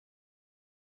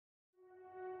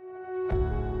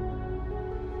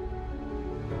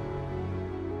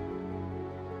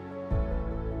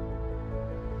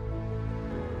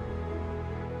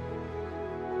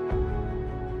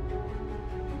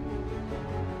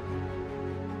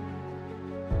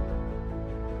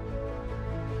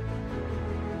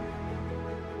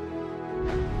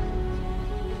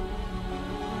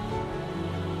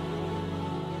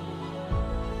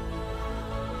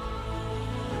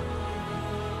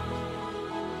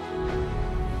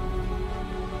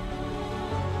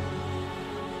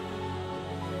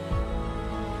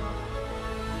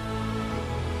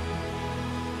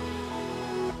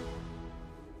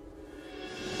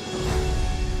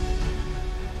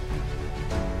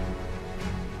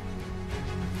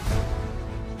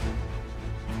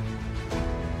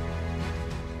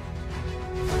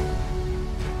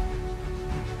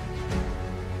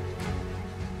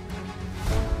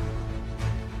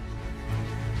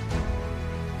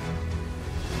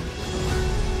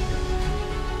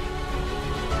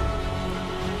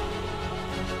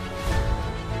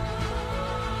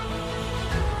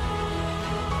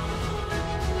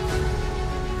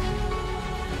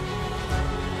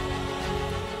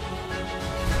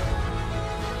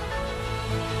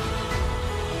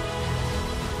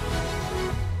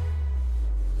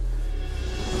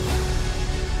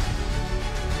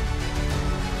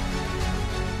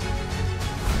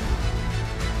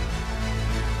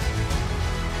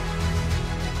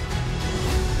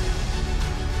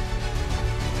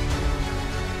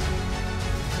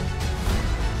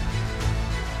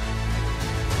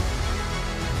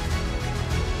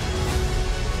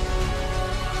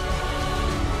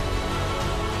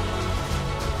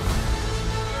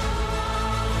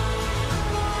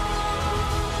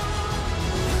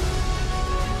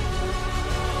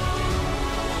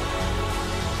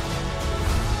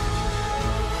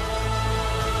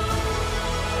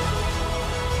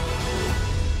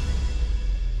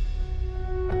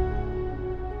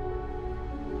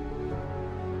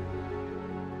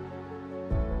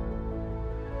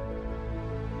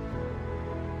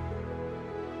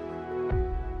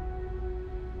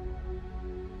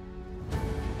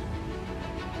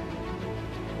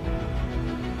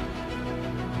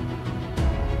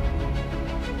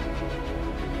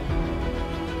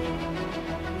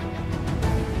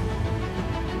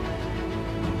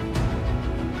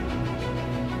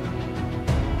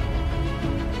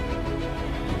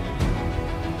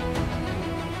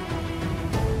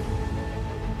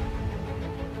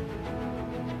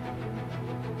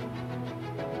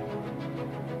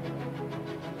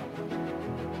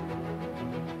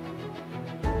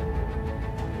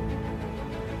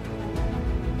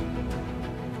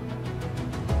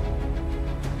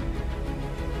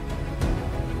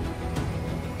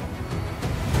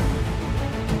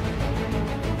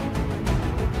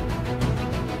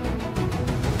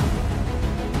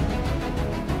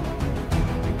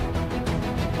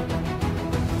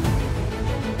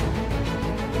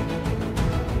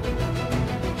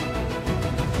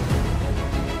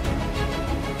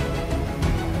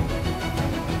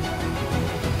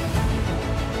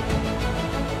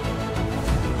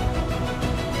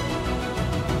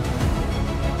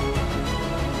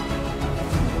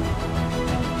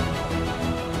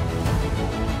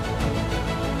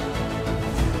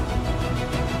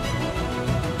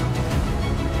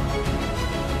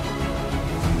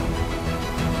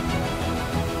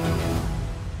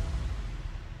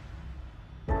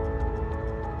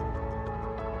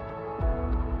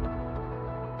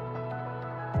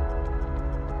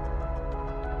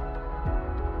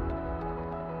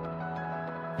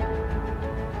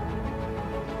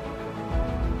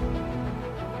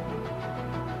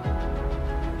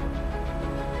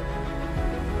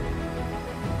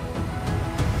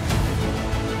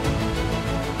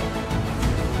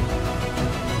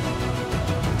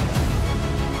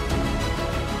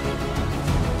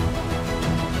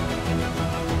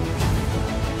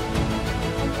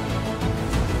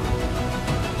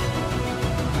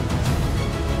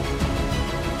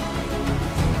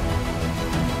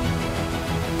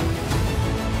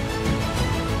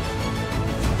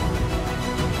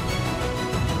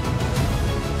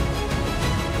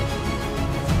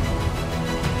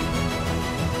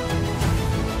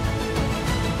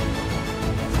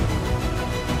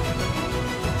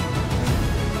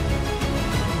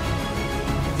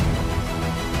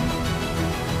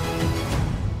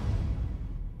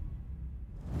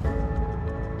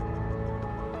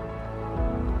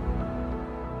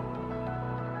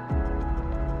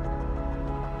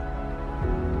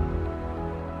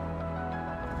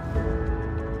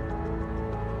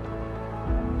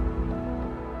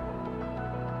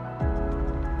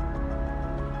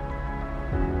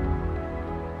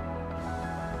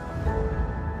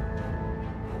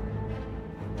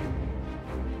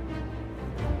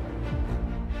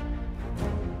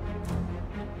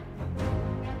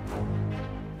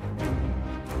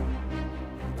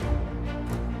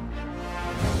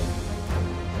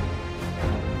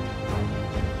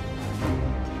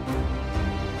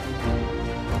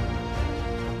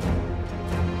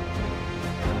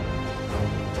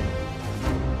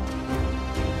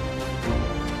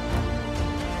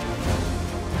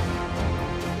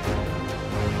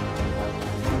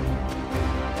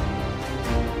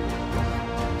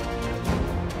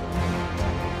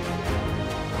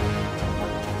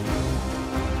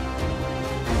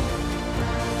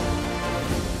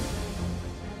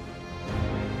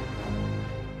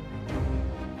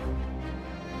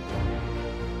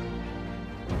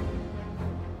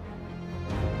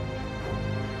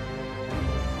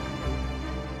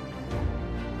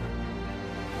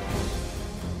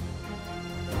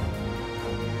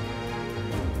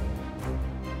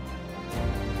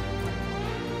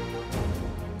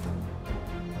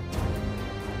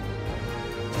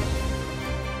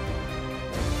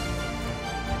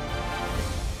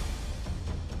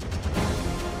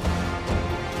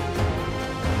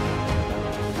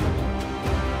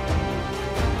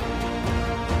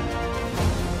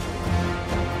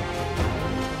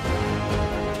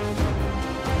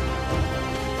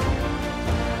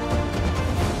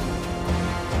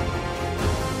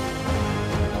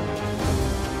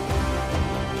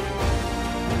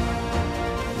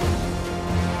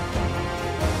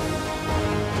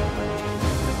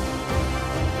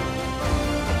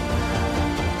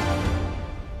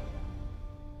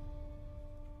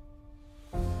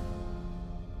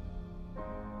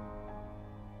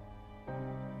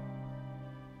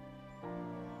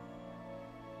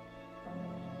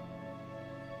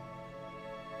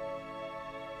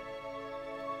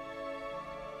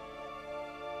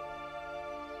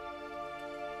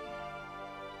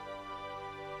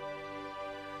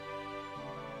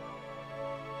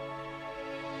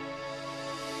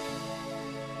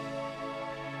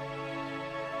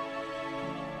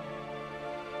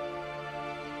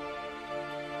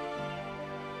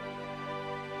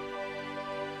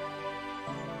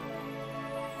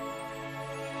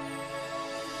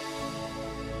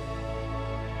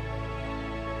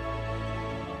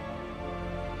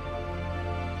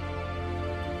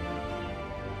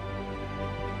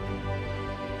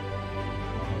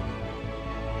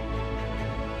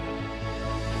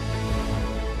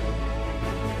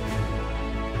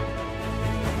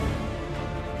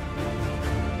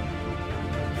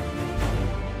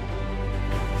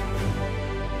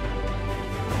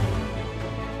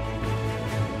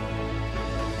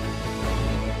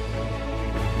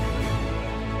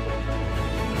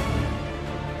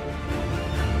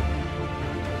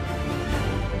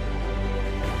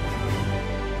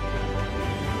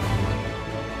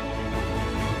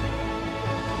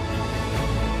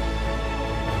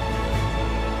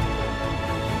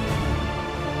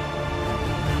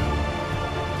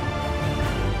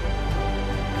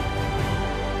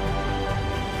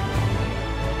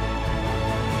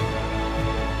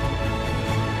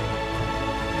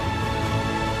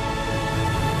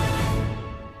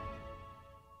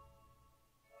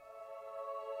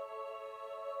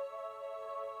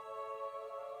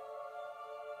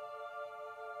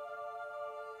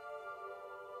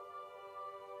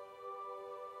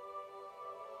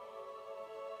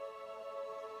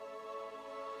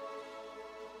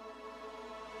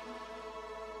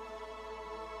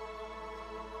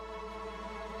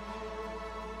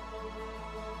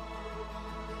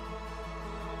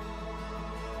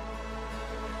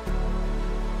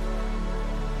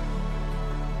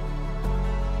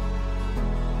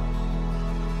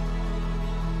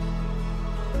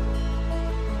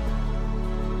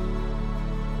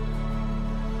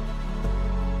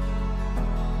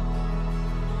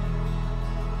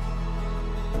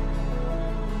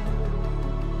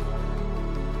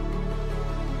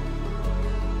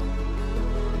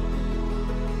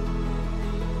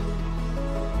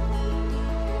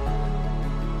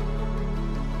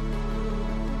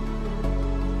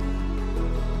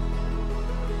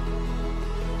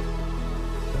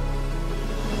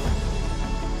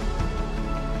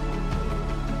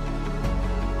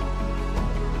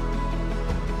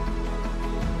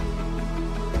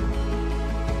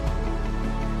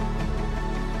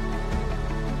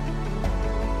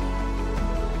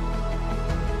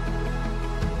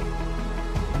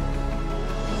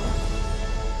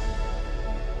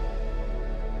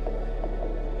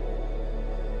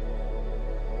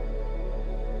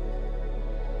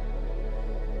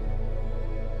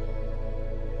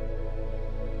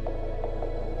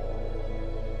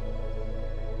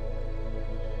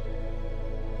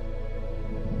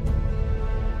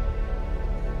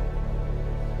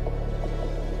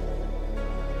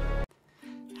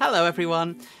Hello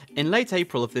everyone! In late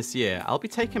April of this year, I'll be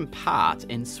taking part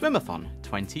in Swimathon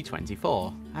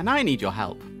 2024, and I need your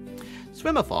help.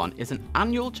 Swimathon is an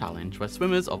annual challenge where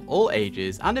swimmers of all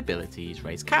ages and abilities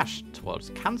raise cash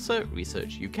towards Cancer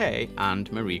Research UK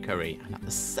and Marie Curie, and at the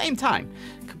same time,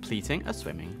 completing a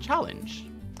swimming challenge.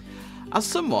 As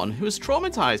someone who was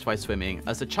traumatised by swimming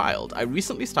as a child, I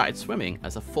recently started swimming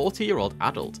as a 40-year-old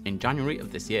adult in January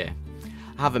of this year.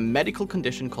 I have a medical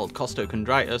condition called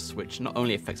costochondritis, which not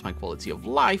only affects my quality of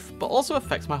life, but also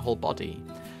affects my whole body.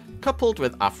 Coupled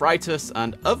with arthritis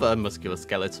and other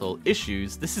musculoskeletal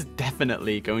issues, this is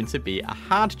definitely going to be a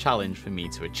hard challenge for me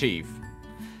to achieve.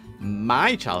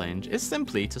 My challenge is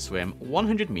simply to swim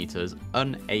 100 meters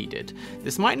unaided.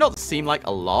 This might not seem like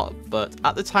a lot, but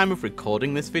at the time of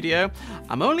recording this video,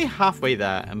 I'm only halfway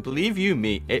there, and believe you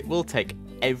me, it will take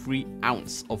every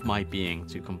ounce of my being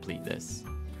to complete this.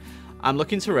 I'm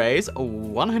looking to raise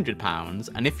 £100,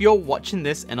 and if you're watching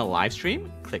this in a live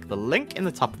stream, click the link in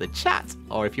the top of the chat,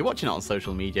 or if you're watching it on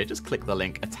social media, just click the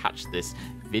link attached to this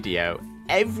video.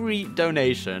 Every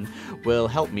donation will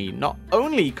help me not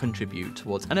only contribute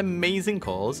towards an amazing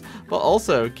cause, but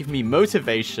also give me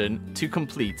motivation to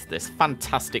complete this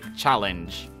fantastic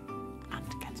challenge and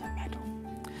get a medal.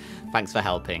 Thanks for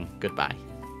helping. Goodbye.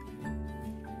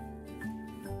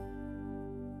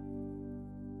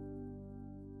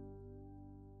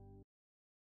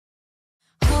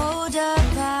 Hold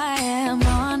up, I am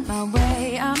on my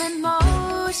way, I'm in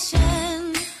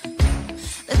motion.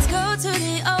 Let's go to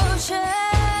the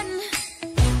ocean,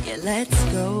 yeah, let's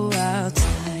go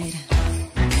outside.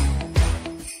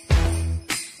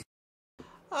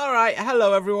 Alright,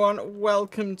 hello everyone,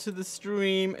 welcome to the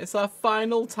stream. It's our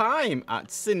final time at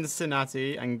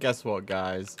Cincinnati, and guess what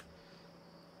guys?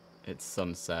 It's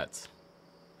sunset.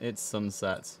 It's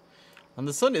sunset. And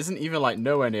the sun isn't even like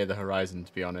nowhere near the horizon,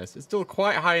 to be honest. It's still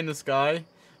quite high in the sky,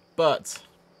 but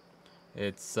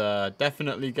it's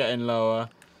definitely getting lower.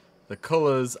 The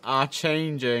colours are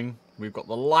changing. We've got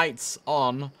the lights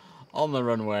on the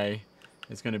runway.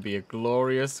 It's going to be a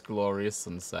glorious, glorious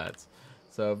sunset.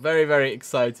 So very, very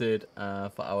excited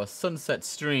for our sunset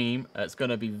stream. It's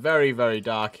going to be very, very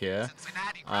dark here.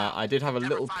 I did have a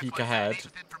little peek ahead.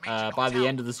 By the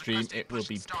end of the stream, it will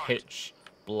be pitch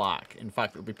black. In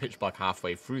fact, it'll be pitch black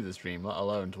halfway through the stream, let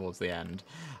alone towards the end.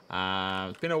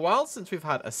 It's been a while since we've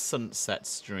had a sunset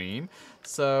stream,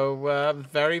 so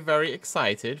very, very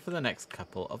excited for the next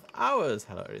couple of hours.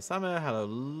 Hello, Isama. Hello,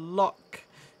 Locke.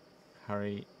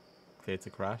 Harry, clear to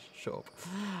crash. Shut up.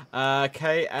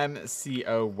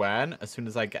 KMCON, as soon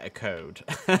as I get a code.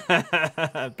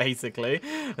 Basically,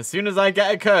 as soon as I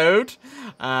get a code.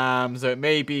 So it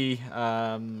may be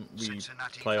we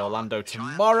play Orlando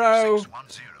tomorrow.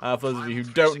 For those of you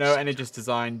who don't know, Energous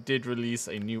Design did release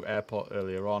a new airport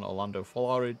earlier on, Orlando,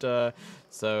 Florida.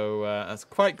 So that's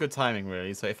quite good timing,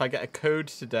 really. So if I get a code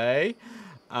today,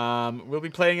 we'll be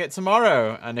playing it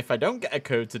tomorrow. And if I don't get a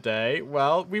code today,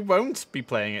 well, we won't be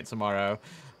playing it tomorrow.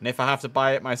 And if I have to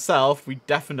buy it myself, we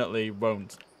definitely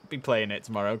won't be playing it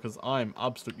tomorrow, because I'm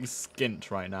absolutely skint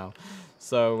right now.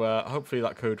 So hopefully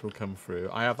that code will come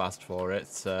through. I have asked for it.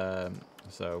 So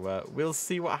we'll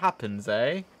see what happens,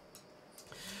 eh?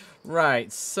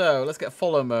 Right, so let's get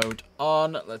follow mode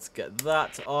on. Let's get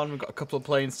that on. We've got a couple of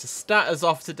planes to start us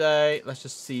off today. Let's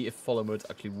just see if follow mode's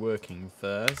actually working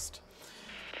first.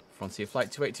 Frontier Flight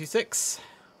 2826.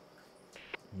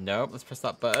 Nope, let's press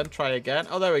that button. Try again.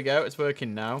 Oh, there we go. It's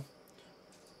working now.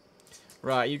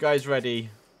 Right, you guys ready?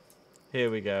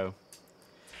 Here we go.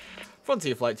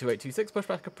 Frontier Flight 2826,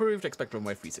 pushback approved. Expect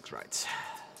runway 36 right.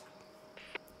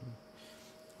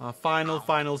 Our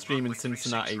final stream in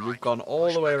Cincinnati. We've gone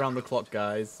all the way around the clock,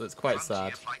 guys. So it's quite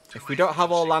sad. If we don't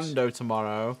have Orlando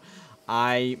tomorrow,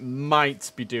 I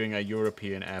might be doing a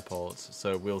European airport.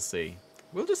 So we'll see.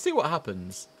 We'll just see what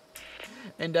happens.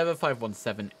 Endeavour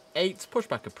 5178,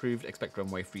 pushback approved, expect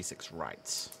runway 36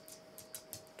 right.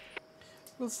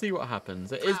 We'll see what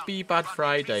happens. It is Be Bad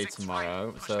Friday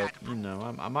tomorrow, so, you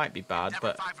know, I might be bad,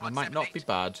 but I might not be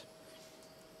bad.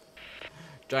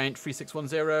 Giant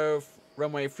 3610,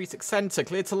 runway 36 center,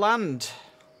 clear to land.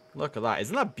 Look at that.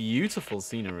 Isn't that beautiful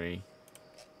scenery?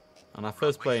 And our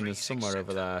first plane is somewhere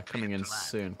over there, coming in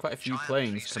soon. Quite a few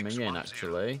planes coming in,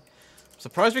 actually.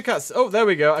 Surprised we can't... Oh, there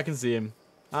we go. I can see him.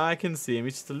 I can see him.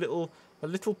 He's just a little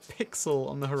pixel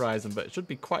on the horizon, but it should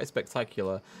be quite a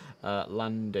spectacular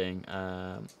landing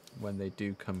when they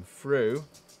do come through.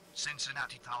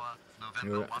 Cincinnati Tower,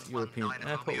 November European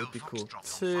airport would be cool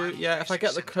too. Yeah, if I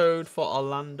get the code for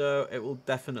Orlando, it will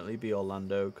definitely be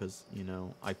Orlando, because, you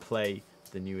know, I play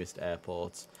the newest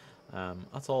airports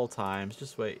at all times.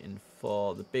 Just waiting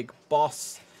for the big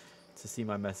boss to see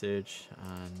my message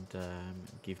and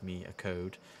give me a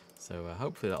code. So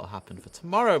hopefully that'll happen for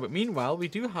tomorrow. But meanwhile, we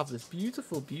do have this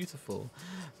beautiful, beautiful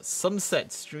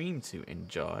sunset stream to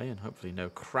enjoy. And hopefully no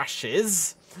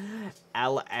crashes.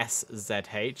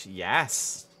 LSZH,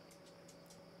 yes.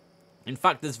 In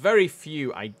fact, there's very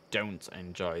few I don't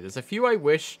enjoy. There's a few I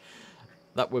wish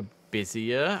that were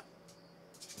busier.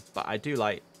 But I do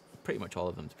like pretty much all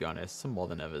of them, to be honest. Some more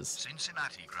than others.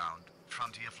 Cincinnati ground.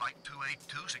 Frontier flight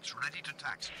 2826 ready to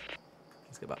taxi.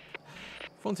 Let's get back.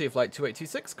 Frontier flight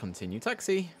 2826, continue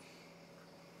taxi.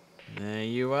 There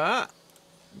you are.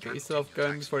 Get yourself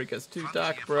going before it gets too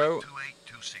dark, bro.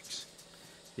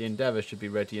 The Endeavour should be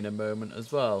ready in a moment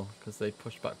as well, because they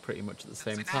push back pretty much at the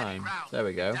same time. There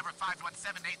we go. Endeavour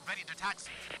 5178 ready to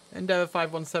taxi. Endeavour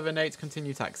 5178,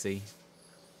 continue taxi.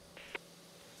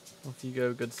 Off you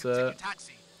go, good sir.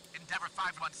 Taxi. Endeavour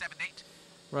 5178.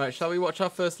 Right, shall we watch our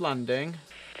first landing?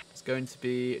 It's going to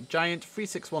be Giant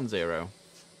 3610.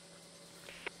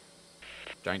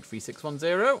 Giant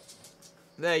 3610.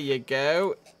 There you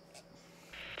go.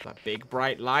 That big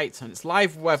bright light, and it's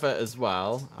live weather as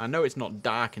well. I know it's not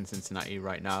dark in Cincinnati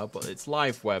right now, but it's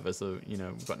live weather, so you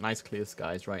know we've got nice clear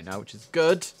skies right now, which is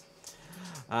good.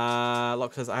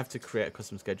 Locke says I have to create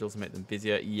custom schedules to make them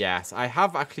busier. Yes, I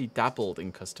have actually dabbled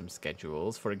in custom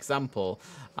schedules. For example,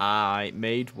 I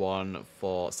made one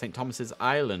for St. Thomas's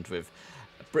Island with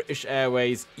British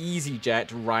Airways, EasyJet,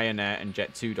 Ryanair, and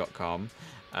Jet2.com.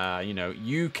 You know,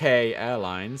 UK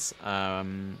airlines,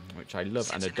 which I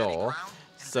love and adore.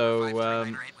 So it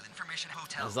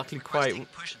was actually quite,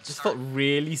 just felt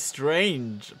really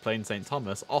strange playing St.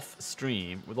 Thomas off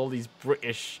stream with all these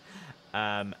British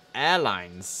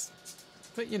airlines.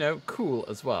 But, you know, cool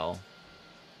as well.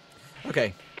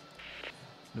 Okay.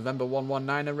 November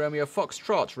 119 Romeo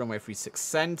Foxtrot, runway 36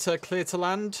 center, clear to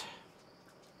land.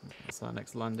 That's our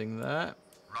next landing there.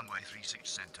 Runway 36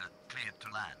 center, cleared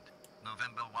to land.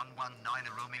 November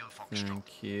 119 Romeo Foxtrot.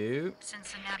 Thank you.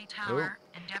 Cincinnati Tower,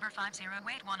 Endeavour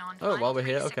 5081 on Oh, while we're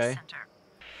here, okay. Center.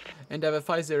 Endeavour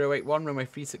 5081, runway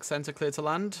 36 center, clear to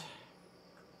land.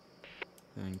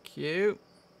 Thank you.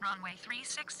 Runway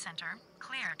 36 center,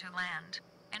 clear to land.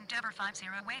 Endeavour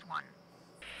 5081.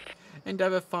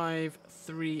 Endeavour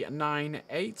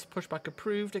 5398, pushback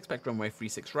approved, expect runway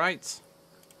 36 right.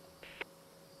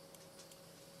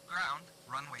 Ground,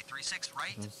 runway 36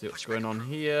 right. Let's see what's going on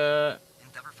here.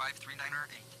 Endeavour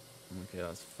 5398. Okay,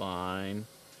 that's fine.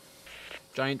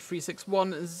 Giant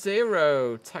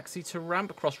 3610, taxi to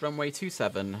ramp, cross runway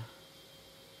 27.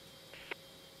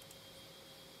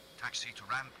 Taxi to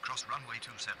ramp, cross runway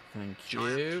 27. Thank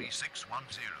Giant you.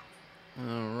 3610.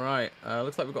 Alright,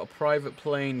 looks like we've got a private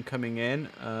plane coming in.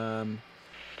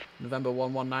 November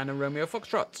 119 and Romeo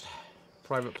Foxtrot.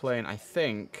 Private plane, I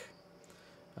think.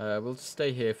 We'll just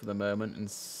stay here for the moment and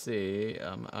see.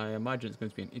 I imagine it's going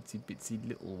to be an itsy bitsy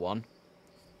little one.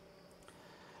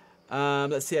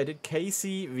 Let's see, I did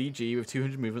KCVG with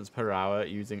 200 movements per hour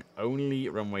using only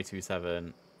runway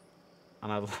 27.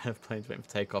 And I left planes waiting for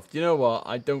takeoff. Do you know what?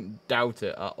 I don't doubt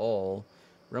it at all.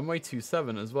 Runway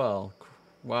 27 as well.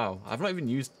 Wow, I've not even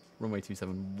used runway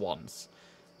 27 once.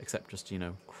 Except just, you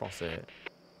know, cross it.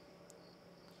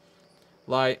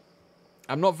 Like,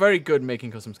 I'm not very good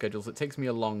making custom schedules. It takes me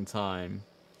a long time.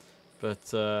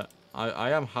 But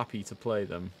I am happy to play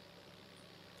them.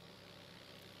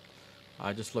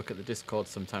 I just look at the Discord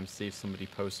sometimes to see if somebody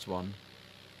posts one.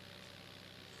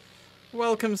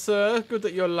 Welcome, sir. Good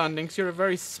that you're landing, because you're a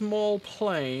very small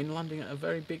plane landing at a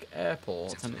very big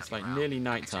airport, and it's like nearly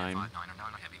night time.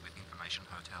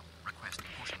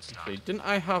 Actually, didn't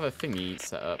I have a thingy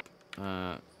set up?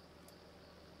 There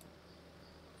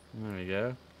we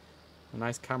go. A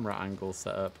nice camera angle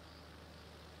set up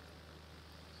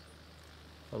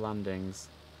for landings.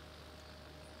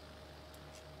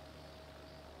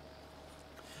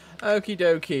 Okie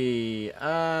dokie.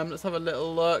 Let's have a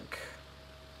little look.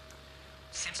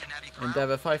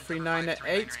 Endeavour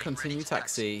 53988, continue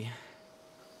taxi.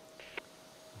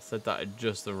 I said that at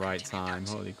just the right time.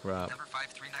 Holy crap.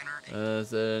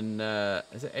 There's an,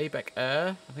 is it ABEC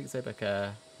Air? I think it's ABEC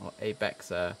Air. Or ABEX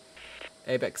Air.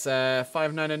 ABEX Air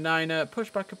 599er,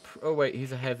 pushback. Oh, wait,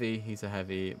 he's a heavy. He's a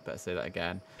heavy. Better say that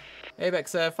again.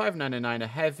 ABEX Air 599er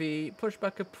heavy,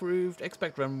 pushback approved,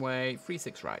 expect runway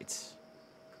 36 right.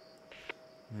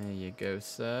 There you go,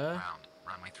 sir. Ground,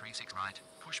 runway 36 right,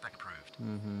 pushback approved.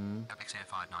 ABEX Air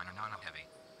 599 heavy.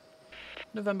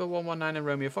 November 119 and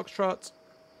Romeo Foxtrot.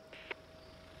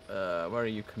 Where are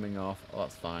you coming off? Oh,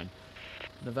 that's fine.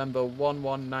 November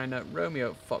 119 at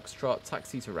Romeo Foxtrot,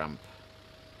 taxi to ramp.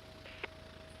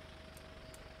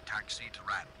 Taxi to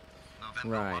ramp.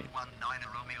 November Right. 119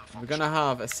 Romeo We're Foxtrot. going to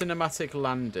have a cinematic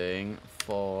landing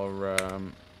for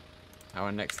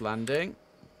our next landing.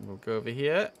 We'll go over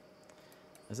here.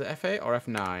 Is it F8 or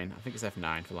F9? I think it's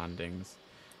F9 for landings.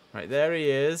 Right, there he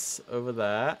is, over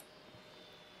there.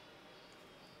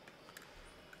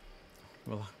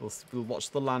 We'll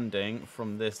watch the landing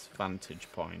from this vantage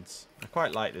point. I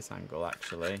quite like this angle,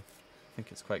 actually. I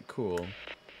think it's quite cool.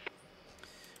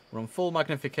 We're on full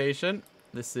magnification.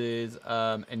 This is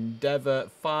Endeavour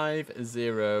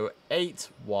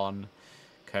 5081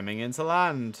 coming into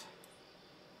land.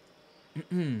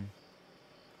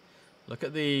 Look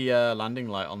at the landing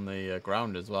light on the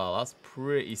ground as well. That's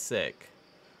pretty sick.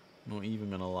 Not even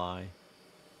gonna lie.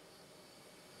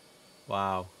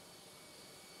 Wow.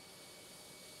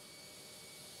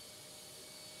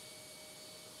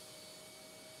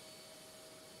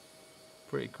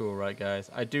 Pretty cool, right, guys?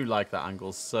 I do like that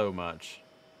angle so much.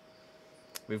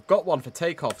 We've got one for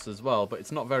takeoffs as well, but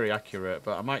it's not very accurate.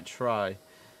 But I might try.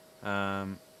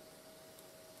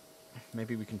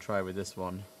 Maybe we can try with this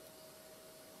one.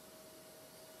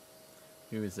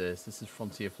 Who is this? This is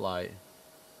Frontier Flight.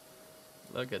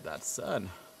 Look at that sun.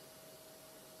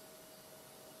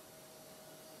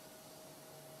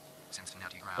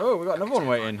 Cincinnati ground. Oh, we got another one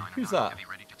waiting. Heavy Who's that?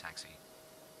 ready to taxi.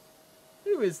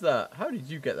 Who is that? How did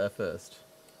you get there first?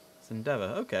 It's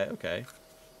Endeavour. Okay, okay.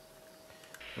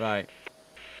 Right.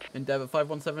 Endeavour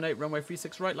 5178, runway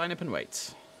 36 right, line up and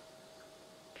wait.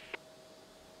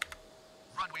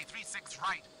 Runway 36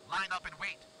 right, line up and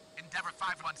wait. Endeavour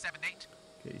 5178.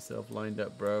 Get yourself lined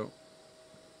up, bro.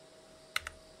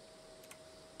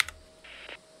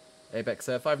 Abex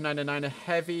 599, a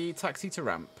heavy taxi to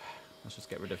ramp. Let's just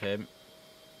get rid of him.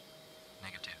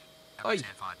 Negative. Oi. LXA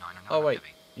 599 Oh, wait.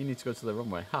 heavy. You need to go to the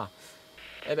runway. Ha.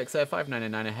 Abex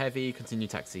 599, a heavy, continue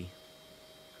taxi.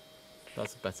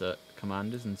 That's a better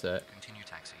command, isn't it? Continue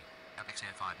taxi.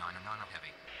 LXA 599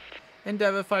 heavy.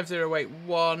 Endeavour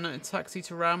 5081, taxi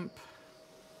to ramp.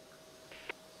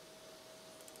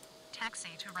 Taxi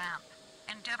to ramp.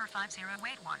 Endeavour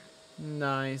 5081.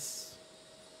 Nice.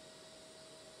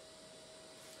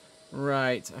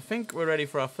 Right, I think we're ready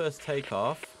for our first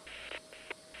takeoff.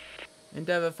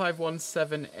 Endeavour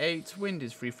 5178, wind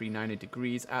is 339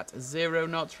 degrees at 0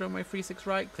 knots, runway 36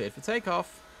 right, cleared for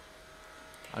takeoff.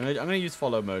 I'm gonna use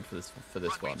follow mode for this Runway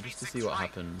one, just to 36 see what right,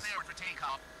 happens. cleared for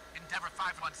takeoff. Endeavour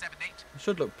 5178. It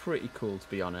should look pretty cool, to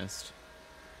be honest.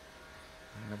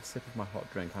 I'm gonna have a sip of my hot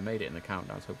drink. I made it in the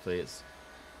countdown, so hopefully it's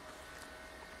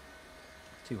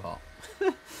too hot.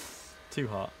 Too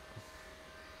hot.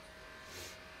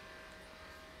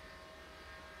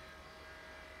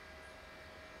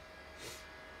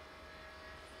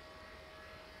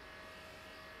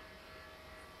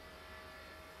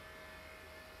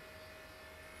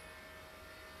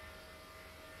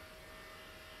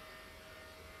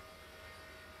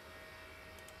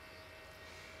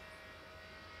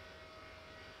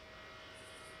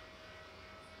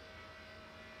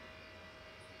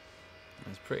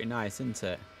 It's pretty nice, isn't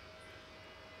it?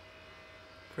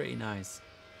 Pretty nice.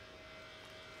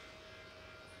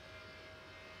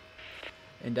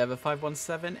 Endeavour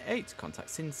 5178, contact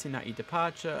Cincinnati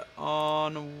departure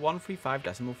on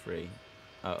 135.3.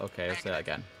 Oh, okay, I'll say that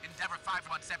again. Endeavour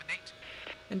 5178.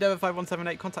 Endeavour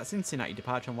 5178, contact Cincinnati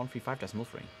departure on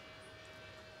 135.3.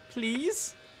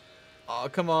 Please? Oh,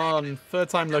 come on. Third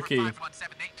time Endeavour lucky.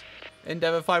 5178.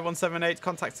 Endeavour 5178,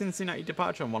 contact Cincinnati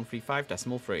departure on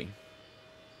 135.3.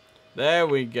 There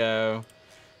we go.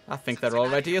 I think they're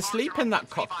already asleep in that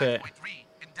cockpit.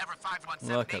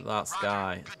 Look at that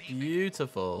sky. It's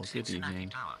beautiful. Good evening.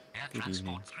 Tower, Air Good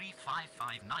evening. Transport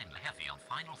 3559 heavy on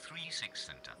final 36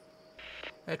 center.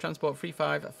 Air Transport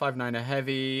 3559 a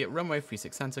heavy. Runway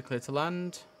 36 center, clear to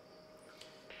land.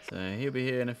 So he'll be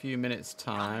here in a few minutes'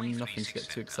 time. Runway Nothing to get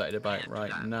 36 too excited about clear to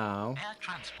right land. now. Air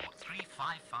Transport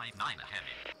 3559 a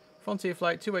heavy. Frontier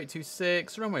Flight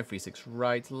 2826, runway 36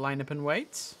 right, line up and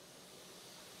wait.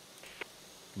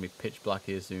 Gonna be pitch black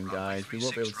here soon, guys. We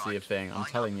won't be able to see a thing. I'm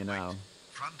telling you now.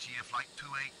 Frontier Flight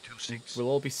 2826. We'll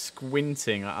all be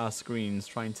squinting at our screens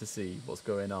trying to see what's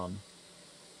going on.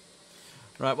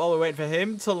 Right, while we're waiting for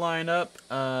him to line up,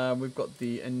 we've got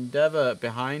the Endeavour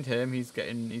behind him. He's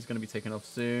going to be taking off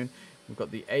soon. We've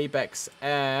got the Abex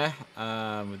Air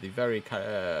with the very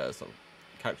sort of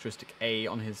characteristic A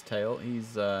on his tail.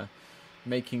 He's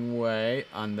making way,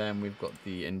 and then we've got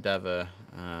the Endeavour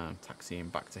taxiing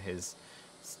back to his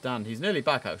stand. He's nearly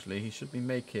back, actually. He should be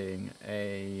making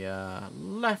a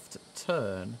left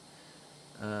turn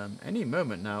any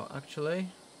moment now, actually.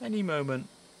 Any moment.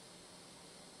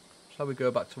 Shall we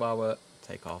go back to our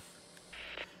takeoff?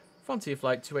 Frontier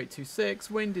flight 2826,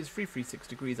 wind is 336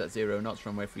 degrees at 0 knots,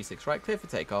 runway 36 right, clear for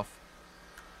takeoff.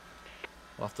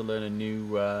 We'll have to learn a new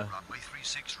Runway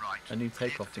 36 right.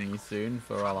 takeoff thingy soon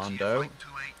for Frontier Orlando, flight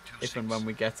 2826. if and when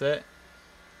we get it.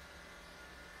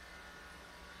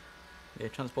 Yeah,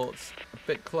 transport's a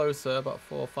bit closer, about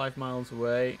 4 or 5 miles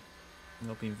away.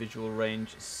 We'll be in visual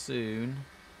range soon.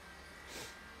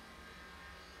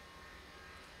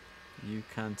 You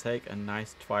can take a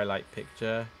nice twilight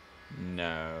picture.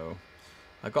 No.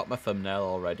 I got my thumbnail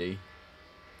already.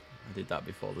 I did that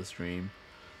before the stream.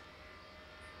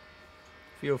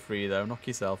 Feel free though, knock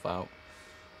yourself out.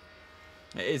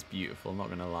 It is beautiful, not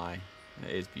gonna lie.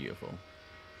 It is beautiful.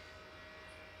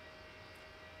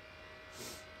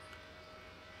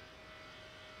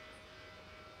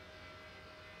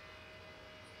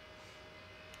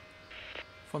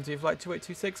 Frontier flight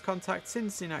 2826, contact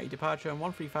Cincinnati departure on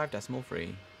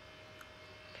 135.3.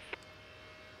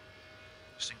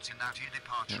 Cincinnati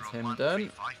departure That's on him done.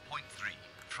 135.3.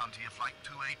 Frontier flight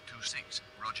 2826.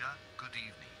 Roger. Good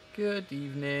evening. Good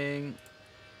evening.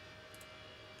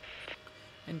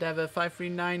 Endeavour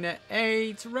 539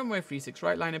 runway 36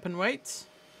 right, line up and wait.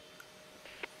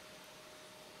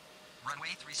 Runway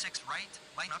 36 right,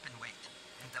 line up and wait.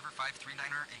 Endeavour 539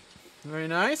 Very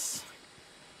nice.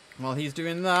 While he's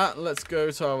doing that, let's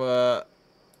go to our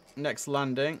next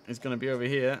landing. It's going to be over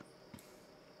here.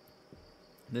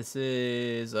 This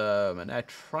is an air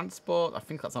transport. I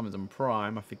think that's Amazon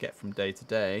Prime. I forget from day to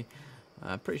day.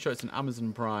 I'm pretty sure it's an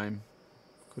Amazon Prime.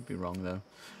 Could be wrong though.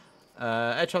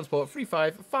 Air transport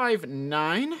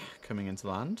 3559 coming into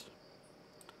land.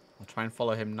 I'll try and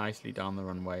follow him nicely down the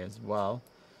runway as well.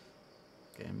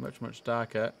 Getting much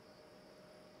darker.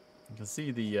 You can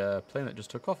see the plane that just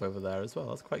took off over there as well.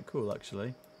 That's quite cool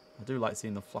actually. I do like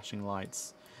seeing the flashing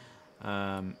lights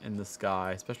in the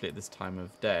sky, especially at this time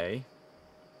of day.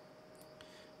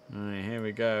 Alright, here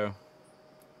we go.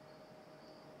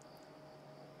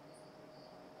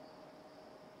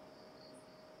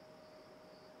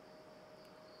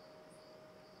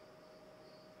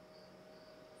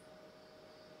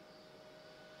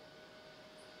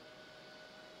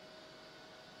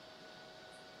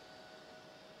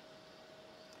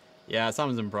 Yeah, it's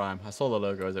Amazon Prime. I saw the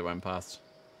logo as it went past.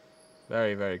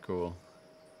 Very cool.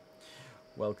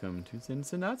 Welcome to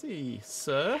Cincinnati,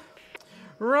 sir.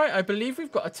 Right, I believe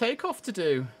we've got a takeoff to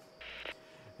do.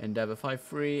 Endeavour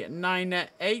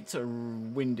 5398.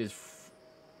 Wind is...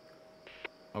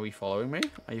 Are we following me?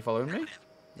 Are you following me?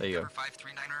 There you go. Endeavour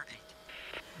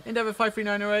 53908. Endeavour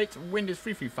 53908. Wind is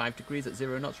 335 degrees at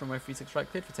 0 knots. Runway 36 right,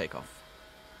 cleared for takeoff.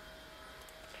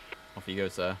 Off you go,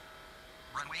 sir.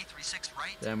 Runway 36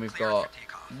 right. Then we've clear got for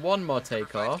takeoff. one more Endeavour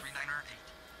takeoff.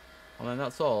 53908. And then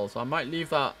that's all. So I might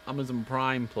leave that Amazon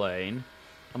Prime plane.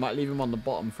 I might leave him on the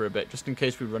bottom for a bit, just in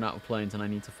case we run out of planes and I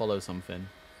need to follow something.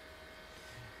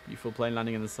 Beautiful plane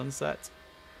landing in the sunset.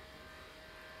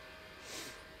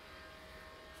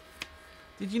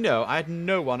 Did you know I had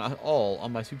no one at all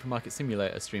on my Supermarket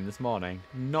Simulator stream this morning?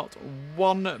 Not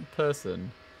one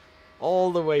person.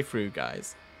 All the way through,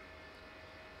 guys.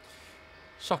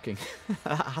 Shocking.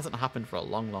 That hasn't happened for a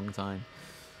long time.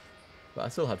 But I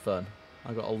still had fun.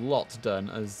 I got a lot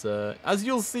done, as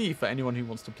you'll see for anyone who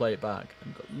wants to play it back. I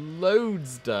got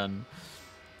loads done.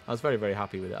 I was very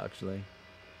happy with it, actually.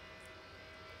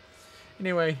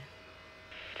 Anyway,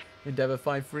 Endeavour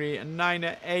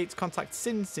 5398, contact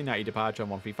Cincinnati departure on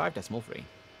 135.3.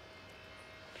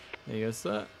 There you go,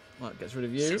 sir. Well, that gets rid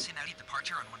of you. Cincinnati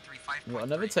departure on 135.3. We've got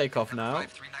another takeoff now.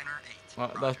 53908.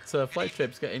 Well, that flight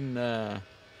trip's getting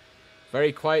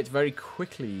very quiet very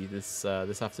quickly this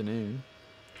afternoon.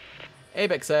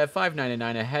 ABEX Air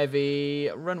 599 a heavy,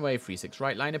 runway 36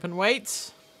 right, line up and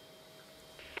wait.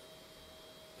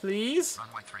 Please.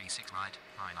 Runway 36 right,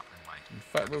 line up and wait. In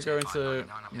fact, we'll go into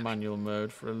manual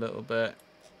mode for a little bit.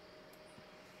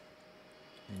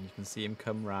 And you can see him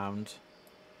come round.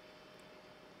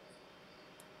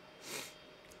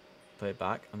 Play it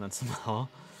back, and then some more.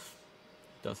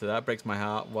 Don't say that, breaks my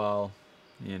heart. Well,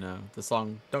 you know, the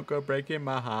song Don't Go Breaking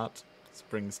My Heart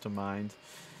springs to mind.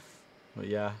 But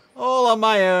yeah, all on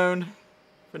my own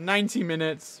for 90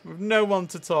 minutes with no one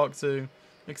to talk to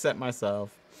except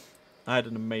myself. I had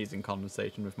an amazing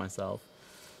conversation with myself.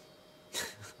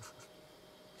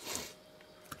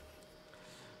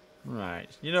 Right,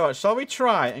 you know what, shall we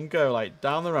try and go like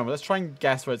down the runway? Let's try and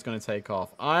guess where it's going to take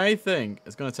off. I think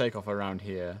it's going to take off around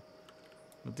here.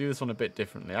 We'll do this one a bit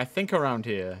differently. I think around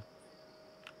here.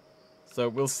 So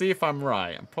we'll see if I'm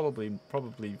right. I'm probably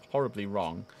horribly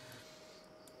wrong.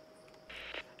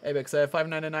 ABEX Air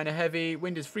 599 a heavy.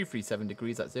 Wind is 337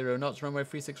 degrees at 0 knots. Runway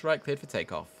 36 right, cleared for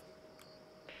takeoff.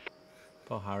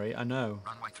 Poor Harry, I know.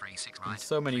 Runway 36 In right.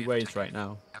 so many clear for ways takeoff. right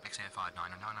now. Apex Air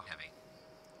 599 on heavy.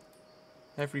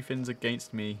 Everything's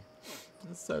against me.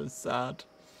 It's so sad.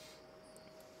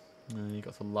 You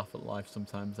got to laugh at life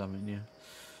sometimes, haven't you?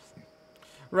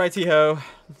 Righty ho.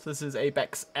 So this is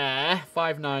Apex Air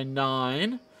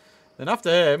 599. Then after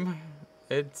him,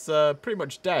 it's pretty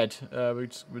much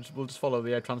we'll just follow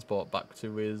the air transport back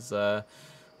to his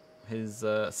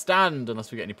stand,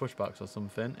 unless we get any pushbacks or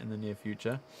something in the near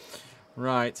future.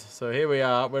 Right, so here we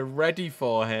are. We're ready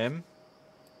for him.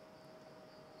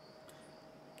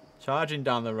 Charging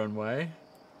down the runway.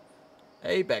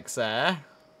 Apex Air.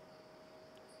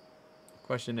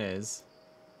 Question is,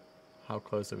 how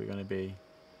close are we going to be?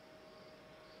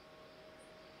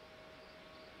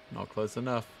 Not close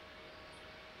enough.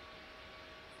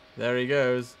 There he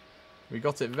goes. We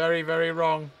got it very, very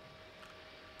wrong.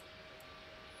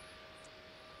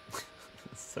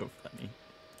 So funny.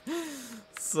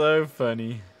 So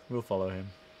funny. We'll follow him.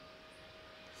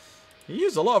 He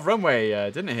used a lot of runway,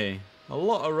 didn't he? A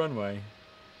lot of runway.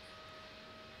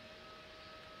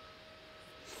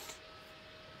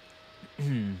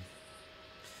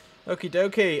 Okie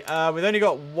dokie. We've only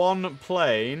got one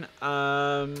plane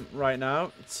right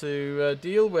now to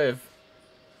deal with.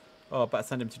 Oh, better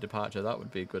send him to departure. That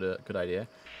would be a good idea.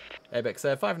 Apex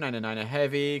Air 599 a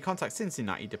heavy. Contact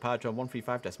Cincinnati. Departure on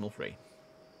 135.3.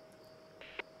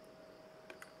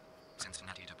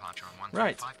 Cincinnati departure on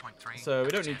Right. 135.3. So we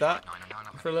don't need that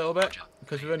for a little bit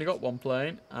because we've only got one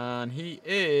plane, and he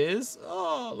is.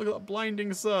 Oh, look at that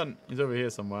blinding sun. He's over here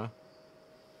somewhere.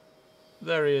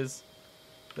 There he is.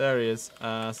 There he is.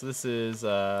 So this is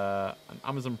an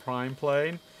Amazon Prime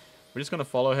plane. We're just going to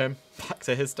follow him back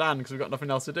to his stand because we've got nothing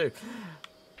else to do.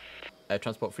 Air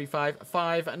Transport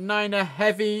 3559 a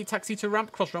heavy. Taxi to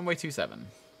ramp, cross runway 27.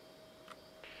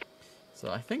 So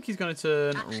I think he's going to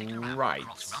turn right.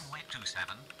 Cross runway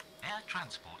 27. Air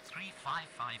Transport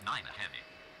 3559 a heavy.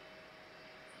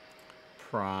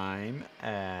 Prime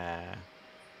Air.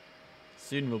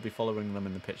 Soon we'll be following them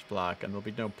in the pitch black, and there'll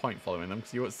be no point following them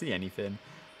because you won't see anything.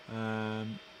 But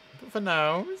for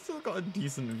now, we've still got a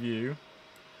decent view.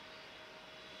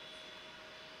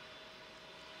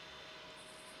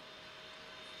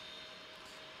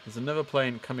 There's another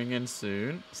plane coming in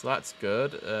soon, so that's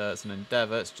good. It's an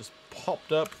Endeavour. It's just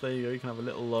popped up. There you go. You can have a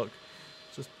little look.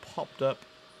 It's just popped up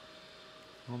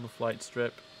on the flight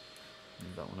strip.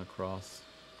 Move that one across.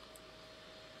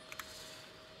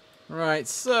 Right,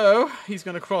 so he's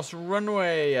going to cross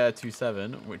runway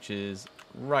 27, which is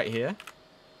right here.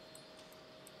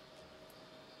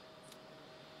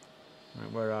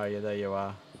 Right, where are you? There you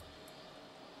are.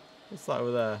 What's that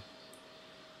over there?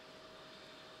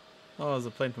 Oh, there's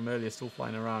a plane from earlier still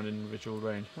flying around in visual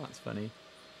range. Oh, that's funny.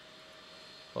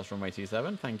 Cross runway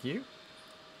 27, thank you.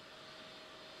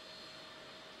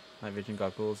 Night vision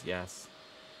goggles, yes.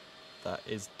 That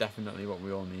is definitely what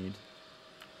we all need.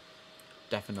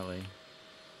 Definitely.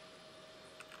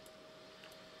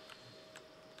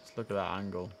 Just look at that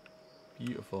angle.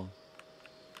 Beautiful.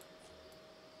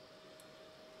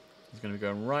 He's going to be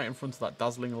going right in front of that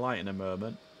dazzling light in a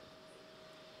moment.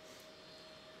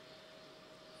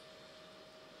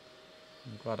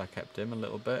 I'm glad I kept him a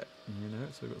little bit, you know,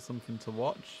 so we've got something to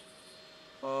watch.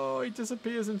 Oh, he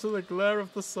disappears into the glare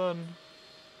of the sun.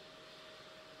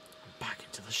 Back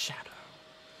into the shadow.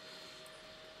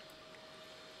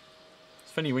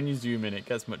 It's funny, when you zoom in, it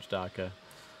gets much darker.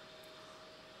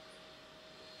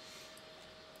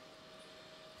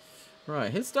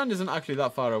 Right, his stand isn't actually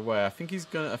that far away. I think he's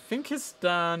gonna. I think his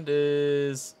stand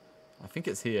is. I think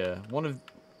it's here. One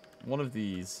of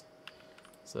these.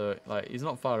 So, like, he's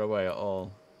not far away at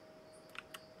all.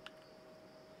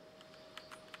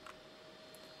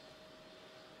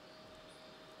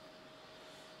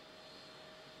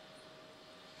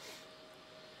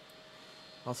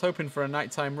 I was hoping for a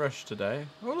nighttime rush today.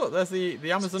 Oh look, there's the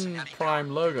Amazon Prime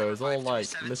logo is all like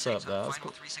lit up there. That's,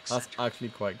 cool. That's actually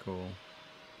quite cool.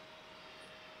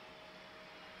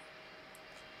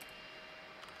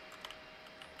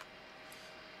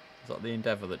 Is that the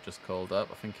Endeavour that just called up?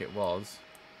 I think it was.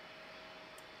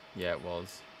 Yeah, it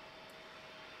was.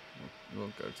 We'll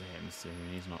go to him soon.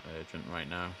 He's not urgent right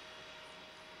now.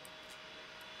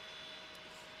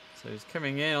 So he's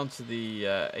coming in onto the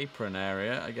apron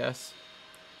area, I guess.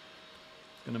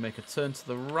 He's going to make a turn to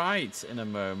the right in a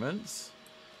moment.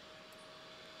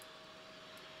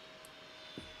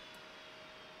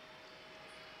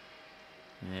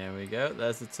 There we go.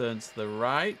 There's the turn to the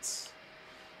right.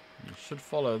 You should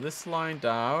follow this line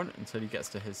down until he gets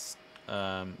to his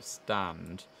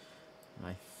stand. And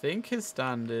I think his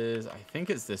stand is... I think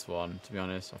it's this one, to be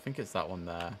honest. I think it's that one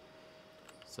there.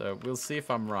 So we'll see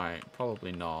if I'm right.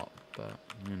 Probably not, but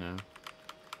you know,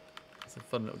 it's a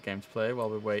fun little game to play while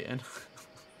we're waiting.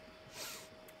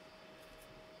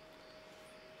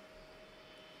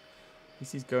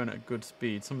 He's going at a good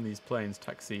speed. Some of these planes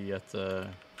taxi at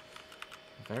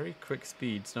very quick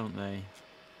speeds, don't they?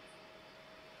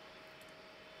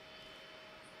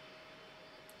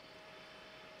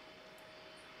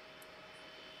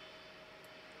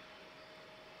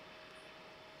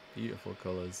 Beautiful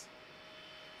colours.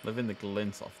 Loving the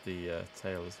glint off the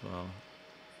tail as well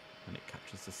when it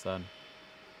catches the sun.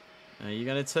 Are you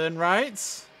going to turn right?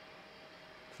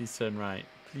 Please turn right.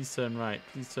 Please turn right.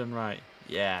 Please turn right.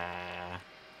 Yeah.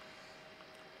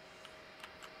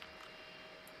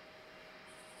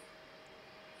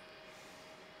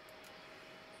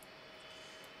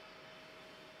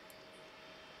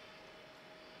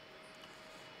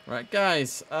 Right,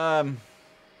 guys.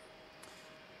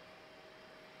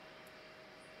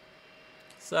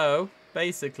 So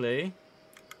basically,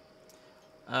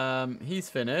 he's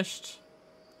finished.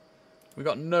 We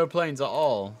got no planes at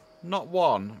all. Not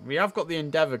one. We have got the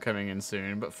Endeavour coming in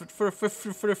soon, but for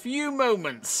a few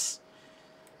moments,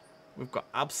 we've got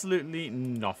absolutely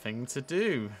nothing to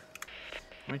do,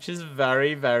 which is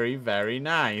very, very, very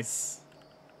nice.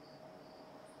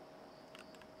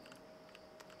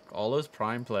 Got all those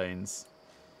prime planes.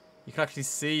 You can actually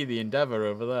see the Endeavour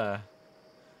over there.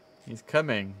 He's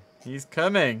coming. He's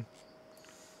coming.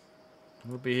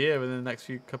 We'll be here within the next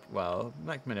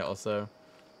next minute or so.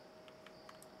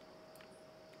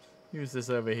 Who's this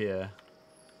over here?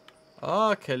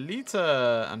 Oh,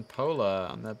 Kalita and Polar,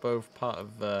 and they're both part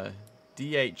of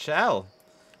DHL.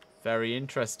 Very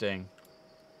interesting.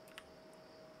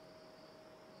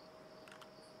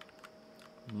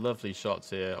 Lovely shots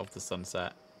here of the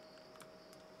sunset.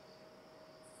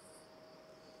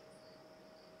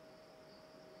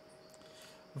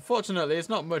 Unfortunately, it's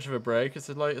not much of a break. It's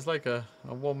like a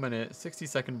 1 minute,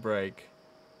 60-second break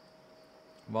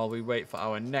while we wait for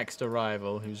our next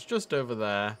arrival, who's just over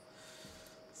there.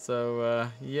 So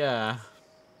yeah,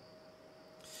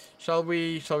 shall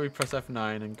we press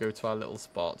F9 and go to our little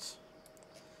spot?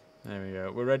 There we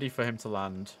go. We're ready for him to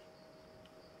land.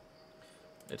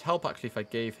 It'd help actually if I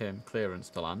gave him clearance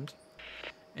to land.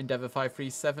 Endeavour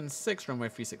 5376, runway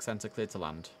 36 center, clear to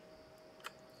land.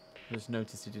 Just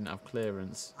noticed he didn't have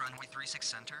clearance. Runway 36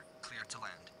 center, clear to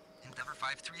land. Endeavour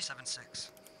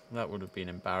 5376. That would have been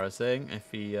embarrassing if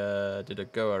he did a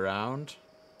go around.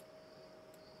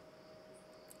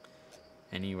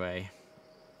 Anyway.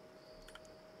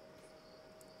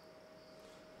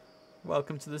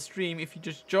 Welcome to the stream. If you're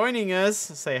just joining us,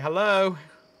 say hello.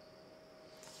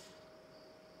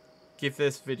 Give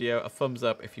this video a thumbs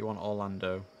up if you want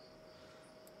Orlando.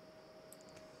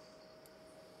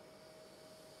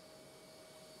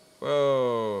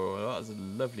 Whoa, that was a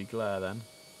lovely glare then.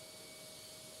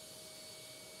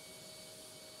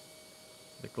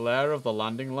 The glare of the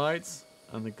landing lights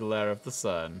and the glare of the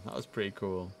sun. That was pretty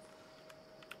cool.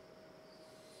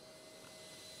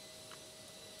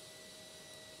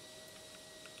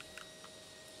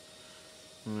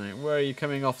 Right, where are you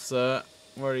coming off, sir?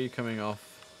 Where are you coming off?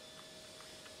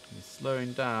 He's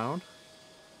slowing down.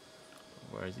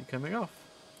 Where is he coming off?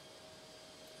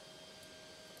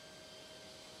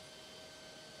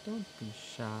 Don't be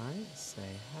shy. Say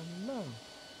hello.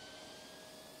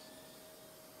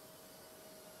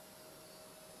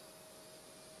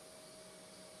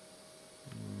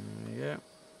 There we go.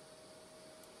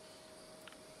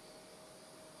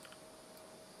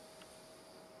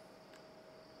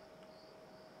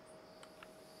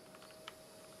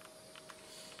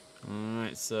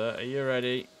 Alright, sir. Are you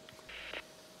ready?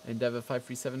 Endeavour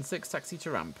 5376, taxi to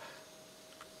ramp.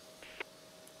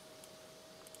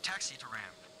 Taxi to ramp.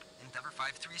 Endeavour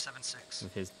 5376.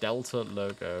 With his Delta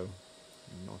logo.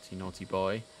 Naughty, naughty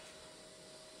boy.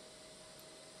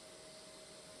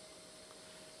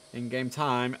 In-game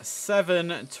time,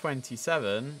 7:27.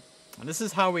 And this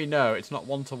is how we know it's not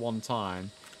one-to-one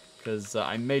time. Because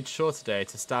I made sure today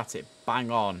to start it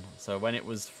bang on. So when it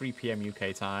was 3 PM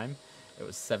UK time, it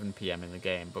was 7 PM in the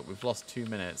game. But we've lost 2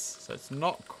 minutes. So it's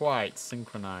not quite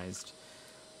synchronized.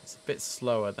 It's a bit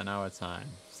slower than our time.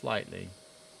 Slightly.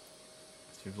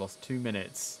 So we've lost 2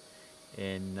 minutes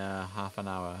in half an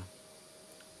hour.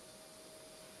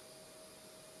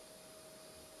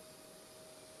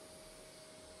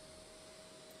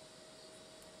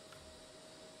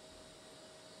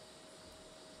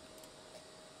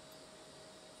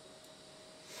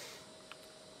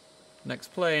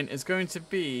 Next plane is going to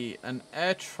be an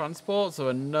air transport, so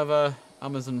another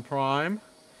Amazon Prime.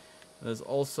 There's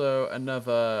also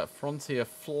another Frontier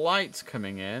flight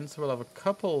coming in, so we'll have a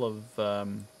couple of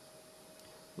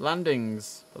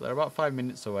landings, but they're about 5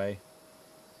 minutes away.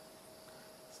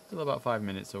 Still about 5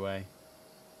 minutes away.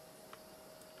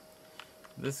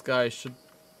 This guy should...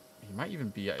 He might even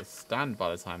be at his stand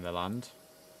by the time they land.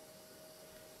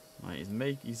 Right,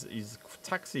 he's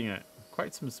taxiing at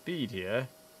quite some speed here.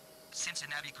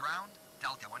 Cincinnati ground,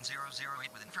 Delta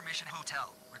 1008 with information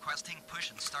hotel. Requesting push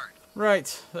and start.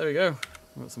 Right, there we go.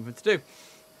 We've got something to do.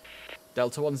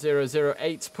 Delta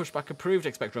 1008, pushback approved.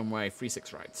 Expect runway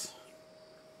 36 right.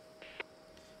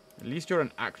 At least you're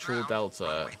an actual Ground, Delta,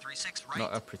 runway 36 right,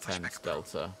 not a pretend pushback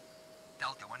approved. Delta.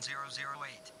 Delta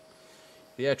 1008.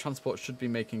 The air transport should be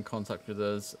making contact with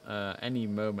us any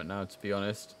moment now, to be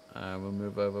honest. We'll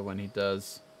move over when he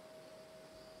does.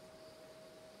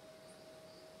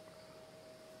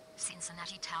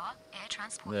 Cincinnati Tower, Air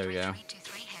Transport There we go.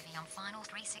 3323 Heavy on final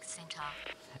 36 center.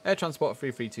 Air transport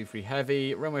 3323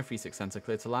 heavy, runway 36 center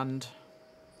clear to land.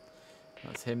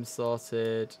 That's him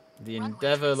sorted. The Runway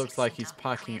Endeavour 36 looks like he's center,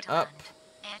 packing clear to up. land.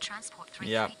 Air Transport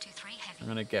Yeah. 3323 Heavy. I'm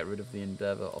going to get rid of the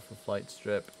Endeavour off the flight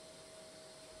strip.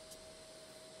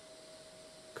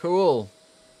 Cool.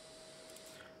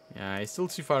 Yeah, he's still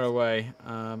too far away,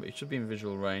 but he should be in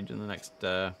visual range in the next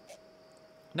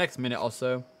minute or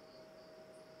so.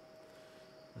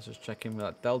 Let's just check in with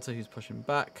that Delta who's pushing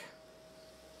back.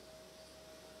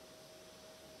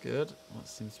 Good. That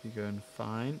seems to be going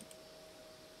fine.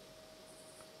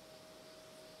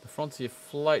 The Frontier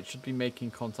flight should be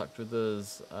making contact with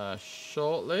us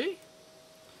shortly.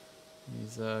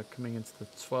 He's coming into the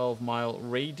 12-mile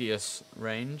radius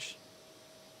range.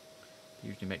 They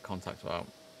usually make contact about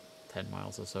 10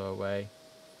 miles or so away.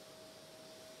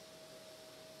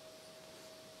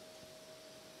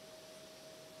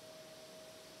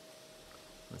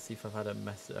 Let's see if I've had a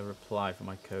reply for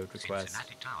my code request.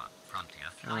 Cincinnati Tower, Frontier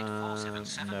Flight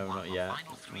 4771 no, not on yet.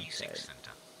 final 36 Okay.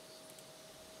 center.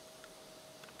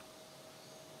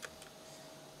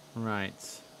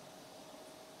 Right.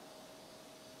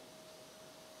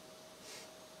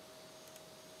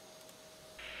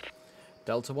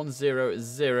 Delta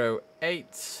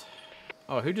 1008.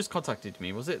 Oh, who just contacted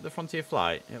me? Was it the Frontier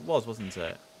flight? It was, wasn't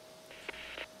it?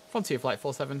 Frontier flight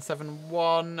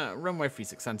 4771, runway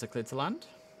 36 center cleared to land.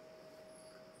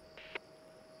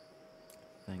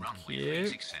 Thank Runway you.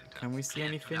 36 center, Can we see cleared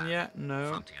to anything land. yet? No.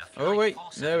 Frontier Oh Flight wait,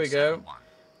 there we go. 4771.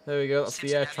 There we go. That's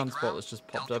the air Cincinnati transport ground, that's just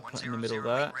popped Delta up in the middle 1008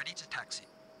 there. ready to taxi.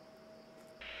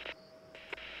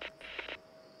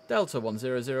 Delta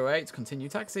 1008, continue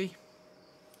taxi.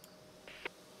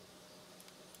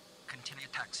 Continue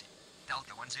taxi.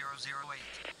 Delta 1008.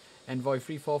 Envoy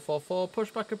 3444,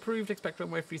 pushback approved, expect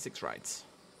runway 36 right.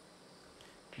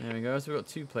 There we go, so we've got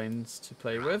two planes to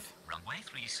play with. Runway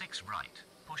 36 right.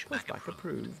 Pushback Pushback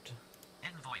approved.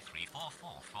 Envoy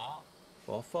 3444.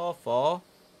 444.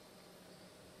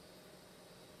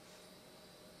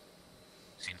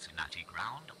 Cincinnati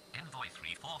ground. Envoy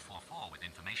 3444 with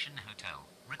information hotel.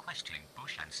 Requesting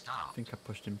push and I start. think I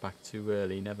pushed him back too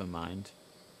early, never mind.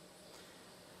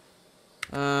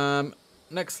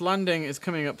 Next landing is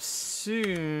coming up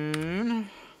soon.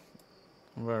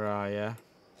 Where are you?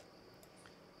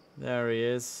 There he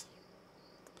is.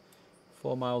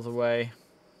 4 miles away.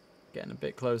 Getting a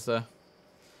bit closer.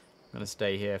 I'm going to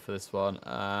stay here for this one.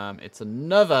 It's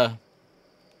another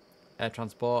air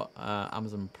transport,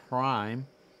 Amazon Prime.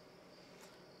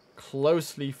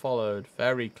 Closely followed,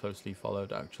 very closely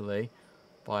followed actually,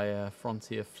 by a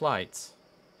Frontier flight.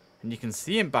 And you can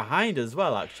see him behind as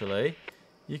well, actually.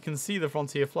 You can see the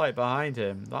Frontier flight behind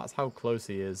him. That's how close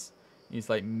he is. He's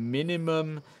like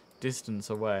minimum distance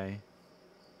away.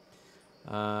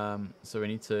 So we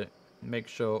need to make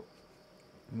sure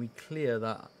we clear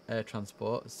that air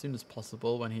transport as soon as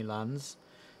possible when he lands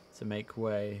to make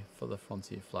way for the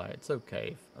Frontier flight. It's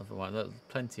okay, otherwise there's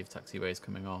plenty of taxiways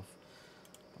coming off.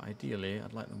 But ideally,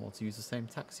 I'd like them all to use the same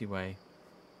taxiway.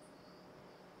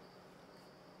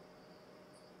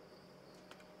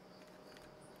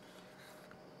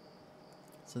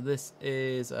 So this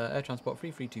is Air Transport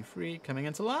 3323 coming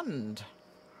into land.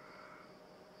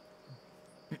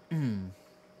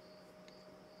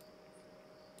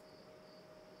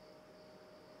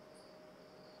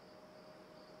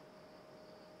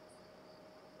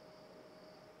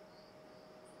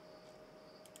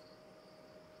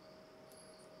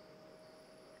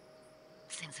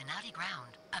 Cincinnati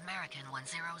ground, American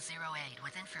 1008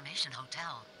 with information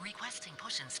hotel. Requesting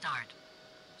push and start.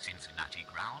 Cincinnati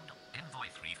ground. Envoy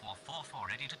 3444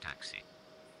 ready to taxi.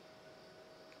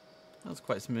 That was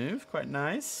quite smooth, quite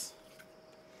nice.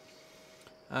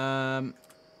 Envoy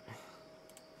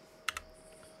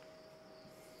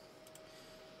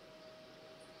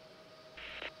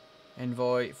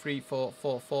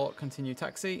 3444, continue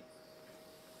taxi.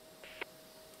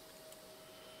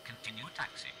 Continue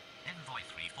taxi. Envoy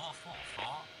 3444.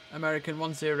 American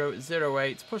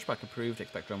 1008, pushback approved,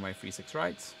 expect runway 36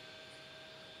 right.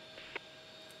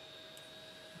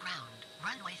 Ground,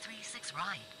 runway 36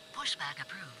 right, pushback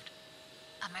approved.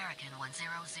 American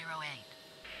 1008.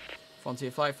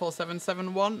 Frontier flight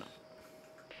 4771.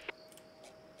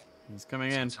 He's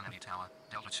coming in. Cincinnati Tower,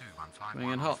 Delta 2151 Coming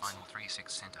in on hot. final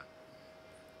 36 center.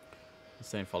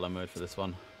 Same follow mode for this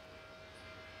one.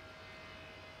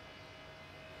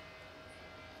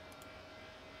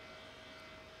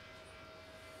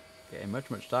 Getting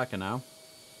much darker now.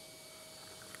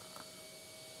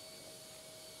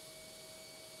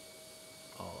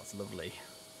 Oh, that's lovely.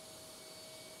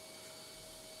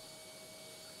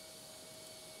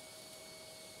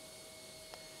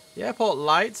 The airport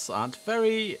lights aren't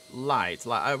very light.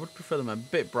 Like, I would prefer them a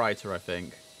bit brighter, I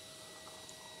think.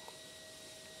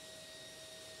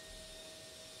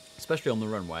 Especially on the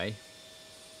runway.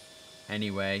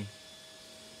 Anyway.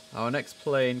 Our next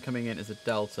plane coming in is a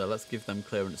Delta. Let's give them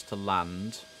clearance to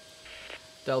land.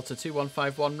 Delta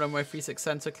 2151, runway 36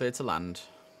 center, clear to land.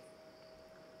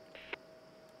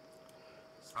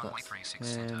 So Runway that's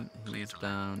 36 him. center, clear He's to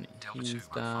down. land. Delta He's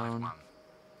 2151. down.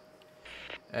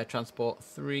 Air transport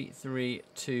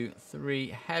 3323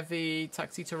 heavy.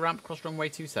 Taxi to ramp, cross runway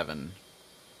 27.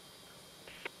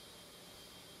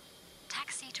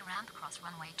 Taxi to ramp, cross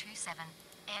runway 27.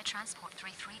 Air transport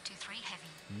 3323 heavy.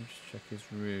 Let me just check his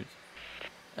route.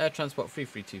 Air transport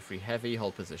 3323 heavy,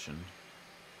 hold position.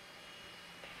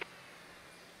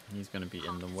 He's going to be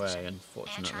in the way,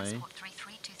 unfortunately. Air transport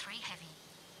 3323 heavy.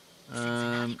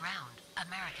 Cincinnati ground.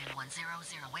 American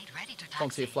 1008 ready to taxi.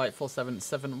 Frontier flight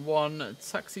 4771,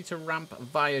 taxi to ramp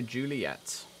via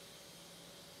Juliet.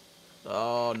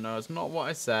 Oh no, it's not what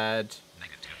I said.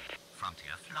 Negative.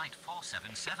 Frontier flight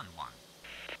 4771.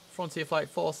 Frontier flight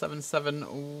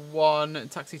 4771,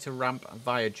 taxi to ramp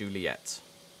via Juliet.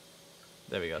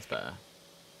 There we go, that's better.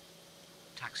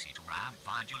 Taxi to ramp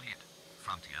via Juliet.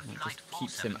 Frontier It flight just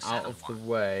keeps him out of the 4771.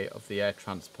 way of the air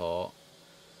transport.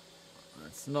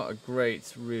 It's not a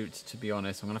great route, to be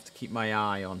honest. I'm going to have to keep my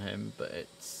eye on him, but it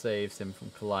saves him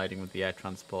from colliding with the air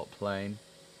transport plane.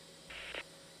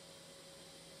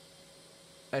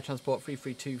 Air transport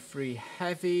 3323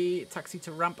 heavy, taxi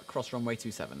to ramp, cross runway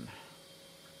 27.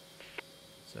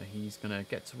 So he's going to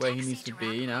get to where he Taxi needs to ramp,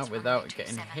 be now cross runway without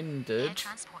getting 27. Air hindered.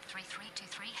 transport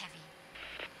 3323 heavy.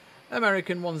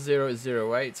 American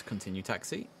 1008, continue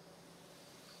taxi.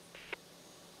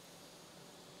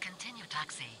 Continue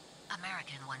taxi.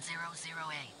 American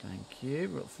 1008. Thank you.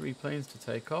 We've got 3 planes to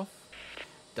take off.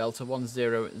 Delta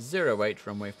 1008,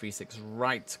 runway 36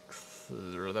 right.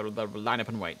 Line up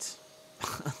and wait.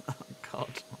 God,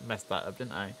 I messed that up,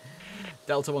 didn't I?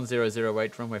 Delta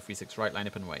 1008, runway 36 right, line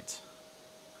up and wait.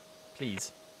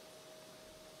 Please.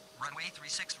 Runway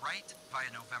 36 right via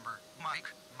November.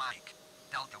 Mike.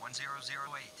 Delta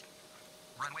 1008.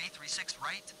 Runway 36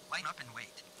 right, line up and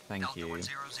wait. Thank Delta you.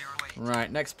 1008. Right,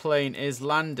 next plane is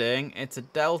landing. It's a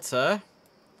Delta.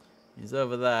 He's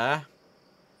over there.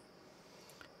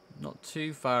 Not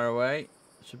too far away.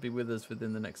 Should be with us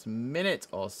within the next minute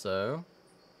or so.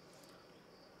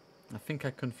 I think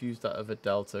I confused that other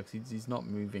Delta because he's not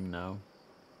moving now.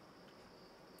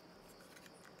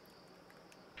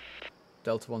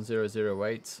 Delta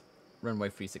 1008, runway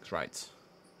 36 right.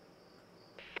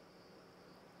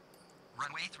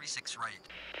 Runway 36 right.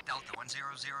 Delta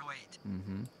 1008.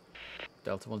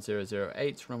 Delta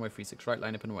 1008, runway 36 right,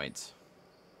 line up and wait.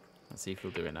 Let's see if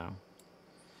we'll do it now.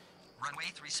 Runway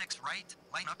 36 right,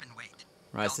 line up and wait.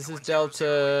 Right, so this is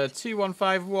Delta Delta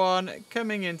 2151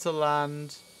 coming into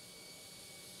land.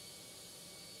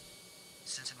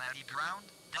 Cincinnati ground,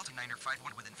 Delta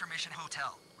 951 with information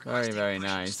hotel. Very, very push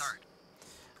and nice. start.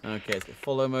 Okay, let's get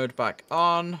follow mode back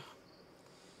on.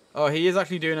 Oh, he is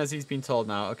actually doing as he's been told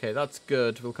now. Okay, that's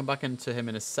good. We'll come back into him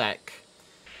in a sec.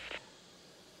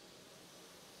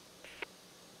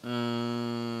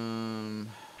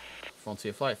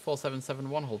 Frontier flight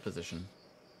 4771, hold position.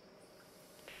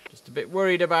 Just a bit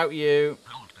worried about you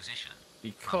Hold position.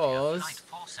 Frontier because flight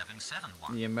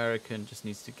 4771. the American just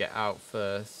needs to get out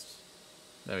first.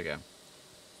 There we go.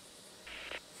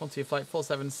 Frontier flight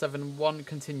 4771,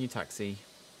 continue taxi.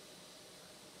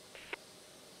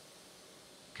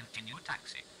 Continue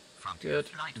taxi. Frontier Good.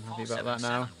 flight I'm happy about that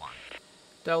now. 4771.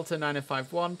 Delta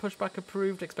 9051, pushback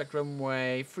approved, expect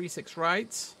runway 36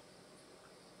 right.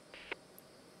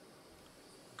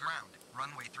 Ground,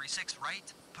 runway 36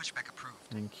 right, pushback approved.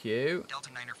 Thank you. Delta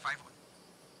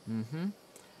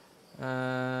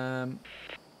 951.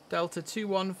 Delta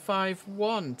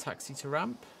 2151, taxi to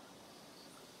ramp.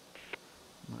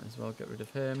 Might as well get rid of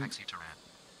him. Taxi to ramp.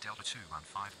 Delta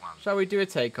 2151. Shall we do a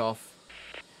takeoff?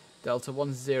 Delta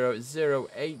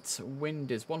 1008,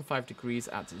 wind is 15 degrees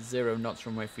at 0 knots,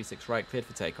 runway 36 right, cleared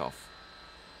for takeoff.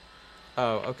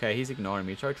 Oh, okay, he's ignoring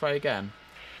me. Shall I try again?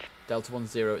 Delta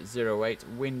 1008,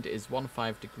 wind is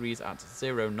 15 degrees at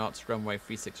 0 knots, runway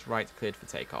 36 right, cleared for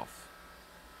takeoff.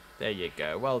 There you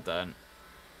go, well done.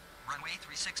 Runway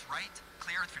 36 right,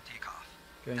 cleared for takeoff.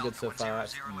 Going good so far,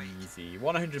 that's easy.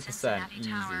 100% Cincinnati easy.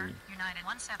 Tower, United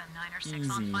 1796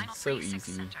 on Easy, final so 36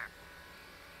 easy. center.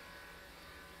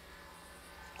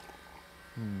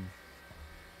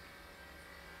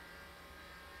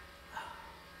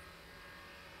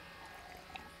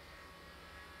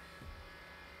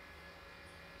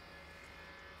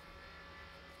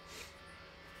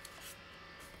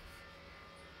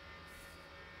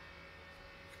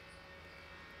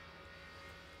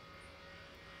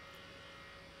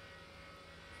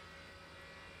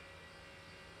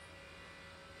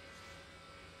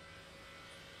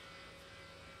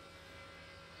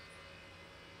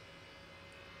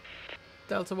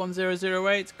 Delta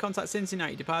 1008, contact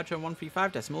Cincinnati, departure on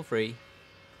 135.3.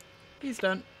 He's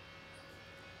done.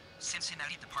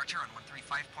 Cincinnati departure on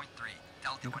 135.3.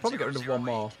 Delta You could probably get rid of one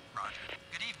more. Roger.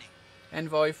 Good evening.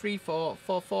 Envoy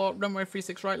 3444, runway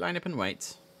 36 right, line up and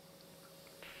wait.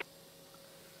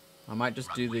 I might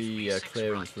just do the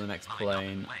clearance for the next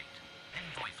plane.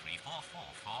 Envoy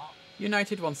 3444.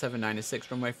 United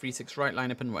 1796, runway 36 right,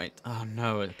 line up and wait. Oh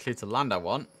no, clear to land I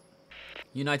want.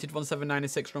 United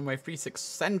 1796, runway 36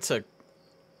 center,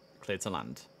 clear to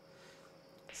land.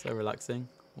 So relaxing,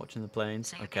 watching the planes.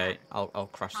 Say Okay, again. I'll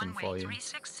crash them for Runway you.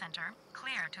 36 center,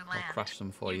 clear to land. I'll crash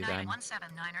them for you United then.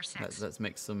 1796. Let's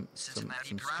make some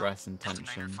Cincinnati ground. stress and Delta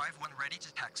tension. 951 ready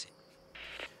to taxi.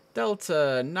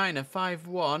 Delta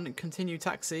 951, continue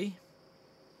taxi.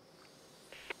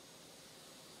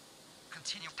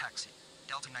 Continue taxi.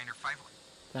 Delta 951.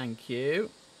 Thank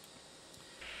you.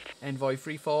 Envoy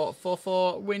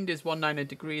 3444, wind is 19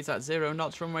 degrees at 0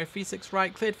 knots, runway 36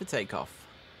 right, cleared for takeoff.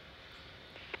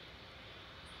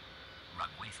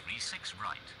 Runway 36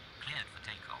 right. Cleared for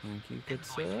takeoff. Thank you, good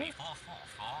Envoy sir.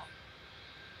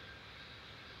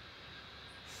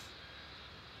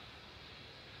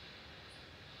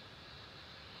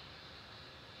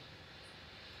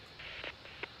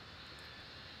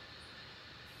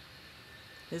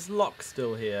 Is Locke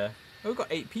still here? Oh, we've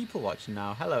got 8 people watching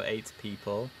now. Hello, 8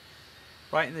 people.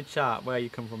 Write in the chat where you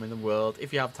come from in the world,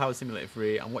 if you have Tower Simulator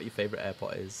 3, and what your favourite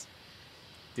airport is.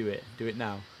 Do it. Do it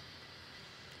now.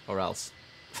 Or else.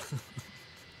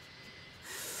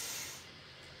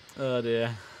 Oh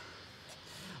dear.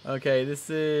 Okay, this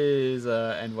is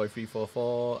Envoy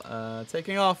 344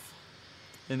 taking off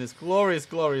in this glorious,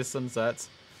 glorious sunset.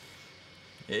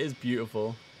 It is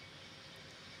beautiful.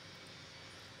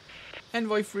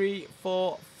 Envoy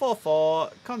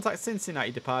 3444, contact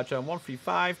Cincinnati departure on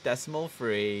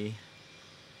 135.3.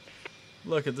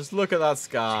 Look at this, look at that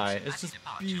sky. It's just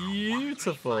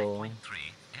beautiful.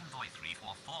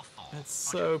 It's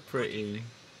so pretty.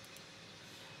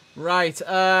 Right,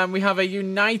 we have a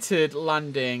United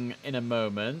landing in a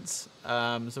moment.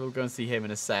 So we'll go and see him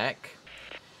in a sec.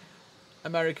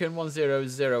 American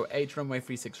 1008, runway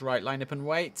 36 right, line up and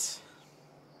wait.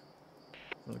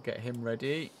 We'll get him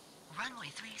ready. Runway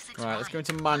 36 Right, let's go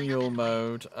into manual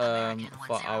mode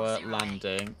for our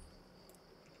landing.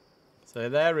 So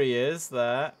there he is,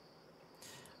 there.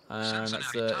 And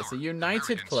it's a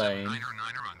United plane.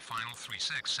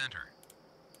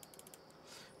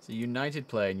 It's a United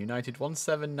plane, United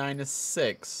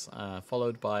 1796,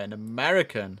 followed by an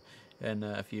American in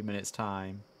a few minutes'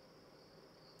 time.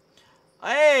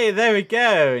 Hey, there we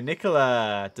go.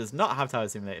 Nicola does not have Tower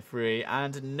Simulator 3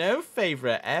 and no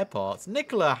favourite airports.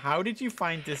 Nicola, how did you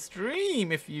find this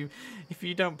stream if you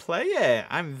don't play it?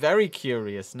 I'm very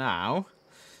curious now.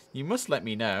 You must let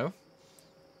me know.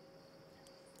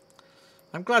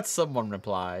 I'm glad someone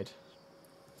replied.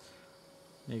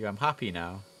 There you go, I'm happy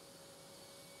now.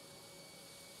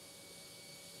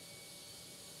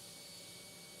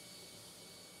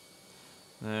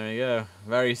 There we go.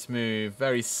 Very smooth,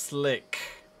 very slick.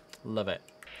 Love it.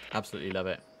 Absolutely love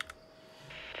it.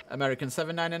 American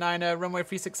 799er, runway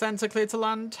 36 center, clear to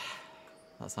land.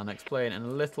 That's our next plane in a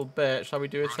little bit. Shall we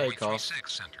do a takeoff?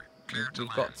 We've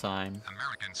got time.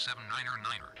 American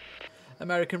 799er.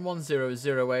 American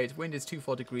 1008, wind is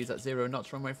 24 degrees at 0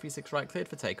 knots, runway 36 right, cleared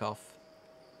for takeoff.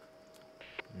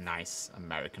 Nice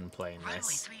American plane, Runway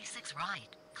this. 36 right,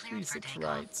 cleared for 36 takeoff.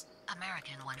 right.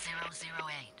 American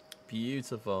 1008.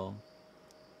 Beautiful.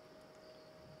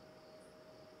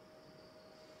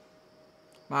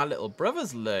 My little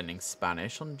brother's learning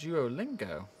Spanish on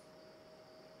Duolingo.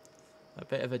 A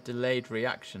bit of a delayed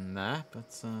reaction there,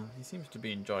 but he seems to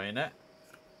be enjoying it.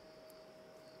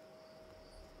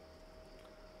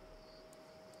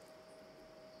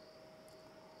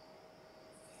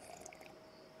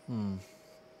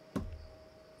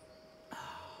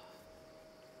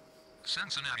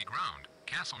 Cincinnati ground,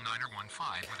 Castle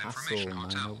 915 with Castle information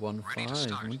hotel. Ready to 915. I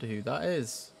start. wonder who that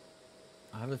is.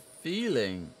 I have a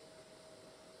feeling.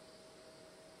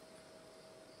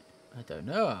 I don't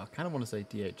know. I kind of want to say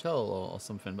DHL or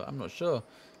something, but I'm not sure.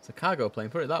 It's a cargo plane,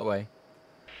 put it that way.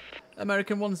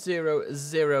 American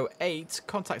 1008.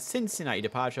 Contact Cincinnati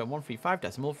departure on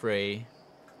 135.3.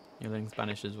 You're learning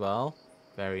Spanish as well.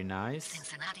 Very nice.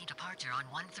 Cincinnati departure on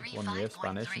 1 year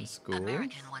Spanish in 135.3. school.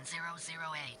 American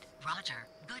 1008. Roger.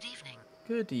 Good evening.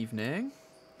 Good evening.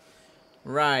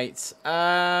 Right.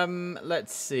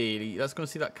 Let's see. Let's go and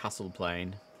see that castle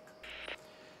plane.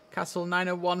 Castle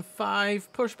 9015.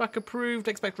 Pushback approved.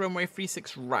 Expect runway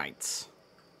 36 right.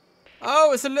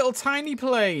 Oh, it's a little tiny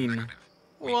plane. Negative.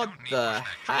 We What don't need the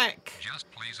pushback. heck?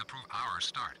 Just please approve our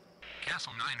start.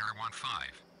 Castle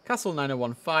 9015. Castle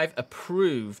 9015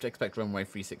 approved. Expect runway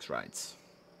 36 right.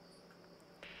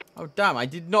 Oh, damn. I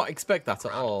did not expect that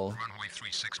at all. Runway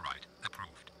 36 right.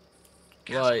 Approved.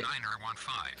 Castle Right.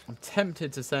 9015. I'm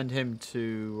tempted to send him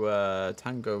to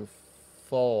Tango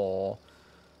 4.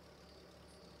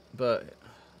 But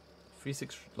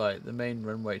 36, like, the main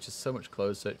runway is just so much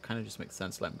closer. It kind of just makes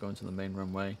sense to let him go into the main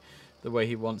runway the way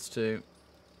he wants to.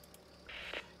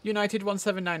 United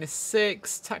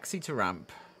 1796. Taxi to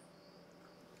ramp.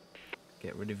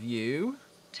 Get rid of you.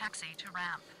 Taxi to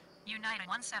ramp. United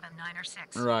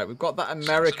 17906. Right, we've got that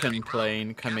American Cincinnati plane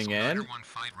ground, coming Castle in.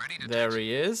 9015 ready to There taxi.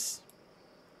 he is.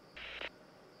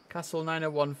 Castle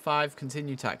 9015,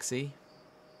 continue taxi.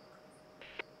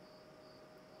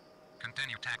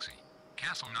 Continue taxi.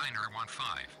 Castle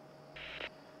 9015.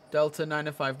 Delta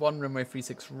 9051, runway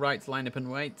 36 right, line up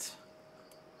and wait.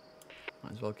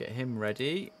 Might as well get him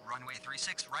ready. Runway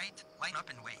 36 right, line up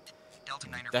and wait. Delta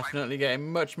 905. Definitely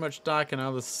getting much, much darker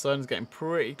now. The sun's getting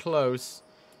pretty close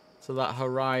to that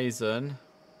horizon.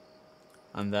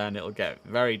 And then it'll get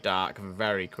very dark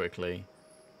very quickly.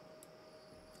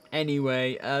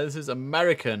 Anyway, this is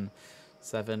American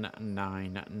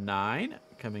 799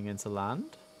 coming into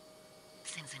land.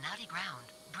 Cincinnati ground.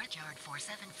 Brickyard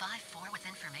 4754 with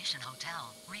information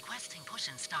hotel. Requesting push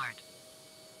and start.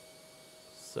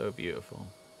 So beautiful.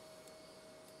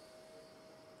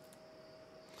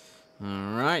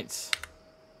 Alright.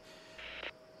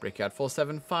 Brickyard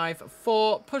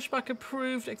 4754. Pushback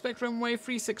approved. Expect runway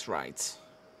 36 right.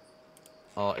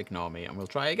 Or ignore me and we'll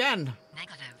try again.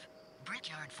 Negative.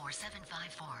 Brickyard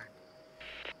 4754.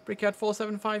 Brickyard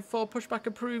 4754. Pushback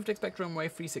approved. Expect runway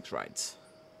 36 right.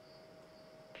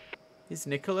 Is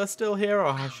Nicola still here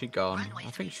or has she gone? Runway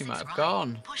I think she 36 might have right.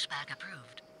 gone. Pushback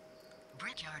approved.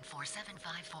 Brickyard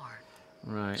 4754.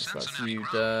 Right, so that's Cincinnati you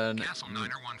ground, done. Castle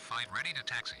 9015 ready to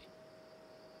taxi.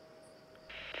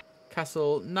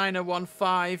 Castle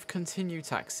 9015, continue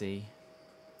taxi.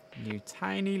 You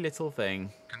tiny little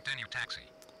thing. Continue taxi.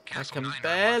 I Castle can 9015.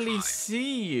 barely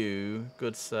see you,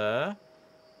 good sir.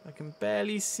 I can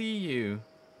barely see you.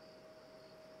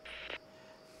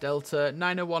 Delta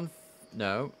 901...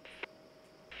 No.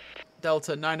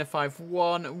 Delta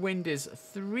 9051. Wind is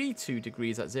 32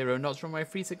 degrees at 0 knots. Runway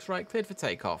 36 right. Cleared for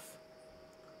takeoff.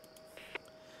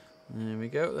 There we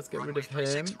go. Let's get rid of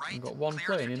him. We've got one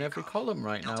plane in every column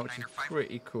right now, which is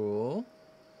pretty cool.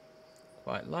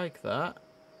 Quite like that.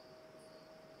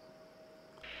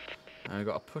 And we've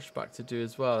got a pushback to do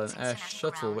as well. An air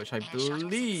shuttle, which I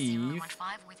believe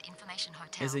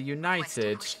is a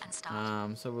United.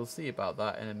 So we'll see about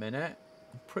that in a minute.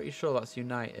 I'm pretty sure that's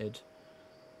United.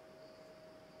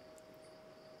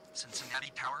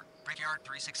 Cincinnati Tower, Brickyard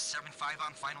 3675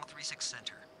 on final 36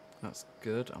 center. That's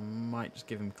good. I might just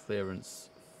give him clearance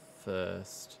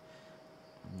first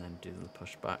and then do the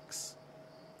pushbacks.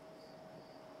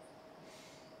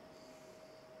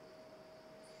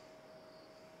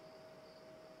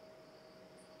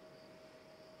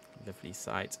 Lovely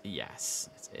sight. Yes,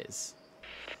 it is.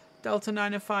 Delta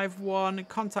 9051,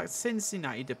 contact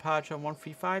Cincinnati departure on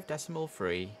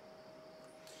 135.3.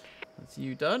 That's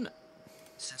you done.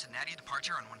 Cincinnati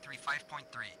departure on 135.3.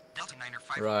 Delta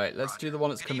 905. Right, let's do the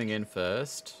one that's coming in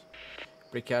first.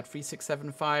 Brickyard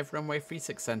 3675, runway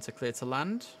 36 center, clear to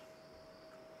land.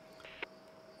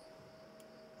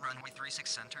 Runway 36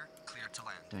 center, clear to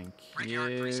land. Thank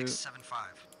Brickyard you.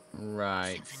 3675.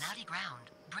 Right. Cincinnati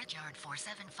ground. Brickyard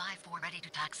 4754 ready to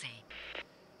taxi.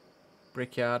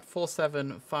 Brickyard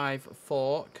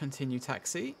 4754, continue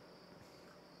taxi.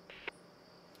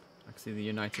 Actually, the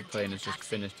United plane has just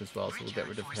finished as well, so we'll get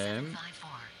rid of him.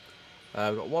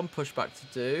 We've got one pushback to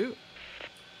do.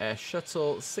 Air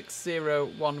Shuttle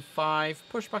 6015.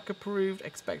 Pushback approved.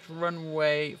 Expect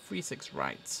runway 36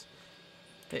 right.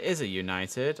 It is a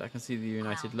United. I can see the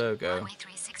United logo. Runway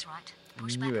 36 right. I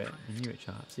Pushback knew it. approved. I knew it,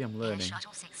 chap. See, I'm Air learning.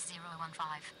 Shuttle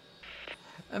 6015.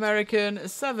 American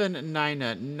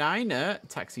 799er.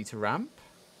 Taxi to ramp.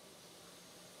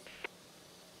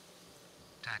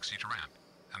 Taxi to ramp.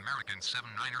 American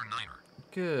 799er.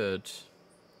 Good.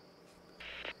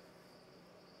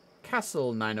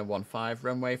 Castle 9015,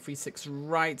 runway 36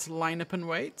 right, line up and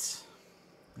wait.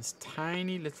 This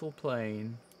tiny little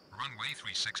plane. Runway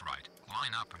 36 right.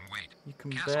 Line up and wait. You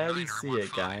can Castle barely see it,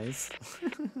 9015. guys.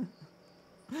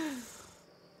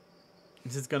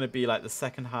 This is going to be like the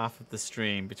second half of the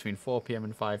stream between 4 PM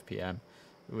and 5 PM.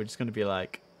 We're just going to be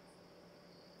like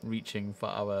reaching for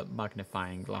our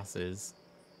magnifying glasses.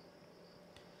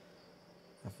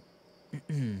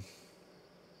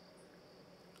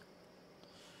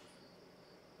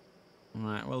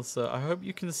 Alright, well, so I hope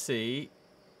you can see,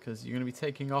 because you're going to be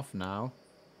taking off now.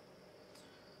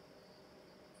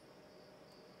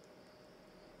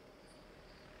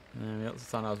 That's the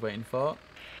sound I was waiting for.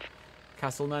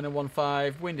 Castle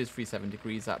 9015, wind is 37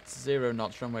 degrees at 0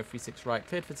 knots, runway 36 right,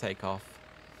 cleared for takeoff.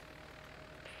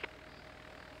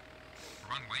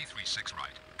 Runway 36 right.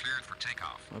 Cleared for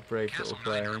takeoff. A brave Castle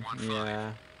little plane. 9015.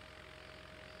 Yeah.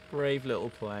 Brave little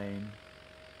plane.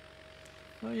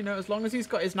 Well, you know, as long as he's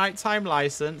got his nighttime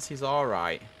license, he's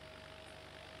alright.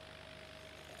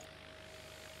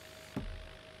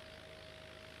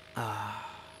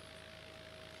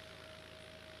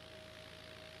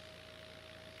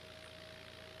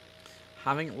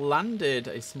 Having landed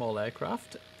a small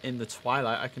aircraft in the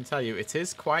twilight, I can tell you it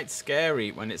is quite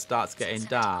scary when it starts getting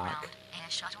Cincinnati dark. ground. Air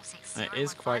Shuttle 6015. It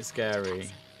is quite scary.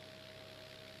 taxi.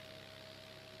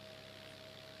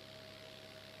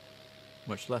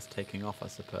 Much less taking off, I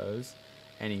suppose.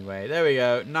 Anyway, there we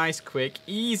go. Nice, quick,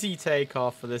 easy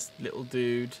takeoff for this little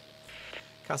dude.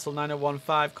 Castle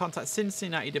 9015. Contact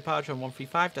Cincinnati departure on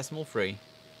 135.3.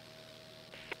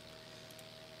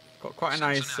 Got quite a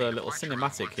nice little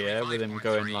cinematic here with him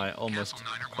going like almost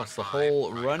across the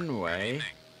whole runway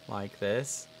like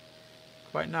this.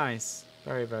 Quite nice.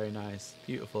 Very, very nice.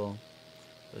 Beautiful.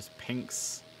 There's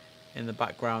pinks in the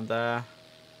background there.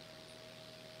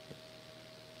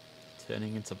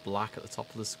 Turning into black at the top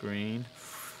of the screen.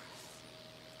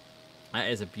 That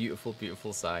is a beautiful,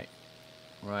 beautiful sight.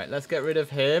 Right, let's get rid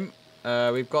of him.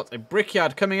 We've got a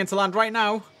brickyard coming into land right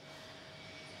now.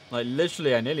 Like,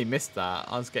 literally, I nearly missed that.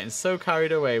 I was getting so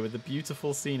carried away with the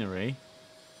beautiful scenery.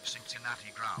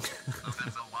 Cincinnati ground.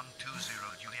 November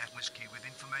 120 Juliet Whiskey with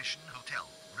information. Hotel.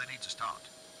 Ready to start.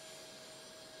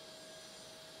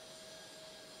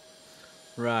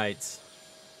 Right.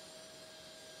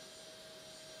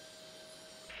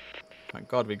 Thank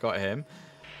God we got him.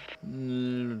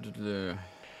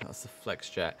 That's the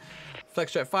Flexjet.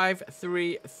 Flexjet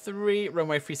 533,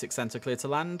 runway 36 center, clear to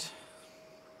land.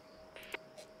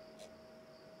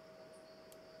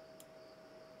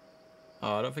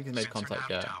 Oh, I don't think he's made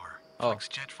contact yet. Oh,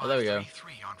 there we go. On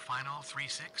final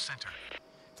 36 center.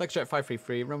 Flexjet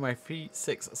 533, runway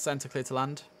 36 center, clear to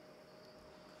land.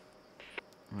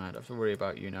 Right, don't have to worry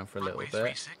about you now for a little bit.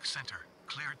 36 center.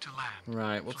 Cleared to land.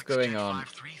 Right, what's going on?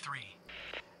 533.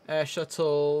 Air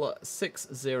Shuttle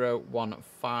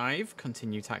 6015,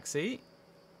 continue taxi.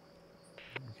 I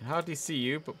can hardly see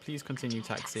you, but please continue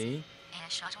taxi. Air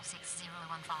Shuttle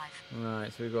 6015.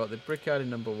 Right, so we've got the brickyard in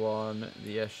number 1,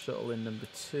 the Air Shuttle in number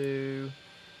 2.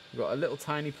 We've got a little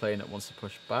tiny plane that wants to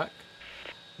push back.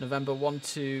 November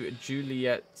 12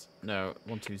 Juliet, no,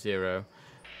 120.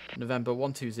 November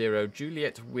 120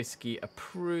 Juliet Whiskey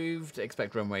approved.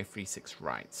 Expect runway 36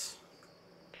 right.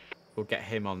 We'll get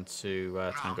him onto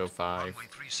Tango 5. Runway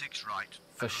 36 right.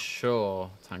 For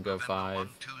sure, Tango November 5.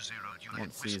 120 Juliet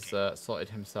Once Whiskey. he's sorted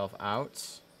himself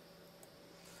out.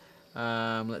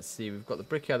 Let's see, we've got the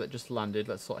brickyard that just landed.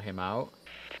 Let's sort him out.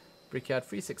 Brickyard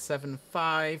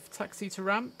 3675, taxi to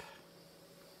ramp.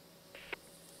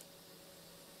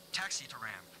 Taxi to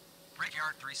ramp.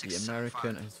 Brickyard The 3675.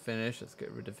 American has finished. Let's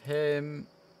get rid of him.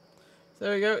 So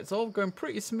there we go. It's all going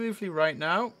pretty smoothly right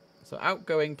now. So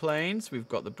outgoing planes. We've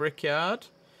got the brickyard.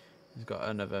 We've got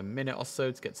another minute or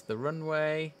so to get to the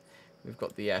runway. We've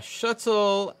got the Air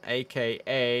Shuttle,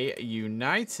 aka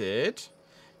United,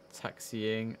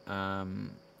 taxiing.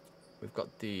 We've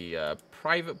got the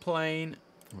private plane,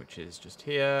 which is just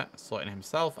here, sorting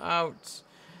himself out.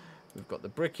 We've got the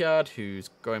brickyard, who's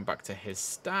going back to his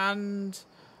stand.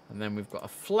 And then we've got a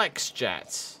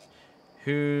Flexjet,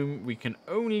 whom we can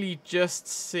only just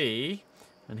see.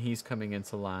 And he's coming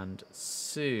into land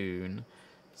soon.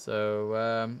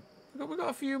 So, we've got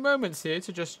a few moments here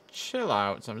to just chill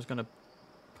out. So I'm just going to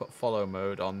put follow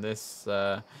mode on this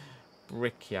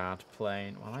brickyard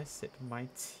plane while I sip my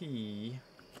tea.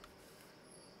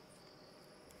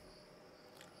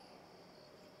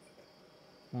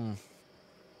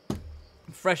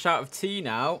 Fresh out of tea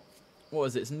now. What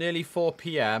is it? It's nearly 4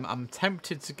 p.m. I'm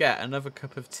tempted to get another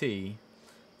cup of tea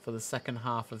for the second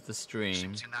half of the stream.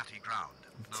 Cincinnati ground.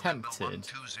 I'm tempted,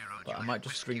 but I might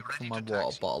just drink from my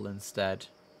water bottle instead.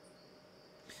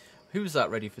 Who's that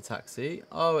ready for taxi?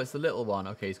 Oh, it's the little one.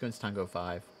 Okay, he's going to Tango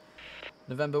 5.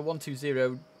 November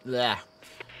 120. Bleh.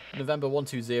 November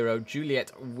 120.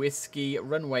 Juliet Whiskey.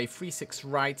 Runway 36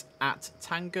 right at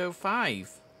Tango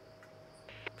 5.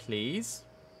 Please.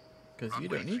 Because you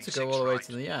don't need to go all the way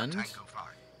to the end.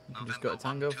 You can just go to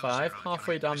Tango 5,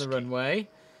 halfway down the runway.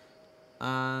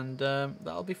 And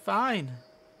that'll be fine.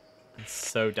 It's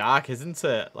so dark, isn't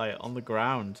it? Like, on the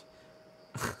ground.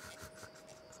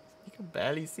 You can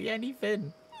barely see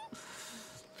anything.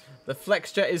 The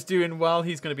FlexJet is doing well.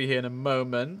 He's going to be here in a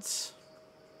moment.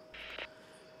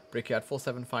 Brickyard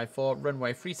 4754,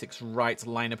 runway 36 right,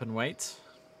 line up and wait.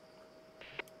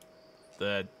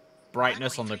 The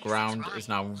brightness on the ground is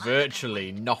now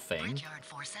virtually nothing.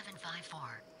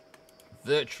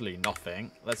 Virtually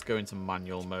nothing. Let's go into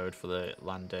manual mode for the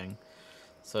landing.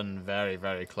 Sun very,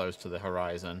 very close to the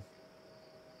horizon.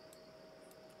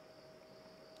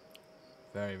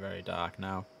 Very, very dark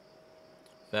now.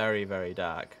 Very, very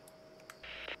dark.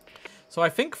 So I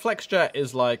think FlexJet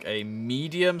is like a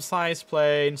medium-sized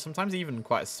plane, sometimes even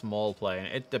quite a small plane.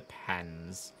 It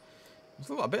depends.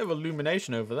 We've got a bit of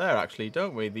illumination over there, actually,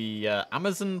 don't we? The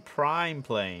Amazon Prime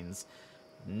planes.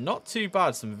 Not too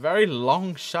bad. Some very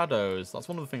long shadows. That's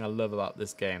one of the things I love about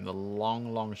this game. The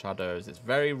long, long shadows. It's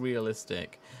very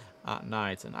realistic at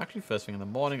night. And actually first thing in the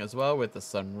morning as well with the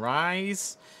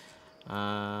sunrise.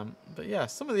 But yeah,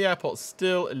 some of the airport's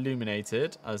still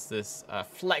illuminated as this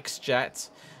FlexJet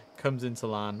comes into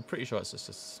land. Pretty sure it's just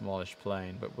a smallish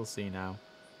plane, but we'll see now.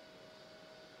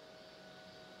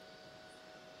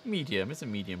 Medium. It's a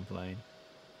medium plane.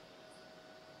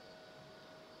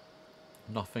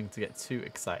 Nothing to get too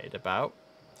excited about.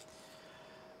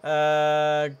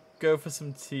 Go for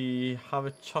some tea. Have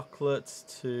a chocolate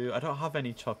too. I don't have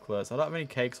any chocolates. I don't have any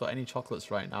cakes or any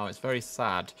chocolates right now. It's very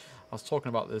sad. I was talking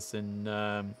about this in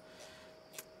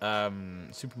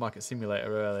Supermarket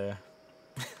Simulator earlier.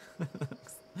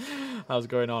 I was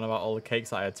going on about all the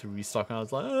cakes I had to restock, and I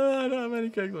was like, oh, I don't have any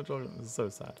cakes or chocolate. This is so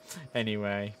sad.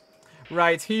 Anyway.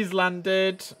 Right, he's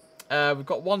landed. We've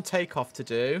got one takeoff to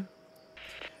do.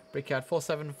 Brickyard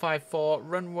 4754,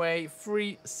 runway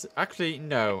 3. Actually,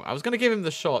 no. I was going to give him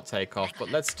the short takeoff, but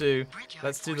let's do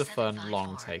the fun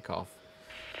long takeoff.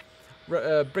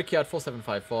 Brickyard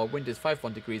 4754, wind is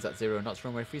 51 degrees at 0 knots,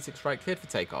 runway 36 right, cleared for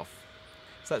takeoff.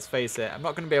 So let's face it, I'm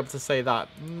not going to be able to say that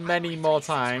many more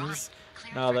times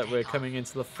now that we're coming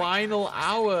into the final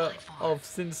hour of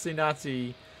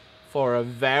Cincinnati for a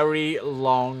very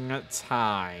long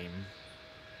time.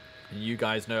 And you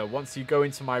guys know, once you go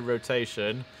into my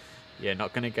rotation, you're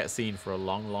not going to get seen for a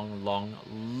long, long, long,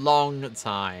 long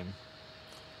time.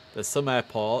 There's some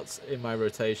airports in my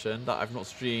rotation that I've not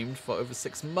streamed for over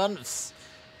 6 months.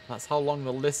 That's how long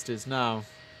the list is now.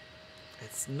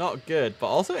 It's not good, but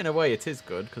also in a way it is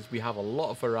good because we have a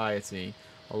lot of variety,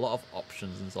 a lot of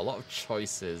options, and a lot of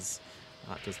choices.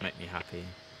 That does make me happy.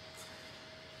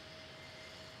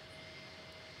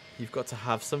 You've got to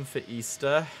have some for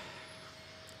Easter.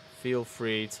 Feel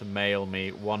free to mail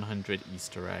me 100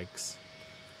 Easter eggs.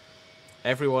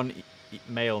 Everyone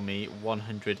mail me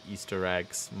 100 Easter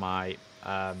eggs. My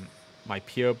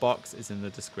PO box is in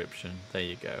the description. There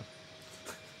you go.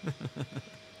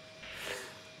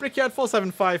 Brickyard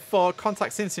 4754,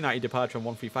 contact Cincinnati departure on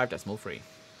 135.3.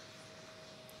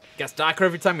 Gets darker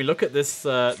every time we look at this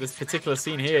this particular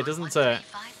scene here, doesn't it?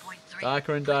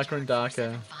 Darker and darker and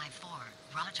darker.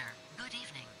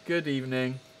 Good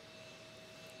evening.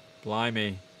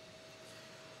 Blimey.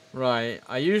 Right,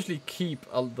 I usually keep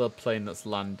the plane that's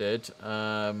landed,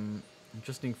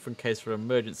 just in case for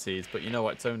emergencies, but you know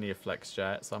what, it's only a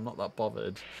FlexJet, so I'm not that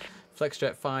bothered.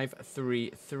 FlexJet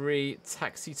 533,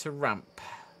 taxi to ramp.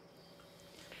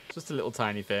 Just a little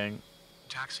tiny thing.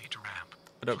 Taxi to ramp.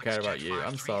 I don't care about you,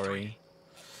 I'm sorry.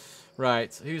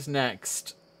 Right, who's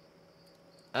next?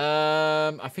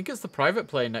 I think it's the private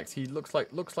plane next. He looks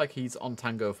like he's on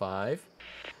Tango 5.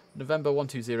 November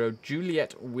 120,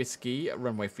 Juliet Whiskey,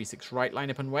 runway 36 right,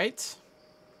 line up and wait.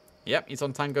 Yep, he's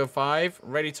on Tango 5,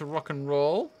 ready to rock and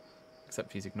roll.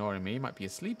 Except he's ignoring me, might be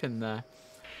asleep in there.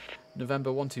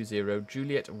 November 120,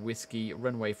 Juliet Whiskey,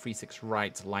 runway 36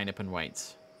 right, line up and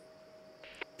wait.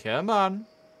 Come on.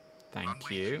 Thank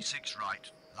you. 36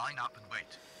 right. Line up and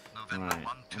wait. November Right, I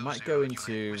 120 might go UA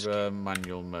into whiskey.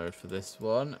 manual mode for this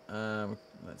one.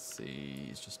 Let's see,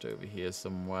 he's just over here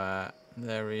somewhere.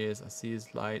 There he is, I see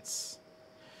his lights.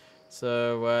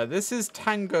 So this is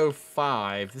Tango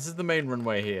 5. This is the main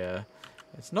runway here.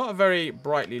 It's not a very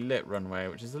brightly lit runway,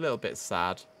 which is a little bit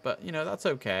sad, but you know, that's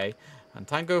okay. And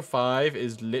Tango 5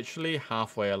 is literally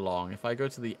halfway along. If I go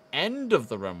to the end of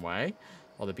the runway,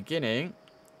 or the beginning,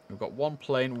 we've got one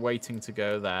plane waiting to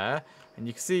go there. And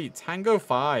you can see Tango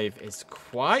 5 is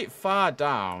quite far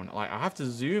down. Like, I have to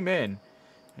zoom in,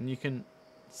 and you can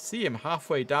see him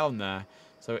halfway down there.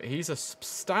 So he's a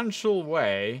substantial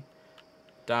way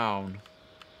down.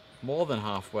 More than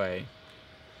halfway.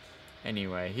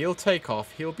 Anyway, he'll take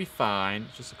off. He'll be fine.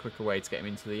 It's just a quicker way to get him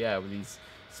into the air with these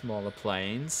smaller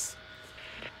planes.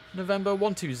 November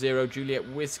 120, Juliet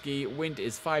Whiskey. Wind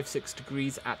is 56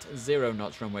 degrees at 0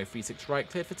 knots. Runway 36 right,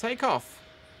 clear for takeoff.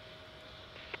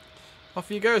 Off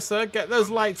you go, sir. Get those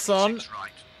lights on.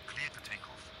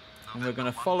 And we're going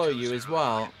to follow you as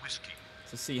well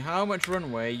to see how much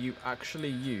runway you actually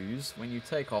use when you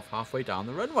take off halfway down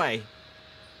the runway.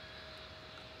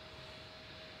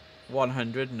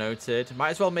 100 noted. Might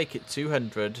as well make it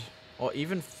 200 or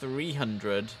even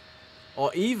 300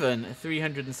 or even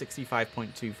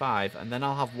 365.25, and then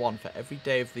I'll have one for every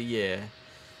day of the year.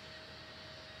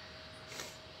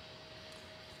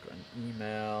 Got an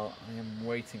email. I am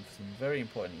waiting for some very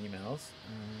important emails.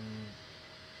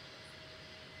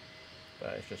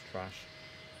 But it's just trash.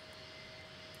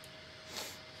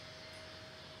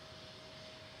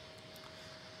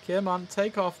 Come on,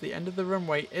 take off. The end of the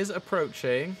runway is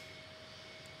approaching.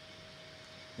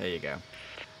 There you go.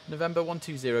 November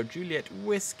 120, Juliet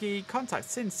Whiskey. Contact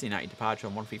Cincinnati departure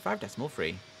on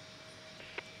 135.3.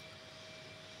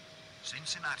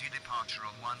 Cincinnati departure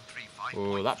on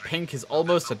 135.3. Oh, that pink is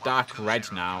almost a dark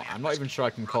red now. I'm not even sure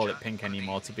I can call it pink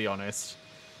anymore, to be honest.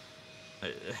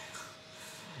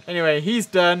 Anyway, he's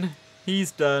done.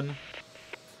 He's done.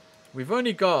 We've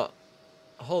only got...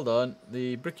 Hold on.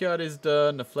 The Brickyard is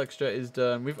done. The Flexjet is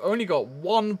done. We've only got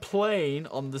one plane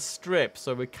on the strip,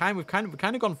 so we've kind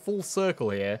of gone full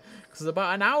circle here. Because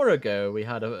about an hour ago, we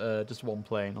had just one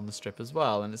plane on the strip as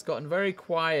well, and it's gotten very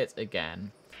quiet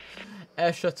again.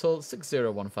 Air Shuttle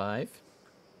 6015.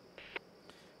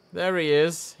 There he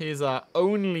is. He's our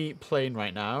only plane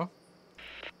right now,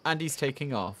 and he's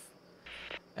taking off.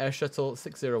 Air Shuttle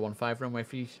 6015, runway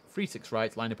 36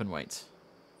 right, line up and wait.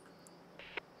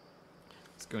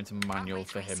 Let's go into manual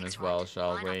for him as well,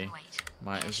 shall we?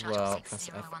 Might as well. Press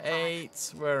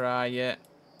F8. Where are you?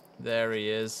 There he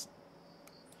is.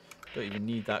 Don't even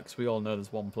need that because we all know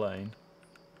there's one plane.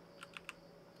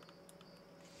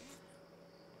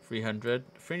 300.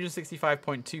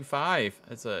 365.25.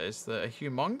 It's a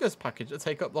humongous package to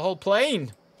take up the whole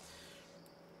plane.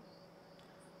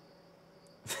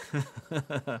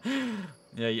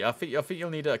 Yeah, I think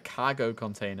you'll need a cargo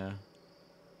container.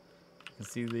 You can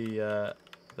see the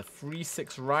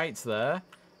 36 rights there,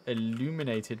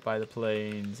 illuminated by the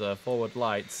plane's forward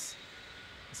lights.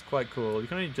 It's quite cool. You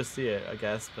can only just see it, I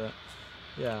guess, but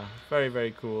yeah, very,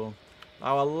 very cool.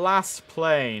 Our last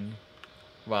plane.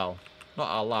 Well, not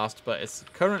our last, but it's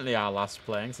currently our last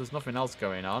plane, so there's nothing else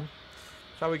going on.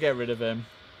 Shall we get rid of him?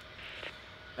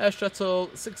 Air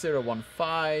Shuttle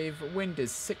 6015, wind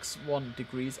is 61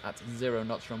 degrees at 0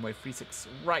 knots, runway 36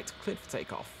 right, cleared for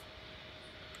takeoff.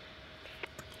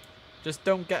 Just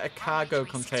don't get a cargo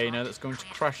container that's going to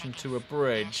crash into a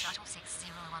bridge,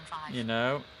 you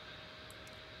know?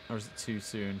 Or is it too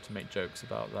soon to make jokes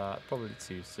about that? Probably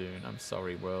too soon. I'm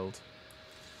sorry, world.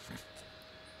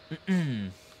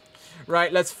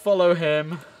 Right, let's follow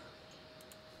him.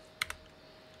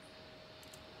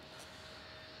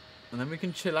 And then we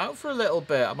can chill out for a little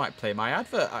bit. I might play my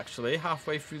advert, actually,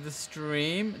 halfway through the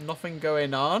stream. Nothing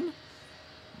going on.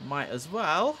 Might as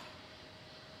well.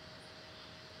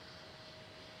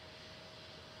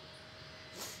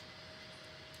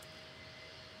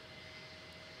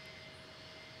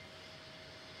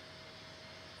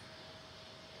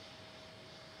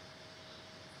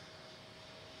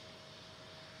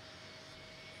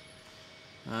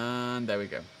 And there we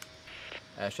go.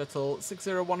 Air Shuttle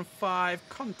 6015,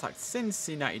 contact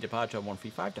Cincinnati departure on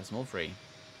 135.3.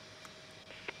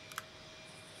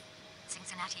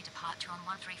 Cincinnati departure on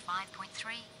 135.3.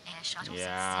 Air Shuttle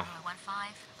Yeah.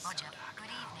 6015. Roger. Good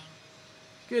evening.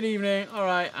 Good evening.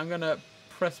 Alright, I'm going to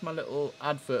press my little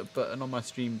advert button on my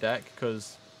stream deck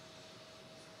because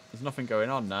there's nothing going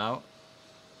on now.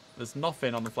 There's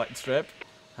nothing on the flight strip.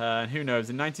 And who knows,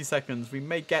 in 90 seconds we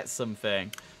may get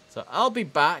something. So I'll be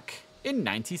back in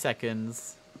 90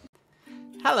 seconds.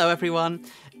 Hello everyone!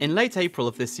 In late April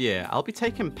of this year, I'll be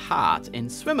taking part in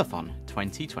Swimathon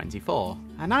 2024,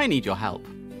 and I need your help.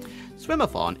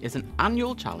 Swimathon is an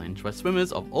annual challenge where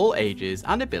swimmers of all ages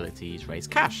and abilities raise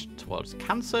cash towards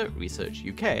Cancer Research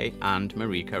UK and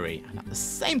Marie Curie, and at the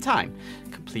same time,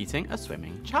 completing a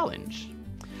swimming challenge.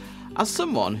 As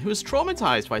someone who was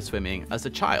traumatised by swimming as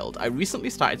a child, I recently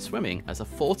started swimming as a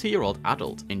 40-year-old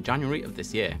adult in January of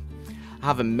this year. I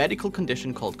have a medical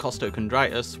condition called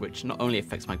costochondritis, which not only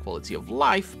affects my quality of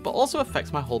life, but also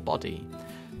affects my whole body.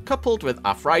 Coupled with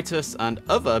arthritis and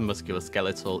other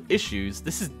musculoskeletal issues,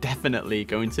 this is definitely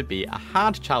going to be a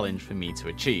hard challenge for me to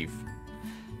achieve.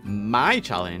 My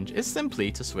challenge is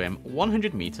simply to swim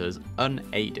 100 meters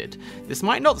unaided. This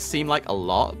might not seem like a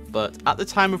lot, but at the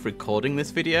time of recording this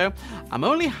video, I'm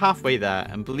only halfway there,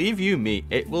 and believe you me,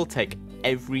 it will take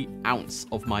every ounce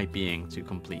of my being to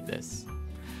complete this.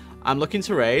 I'm looking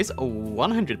to raise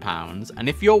 £100, and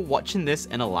if you're watching this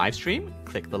in a live stream,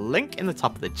 click the link in the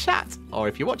top of the chat, or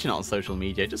if you're watching it on social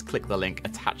media, just click the link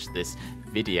attached to this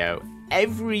video.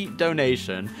 Every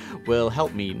donation will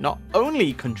help me not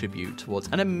only contribute towards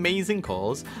an amazing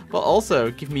cause, but also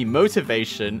give me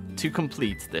motivation to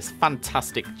complete this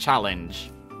fantastic challenge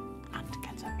and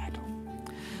get a medal.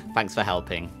 Thanks for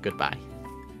helping. Goodbye.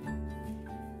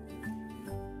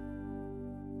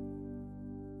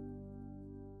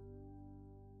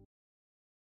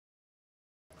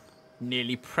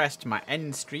 Nearly pressed my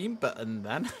end stream button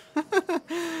then.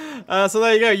 So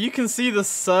there you go. You can see the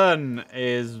sun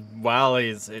is, well,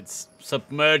 it's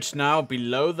submerged now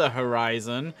below the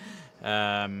horizon.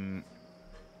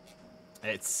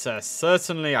 It's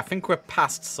certainly, I think we're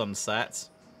past sunset.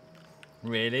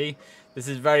 Really. This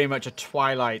is very much a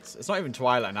twilight. It's not even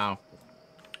twilight now.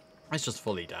 It's just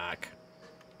fully dark.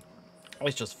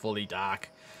 It's just fully dark.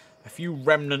 A few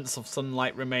remnants of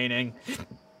sunlight remaining.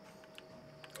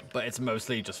 But it's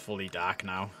mostly just fully dark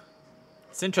now.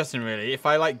 It's interesting, really. If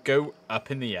I, like, go up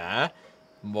in the air,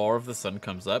 more of the sun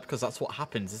comes up, because that's what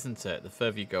happens, isn't it? The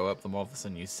further you go up, the more of the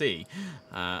sun you see.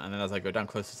 And then as I go down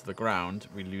closer to the ground,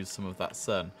 we lose some of that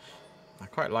sun. I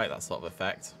quite like that sort of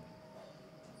effect.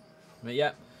 But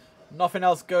yeah, nothing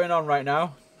else going on right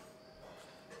now.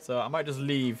 So I might just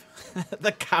leave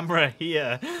the camera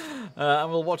here. And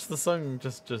we'll watch the sun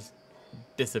just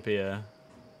disappear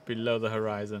below the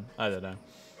horizon. I don't know.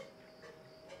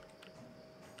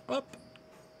 Up,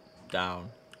 down,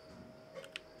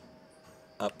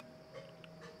 up,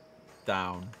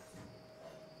 down.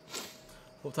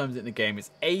 What time is it in the game?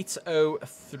 It's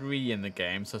 8:03 in the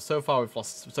game. So far we've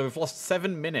lost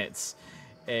 7 minutes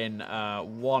in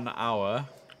 1 hour,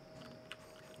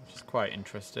 which is quite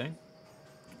interesting.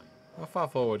 How far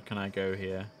forward can I go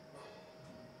here?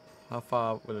 How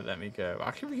far will it let me go?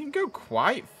 Actually, we can go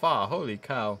quite far. Holy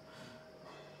cow!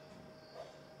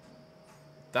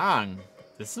 Dang.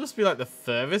 This must be like the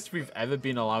furthest we've ever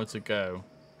been allowed to go.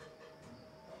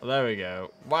 Well, there we go.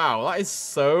 Wow, that is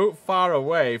so far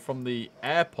away from the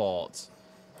airport.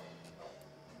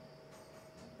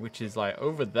 Which is like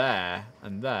over there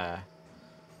and there.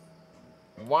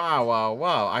 Wow, wow,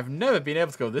 wow. I've never been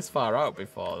able to go this far out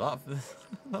before.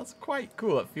 That's quite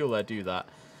cool that Fuel Air do that.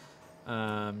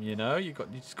 You know, you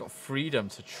just got freedom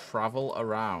to travel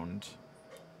around.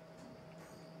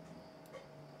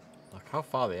 Look how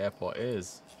far the airport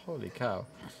is. Holy cow.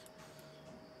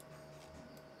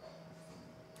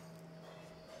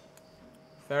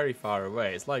 Very far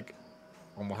away. It's like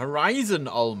on the horizon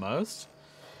almost.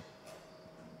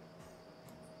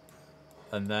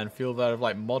 And then Fuel Air have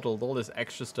like modelled all this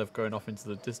extra stuff going off into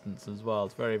the distance as well.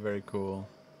 It's very, very cool.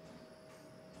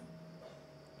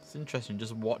 It's interesting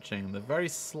just watching the very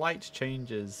slight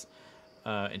changes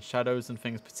in shadows and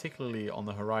things, particularly on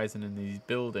the horizon in these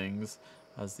buildings.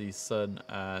 As the sun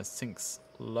sinks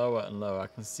lower and lower, I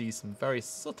can see some very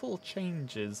subtle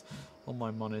changes on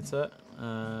my monitor.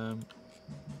 But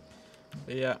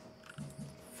yeah,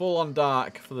 full on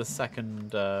dark for the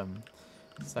second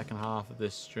half of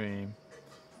this stream.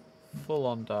 Full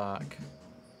on dark.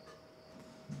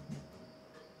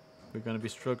 We're going to be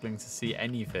struggling to see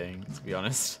anything, to be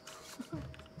honest.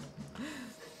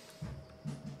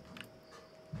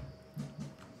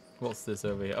 What's this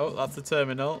over here? Oh, that's a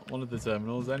terminal. One of the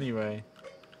terminals, anyway.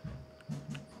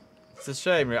 It's a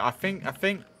shame, really. I think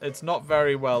it's not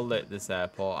very well lit, this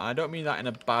airport. And I don't mean that in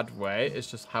a bad way. It's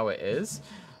just how it is.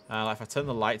 Like if I turn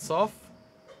the lights off.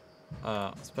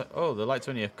 Oh, the lights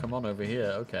only come on over here.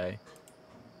 Okay.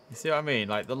 You see what I mean?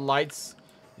 Like the lights,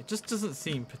 it just doesn't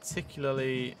seem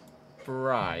particularly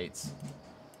bright.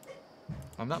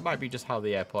 And that might be just how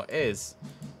the airport is.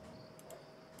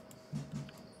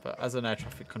 But as an air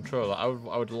traffic controller, I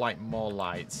would like more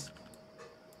lights.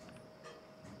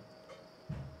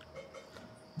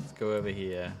 go over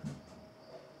here.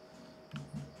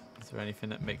 Is there anything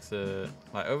that makes a...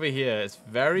 Like, over here, it's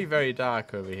very, very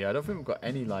dark over here. I don't think we've got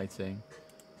any lighting.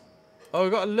 Oh,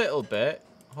 we've got a little bit.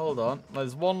 Hold on.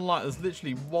 There's one light. There's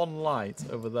literally one light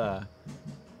over there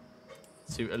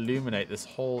to illuminate this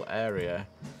whole area.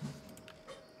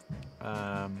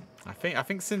 I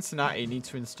think Cincinnati need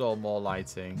to install more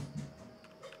lighting.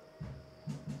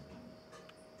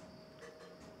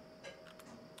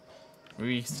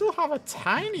 We still have a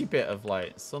tiny bit of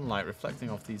sunlight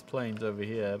reflecting off these plains over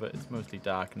here, but it's mostly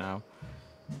dark now.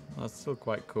 That's still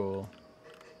quite cool.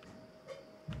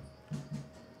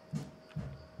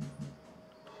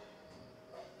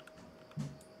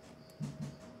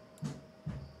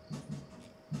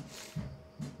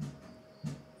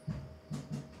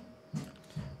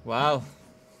 Wow.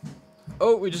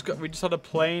 Oh, we just had a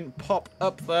plane pop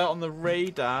up there on the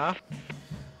radar.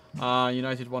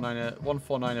 United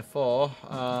 14904.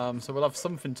 So we'll have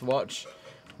something to watch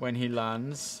when he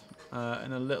lands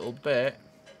in a little bit.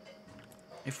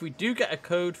 If we do get a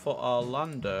code for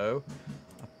Orlando,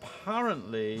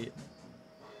 apparently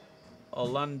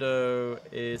Orlando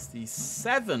is the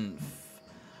 7th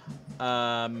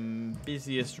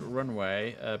busiest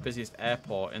runway, busiest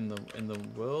airport in the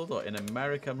world or in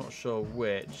America. I'm not sure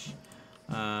which.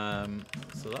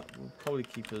 So that will probably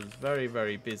keep us very,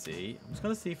 very busy. I'm just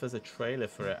going to see if there's a trailer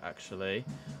for it, actually.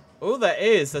 Oh, there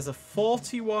is. There's a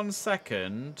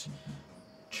 41-second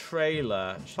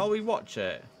trailer. Shall we watch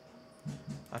it?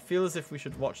 I feel as if we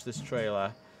should watch this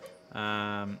trailer.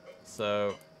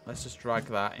 So let's just drag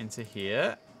that into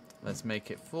here. Let's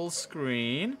make it full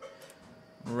screen.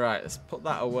 Right, let's put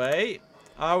that away.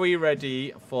 Are we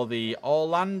ready for the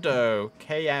Orlando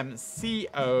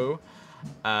KMCO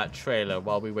trailer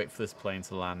while we wait for this plane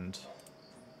to land?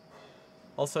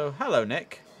 Also, hello,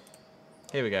 Nick.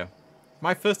 Here we go.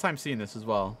 My first time seeing this as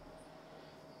well.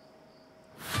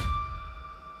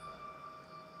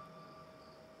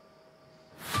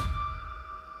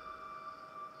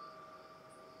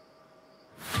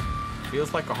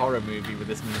 Feels like a horror movie with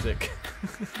this music.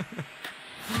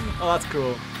 Oh, that's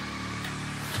cool.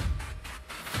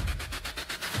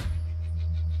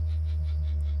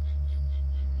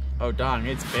 Oh, dang,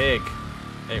 it's big.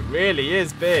 It really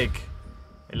is big.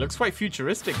 It looks quite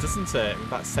futuristic, doesn't it? With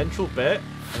that central bit,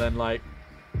 and then, like,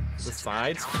 the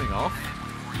sides coming off.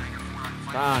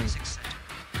 Dang.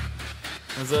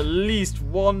 There's at least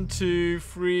 1, 2,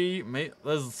 3...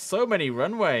 There's so many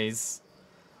runways.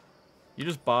 You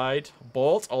just bought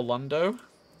Orlando?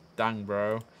 Dang,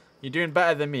 bro. You're doing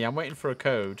better than me. I'm waiting for a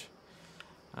code.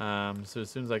 So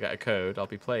as soon as I get a code, I'll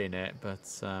be playing it,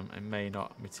 but it may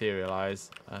not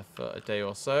materialize for a day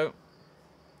or so.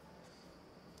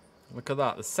 Look at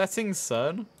that. The setting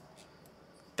sun.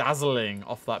 Dazzling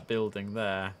off that building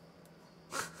there.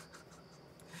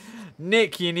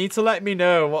 Nick, you need to let me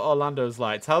know what Orlando's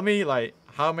like. Tell me, like,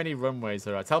 how many runways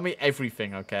there are. Tell me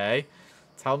everything, okay?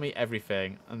 Tell me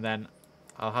everything, and then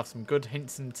I'll have some good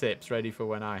hints and tips ready for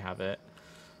when I have it.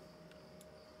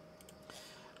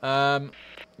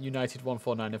 United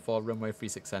 14904, runway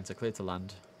 36 center, clear to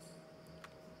land.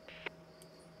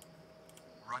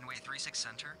 Runway 36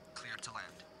 center, clear to land.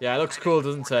 Yeah, it looks cool,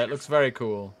 doesn't it? It looks very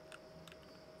cool.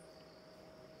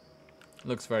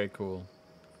 Looks very cool.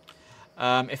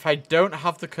 If I don't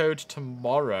have the code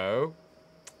tomorrow,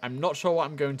 I'm not sure what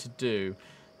I'm going to do,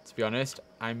 to be honest.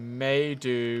 I may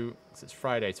do, because it's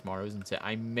Friday tomorrow, isn't it?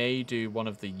 I may do one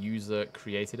of the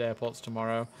user-created airports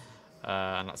tomorrow.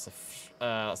 And that's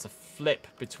a flip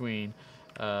between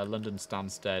London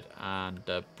Stansted and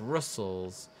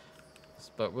Brussels,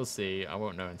 but we'll see. I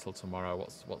won't know until tomorrow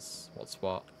what's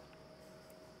what.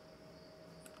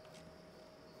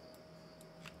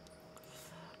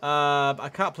 I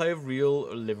can't play with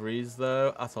real liveries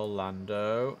though at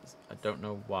Orlando. I don't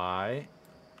know why.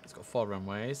 It's got 4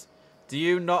 runways. Do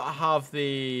you not have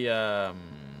the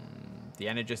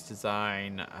Energist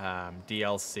Design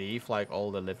DLC for like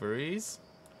all the liveries?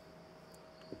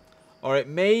 Or it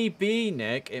may be,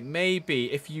 Nick, it may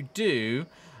be, if you do,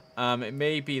 it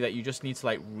may be that you just need to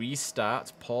like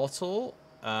restart Portal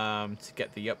to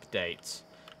get the update.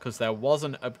 Because there was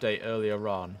an update earlier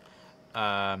on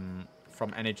from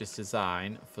Energist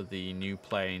Design for the new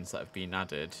planes that have been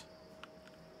added.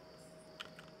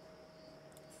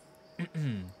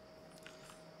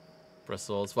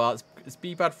 Brussels. Well, it's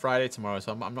Be Bad Friday tomorrow,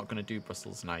 so I'm not going to do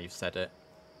Brussels now. You've said it.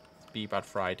 It's Be Bad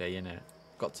Friday, innit?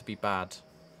 Got to be bad.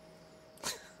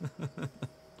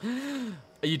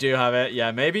 You do have it.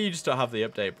 Yeah, maybe you just don't have the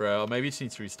update, bro. Or maybe you just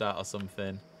need to restart or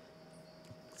something.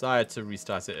 So I had to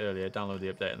restart it earlier, download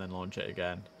the update, and then launch it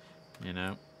again. You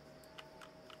know?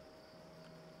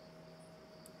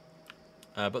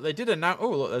 But they did announce... Oh,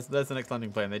 look, there's the next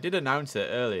landing plane. They did announce it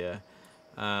earlier.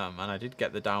 And I did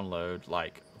get the download,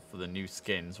 like, for the new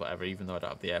skins, whatever, even though I don't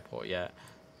have the airport yet.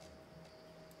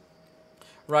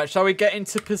 Right, shall we get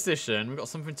into position? We've got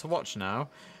something to watch now.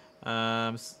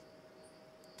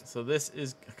 So this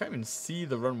is... I can't even see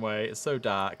the runway. It's so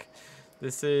dark.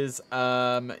 This is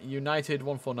United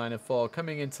 14904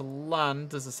 coming into land.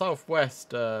 There's a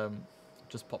Southwest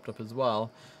just popped up as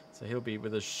well. So he'll be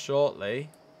with us shortly.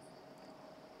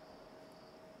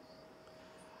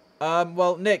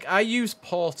 Well, Nick, I use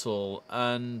Portal,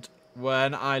 and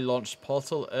when I launched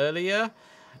Portal earlier,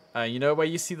 you know where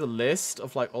you see the list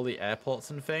of like all the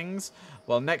airports and things?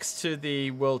 Well, next to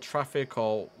the world traffic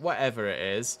or whatever it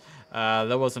is,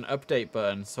 there was an update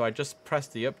button. So I just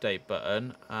pressed the update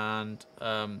button, and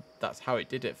that's how it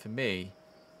did it for me.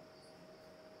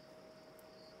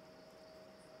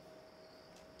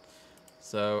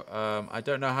 So I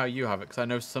don't know how you have it, because I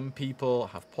know some people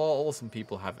have Portal, some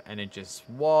people have Energis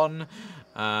 1.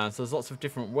 So there's lots of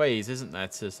different ways, isn't there,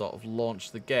 to sort of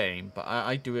launch the game. But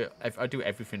I do it. I do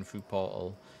everything through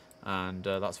Portal, and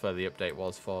that's where the update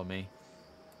was for me.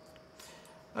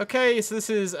 Okay, so this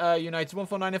is United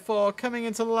 14904 coming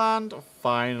into land.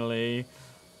 Finally,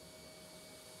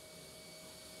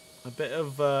 a bit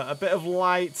of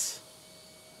light,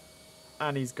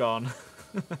 and he's gone.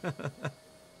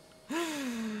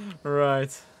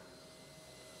 Right.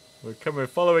 We're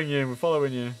following you, we're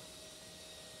following you.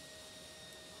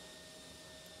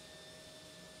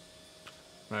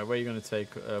 Right, where are you going to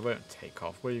take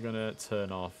off? Where are you going to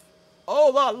turn off?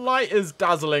 Oh, that light is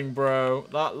dazzling, bro.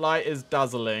 That light is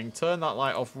dazzling. Turn that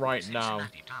light off right now.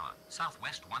 Cincinnati Tower,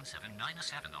 Southwest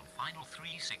 1797 on final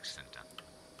 36 center.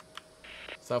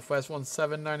 Southwest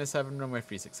 1797, runway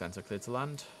 36 center, clear to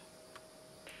land.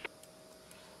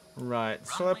 Right,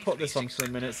 so I put this on for a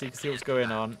minute so you can see what's going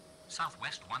on.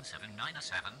 Southwest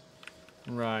 1797.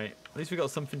 Right, at least we got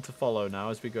something to follow now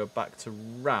as we go back to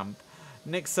ramp.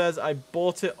 Nick says, I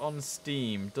bought it on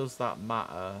Steam. Does that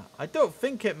matter? I don't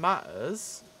think it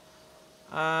matters.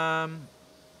 I'm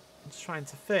just trying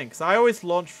to think. Because I always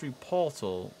launch through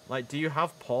Portal. Like, do you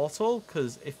have Portal?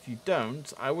 Because if you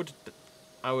don't, I would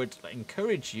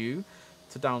encourage you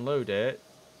to download it.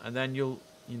 And then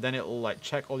it'll like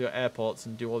check all your airports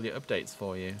and do all your updates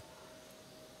for you.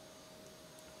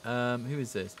 Who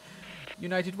is this?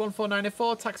 United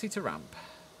 14904, taxi to ramp.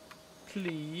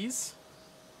 Please.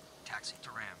 Taxi to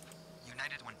ramp.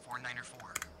 United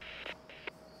 14904.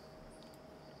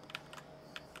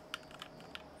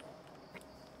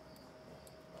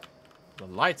 The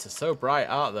lights are so bright,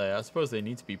 aren't they? I suppose they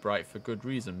need to be bright for good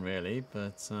reason, really.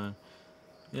 But,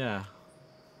 yeah.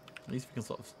 At least we can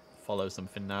sort of follow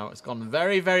something now. It's gone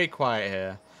very, very quiet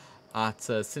here at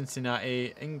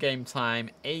Cincinnati. In-game time,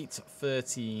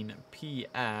 8:13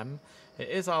 p.m. It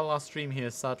is our last stream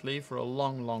here, sadly, for a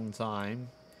long, long time.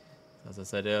 As I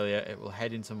said earlier, it will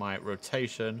head into my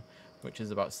rotation, which is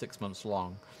about 6 months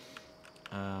long.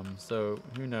 So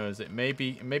who knows? It may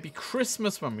be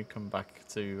Christmas when we come back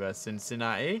to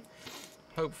Cincinnati.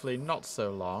 Hopefully not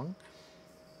so long,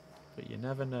 but you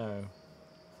never know.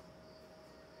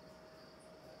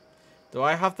 Do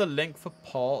I have the link for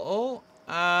Portal?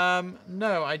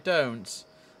 No, I don't.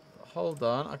 But hold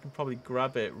on, I can probably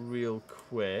grab it real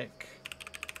quick.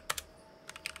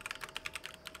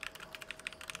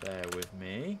 Bear with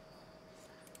me.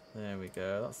 There we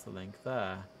go. That's the link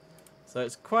there. So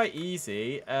it's quite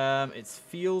easy. It's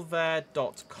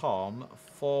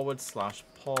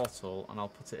feelthere.com/portal, and I'll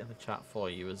put it in the chat for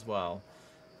you as well.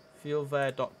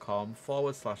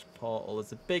 feelthere.com/portal.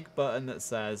 There's a big button that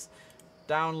says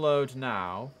download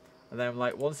now, and then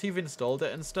like once you've installed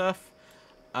it and stuff,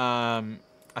 I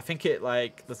think it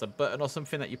like there's a button or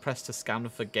something that you press to scan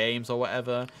for games or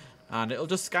whatever. And it'll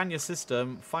just scan your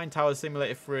system, find Tower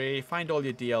Simulator 3, find all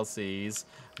your DLCs,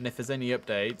 and if there's any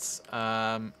updates,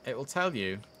 it will tell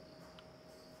you.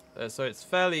 So it's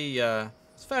fairly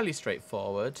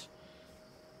straightforward.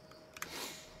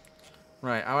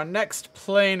 Right, our next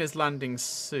plane is landing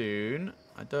soon.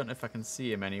 I don't know if I can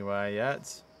see him anywhere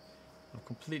yet. I've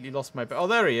completely lost my... Oh,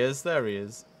 there he is. There he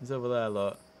is. He's over there,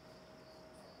 look.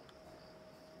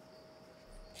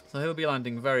 So he'll be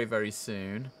landing very, very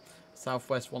soon.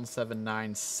 Southwest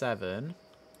 1797.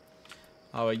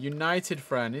 Our United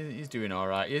friend, he's doing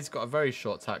alright. He's got a very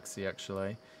short taxi,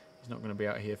 actually. He's not going to be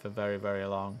out here for very, very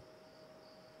long.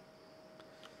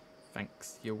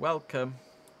 Thanks. You're welcome.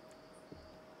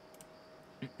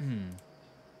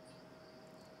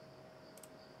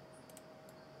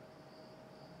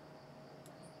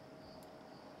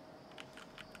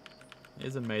 It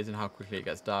is amazing how quickly it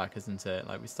gets dark, isn't it?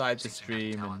 Like, we started the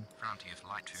Cincinnati stream Tower, and Frontier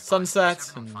Flight 257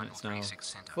 sunset, on and final it's now 36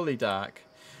 center. fully dark.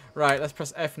 Right, let's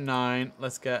press F9.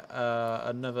 Let's get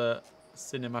another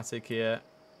cinematic here.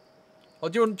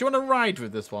 Or do you want to ride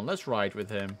with this one? Let's ride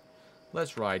with him.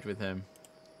 Let's ride with him.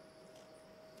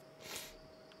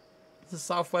 This is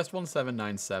Southwest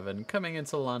 1797 coming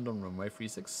into land on runway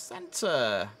 36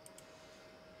 center.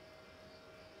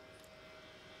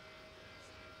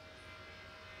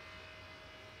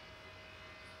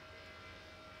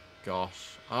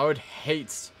 Gosh, I would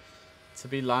hate to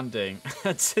be landing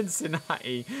at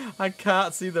Cincinnati. I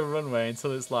can't see the runway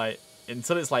until it's like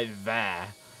there.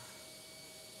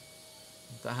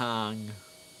 Dang.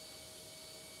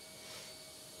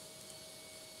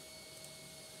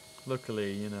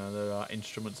 Luckily, you know, there are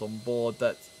instruments on board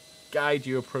that guide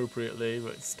you appropriately,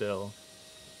 but still.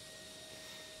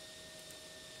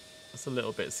 It's a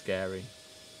little bit scary.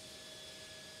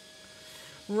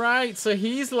 Right, so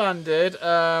he's landed.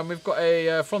 We've got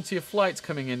a Frontier flight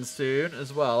coming in soon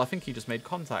as well. I think he just made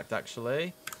contact,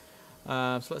 actually.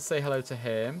 So let's say hello to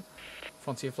him.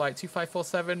 Frontier flight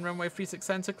 2547, runway 36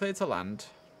 center, clear to land.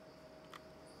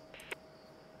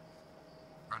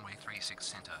 Runway 36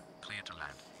 center, clear to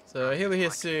land. So he'll be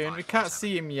here soon. We can't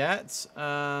see him yet,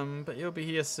 but he'll be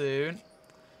here soon.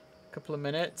 A couple of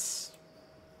minutes.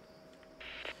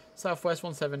 Southwest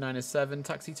 17907,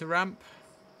 taxi to ramp.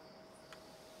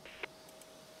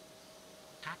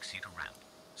 Taxi to ramp.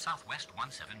 Southwest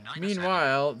 179.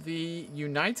 Meanwhile, the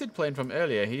United plane from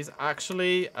earlier, he's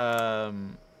actually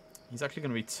going to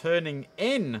be turning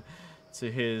in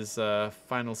to his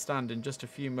final stand in just a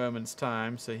few moments'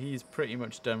 time. So he's pretty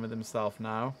much done with himself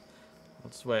now. I'll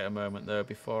just wait a moment though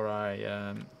before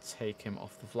I take him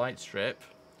off the flight strip.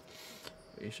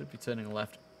 He should be turning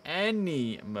left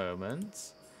any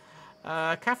moment.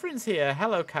 Catherine's here.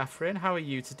 Hello, Catherine. How are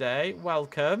you today?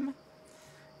 Welcome.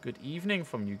 Good evening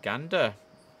from Uganda.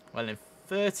 Well, in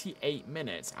 38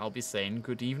 minutes, I'll be saying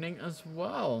good evening as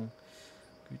well.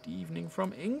 Good evening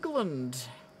from England.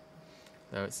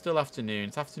 Though it's still afternoon.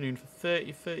 It's afternoon for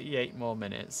 38 more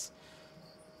minutes.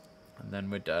 And then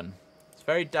we're done. It's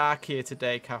very dark here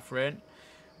today, Catherine.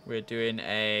 We're doing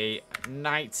a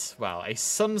night, well, a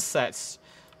sunset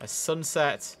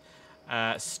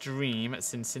stream at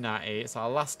Cincinnati. It's our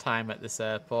last time at this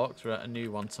airport because we're at a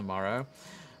new one tomorrow.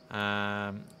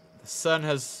 The sun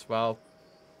has, well,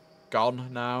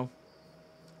 gone now.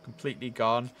 Completely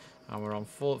gone. And we're on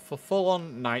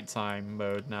full-on nighttime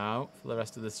mode now for the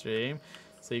rest of the stream.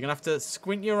 So you're going to have to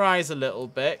squint your eyes a little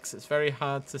bit because it's very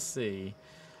hard to see.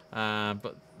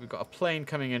 But we've got a plane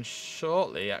coming in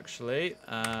shortly, actually.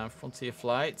 Frontier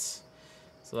flight.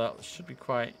 So that should be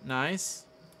quite nice.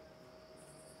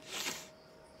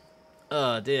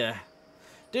 Oh, dear.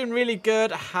 Doing really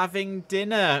good having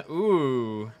dinner.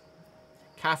 Ooh.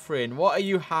 Catherine, what are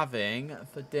you having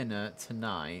for dinner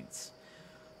tonight?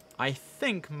 I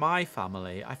think my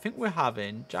family, we're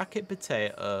having jacket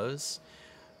potatoes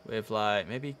with like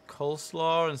maybe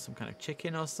coleslaw and some kind of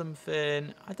chicken or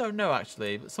something. I don't know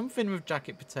actually, but something with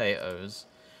jacket potatoes.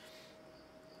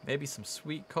 Maybe some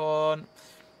sweet corn.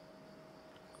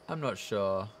 I'm not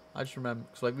sure. I just remember,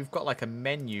 cause like we've got like a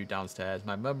menu downstairs.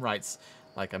 My mum writes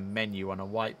like a menu on a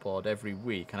whiteboard every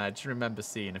week, and I just remember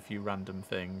seeing a few random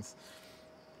things.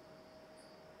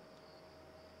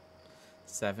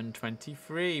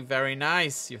 7:23, very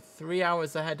nice. You're 3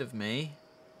 hours ahead of me.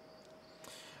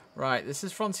 Right, this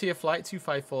is Frontier Flight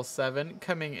 2547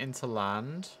 coming into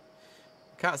land.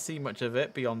 Can't see much of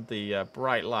it beyond the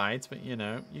bright lights, but you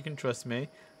know, you can trust me.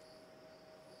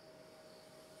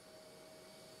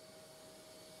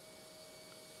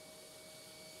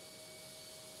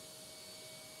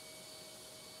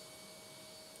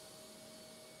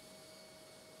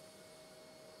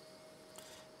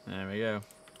 There we go.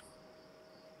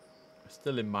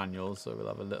 Still in manual, so we'll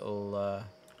have a little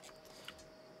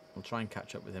we'll try and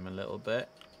catch up with him a little bit.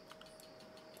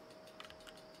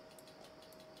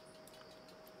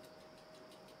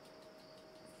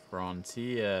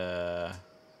 Frontier.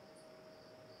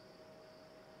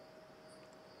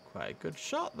 Quite a good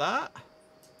shot, that.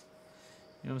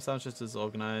 You know, sounds just as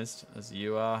organized as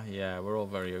you are. Yeah, we're all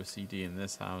very OCD in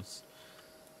this house.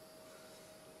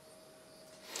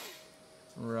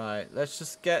 Right, let's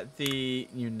just get the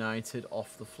United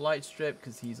off the flight strip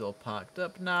because he's all parked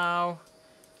up now.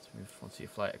 Let's move Frontier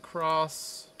flight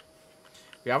across.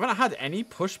 We haven't had any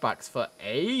pushbacks for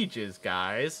ages,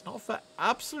 guys. Not for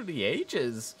absolutely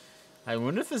ages. I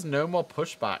wonder if there's no more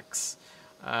pushbacks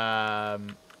at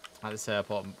this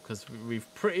airport because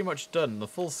we've pretty much done the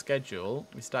full schedule.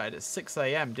 We started at 6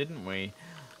 AM, didn't we?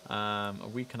 A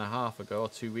week and a half ago or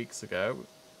 2 weeks ago.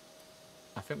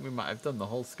 I think we might have done the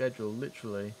whole schedule,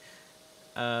 literally.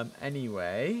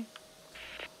 Anyway,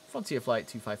 Frontier Flight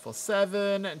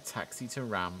 2547 and taxi to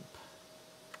ramp.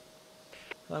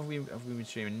 Have we been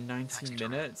streaming 19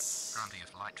 minutes? Frontier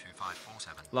Flight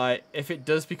 2547. Like, if it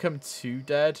does become too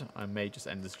dead, I may just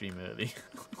end the stream early.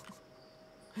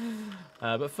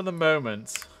 But for the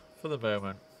moment,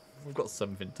 we've got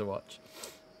something to watch.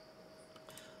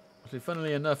 Actually,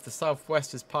 funnily enough, the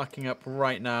Southwest is parking up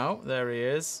right now. There he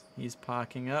is. He's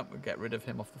parking up. We'll get rid of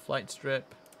him off the flight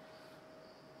strip.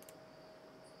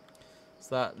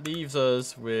 So that leaves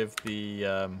us with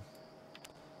the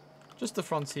just the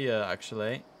Frontier,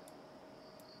 actually.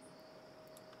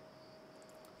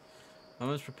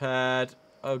 Almost prepared.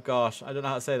 Oh gosh, I don't know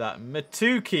how to say that.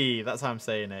 Matuki. That's how I'm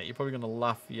saying it. You're probably gonna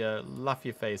laugh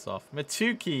your face off.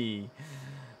 Matuki.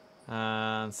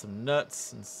 And some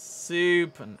nuts and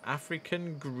soup and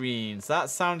African greens. That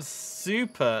sounds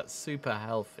super, super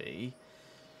healthy.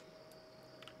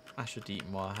 I should eat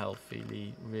more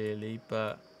healthily, really,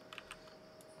 but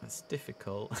that's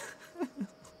difficult.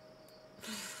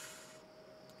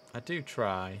 I do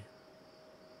try.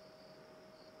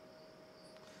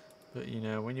 But, you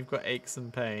know, when you've got aches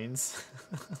and pains,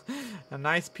 a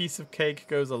nice piece of cake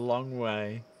goes a long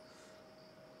way.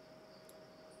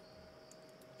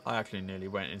 I actually nearly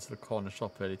went into the corner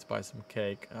shop early to buy some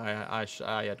cake. I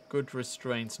had good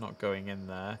restraints not going in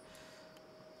there.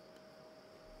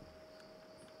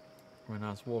 When I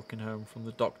was walking home from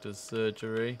the doctor's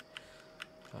surgery.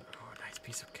 Thought, oh, a nice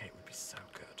piece of cake would be so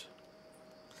good.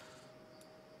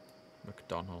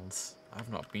 McDonald's.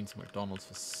 I've not been to McDonald's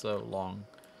for so long.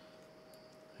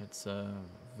 It's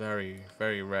very,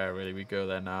 very rare, really. We go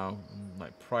there now. And,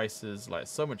 like, prices, like,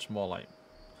 so much more, like,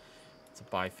 to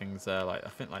buy things there. Like, I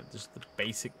think, like, just the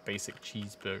basic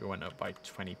cheeseburger went up by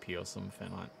 20p or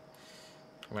something. Like,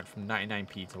 it went from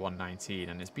 99p to 119,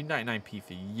 and it's been 99p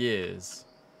for years.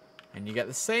 And you get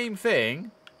the same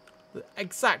thing, the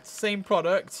exact same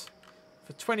product,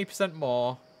 for 20%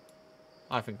 more.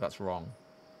 I think that's wrong.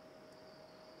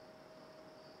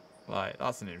 Like,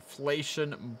 that's an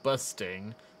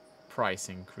inflation-busting price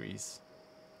increase.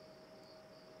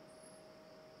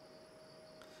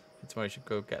 That's why I should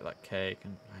go get that cake,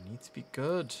 and I need to be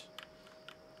good.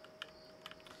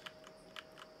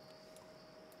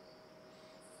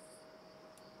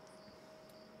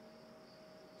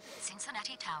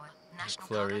 Cincinnati Tower, National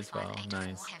Flurry Cargo as well, 584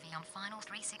 nice. Heavy on final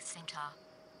 36 center.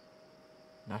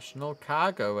 National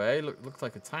Cargo, eh? Looks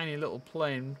like a tiny little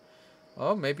plane.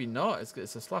 Oh, maybe not.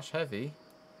 It's a slash heavy.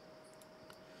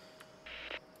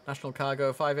 National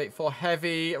Cargo 584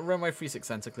 Heavy, runway 36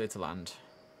 center, clear to land.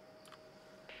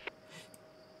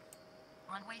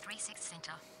 Runway 36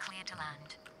 center, clear to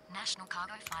land. National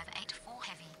Cargo 584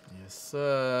 Heavy. Yes,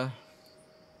 sir.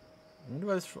 I wonder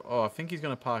where this... Oh, I think he's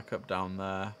going to park up down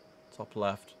there. Top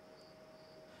left.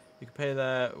 You can pay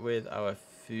there with our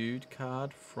food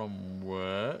card from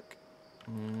work.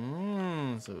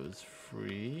 So it was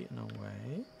free in a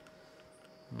way.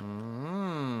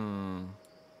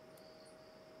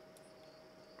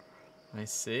 I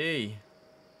see.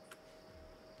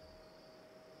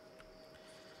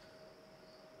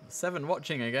 7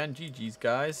 watching again. GG's,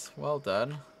 guys. Well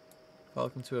done.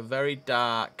 Welcome to a very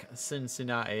dark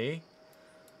Cincinnati.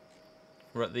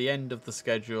 We're at the end of the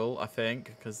schedule, I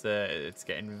think, because it's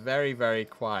getting very, very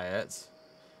quiet.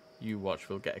 You watch,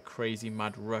 we'll get a crazy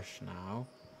mad rush now.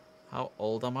 How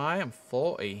old am I? I'm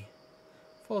 40.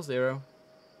 40.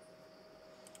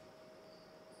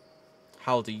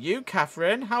 How old are you,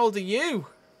 Catherine? How old are you?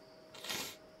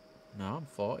 No, I'm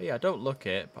 40. I don't look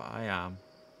it, but I am.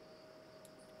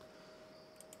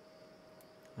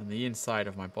 And the inside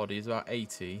of my body is about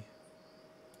 80.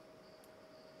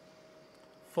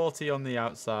 40 on the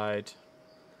outside,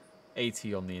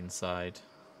 80 on the inside.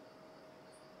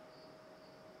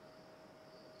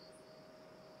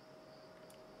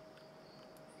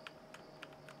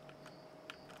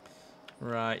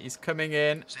 Right, he's coming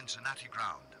in. Cincinnati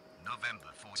ground, November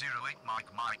 408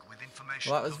 Mike with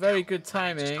information. Well, that was very good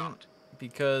timing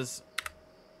because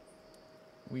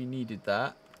we needed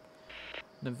that.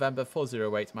 November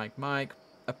 408 Mike.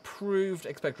 Approved,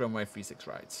 expect runway 36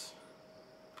 right. It's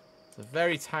a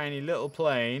very tiny little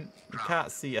plane. You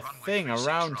can't see a thing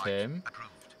around him.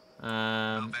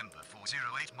 November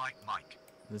 408 Mike.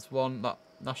 There's one that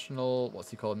national, what's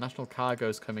he called? National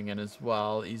Cargo's coming in as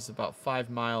well. He's about 5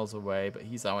 miles away, but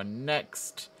he's our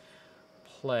next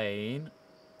plane.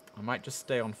 I might just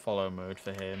stay on follow mode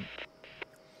for him.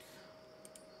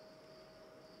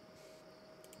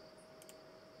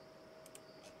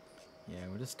 Yeah,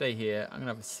 we'll just stay here. I'm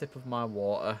gonna have a sip of my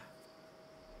water.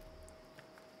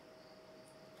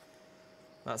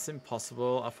 That's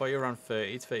impossible. I thought you were around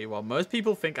 30 to 31. Most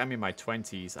people think I'm in my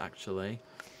 20s, actually.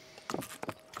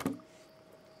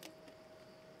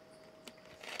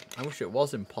 I wish it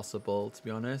was impossible, to be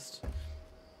honest.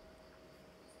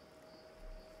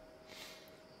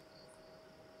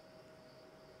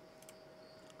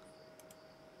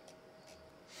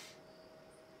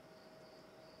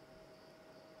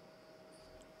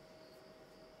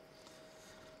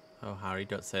 Oh, Harry,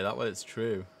 don't say that. Well, it's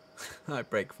true. I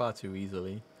break far too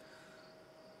easily.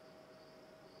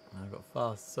 I've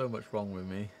got so much wrong with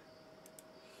me.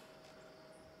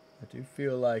 I do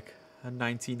feel like a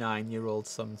 99-year-old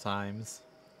sometimes.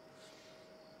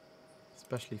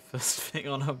 Especially first thing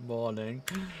on a morning.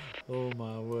 Oh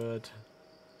my word.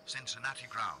 Cincinnati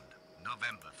ground,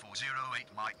 November 408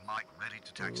 Mike, ready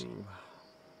to taxi. Ooh.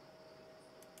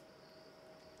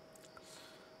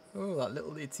 Oh, that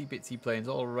little itsy bitsy plane's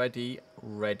already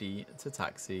ready to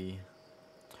taxi.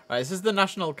 Right, this is the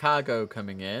national cargo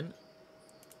coming in.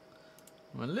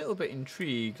 I'm a little bit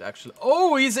intrigued, actually.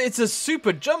 Oh, it's a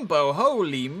super jumbo.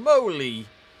 Holy moly.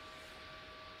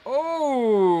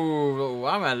 Oh,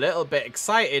 I'm a little bit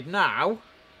excited now.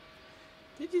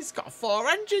 He's got 4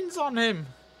 engines on him.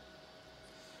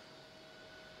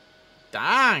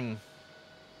 Dang.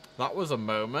 That was a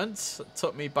moment. It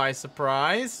took me by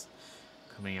surprise.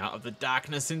 Coming out of the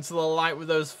darkness into the light with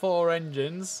those 4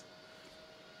 engines.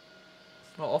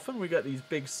 Not often we get these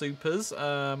big supers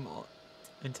in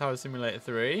Tower Simulator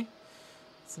 3.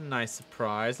 It's a nice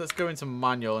surprise. Let's go into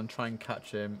manual and try and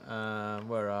catch him.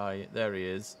 Where are you? There he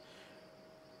is.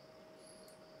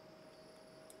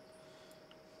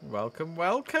 Welcome,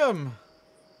 welcome.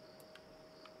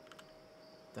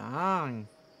 Dang.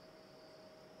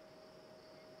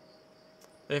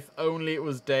 If only it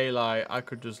was daylight, I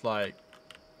could just like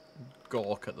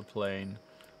gawk at the plane.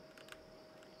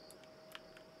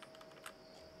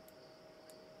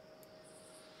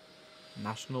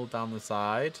 National down the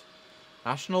side.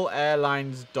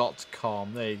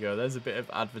 Nationalairlines.com. There you go. There's a bit of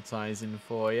advertising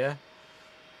for you.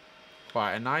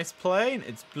 Quite a nice plane.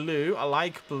 It's blue. I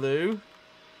like blue.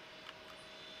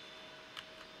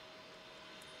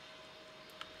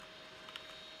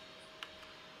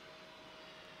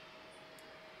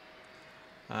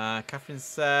 Catherine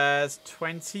says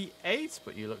 28,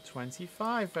 but you look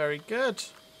 25. Very good.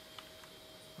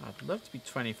 I'd love to be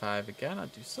 25 again.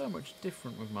 I'd do so much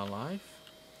different with my life.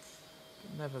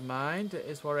 But never mind. It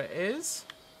is what it is.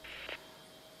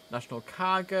 National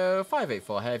cargo,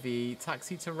 584 heavy.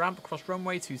 Taxi to ramp across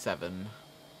runway 27.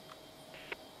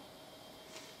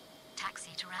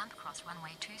 Taxi to ramp across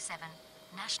runway 27.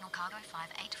 National cargo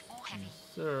 584 heavy.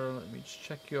 So let me just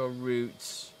check your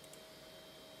route.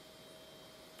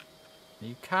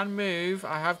 You can move.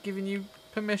 I have given you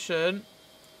permission.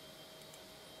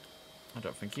 I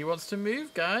don't think he wants to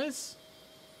move, guys.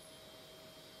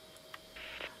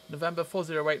 November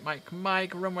 408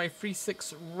 Mike, runway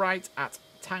 36 right at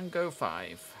Tango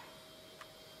 5.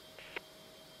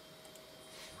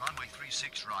 Runway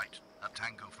 36 right at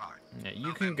Tango 5. Yeah, you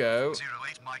November can go.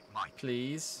 08 Mike.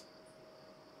 Please.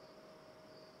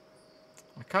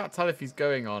 I can't tell if he's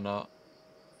going or not.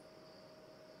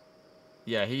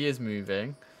 Yeah, he is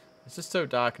moving. It's just so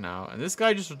dark now. And this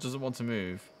guy just doesn't want to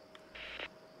move.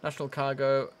 National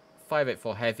cargo,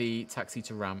 584 heavy, taxi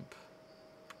to ramp.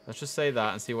 Let's just say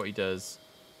that and see what he does.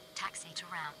 Taxi to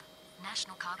ramp.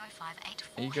 National cargo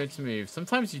 584 Are you going heavy. to move?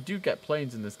 Sometimes you do get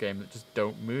planes in this game that just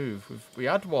don't move. We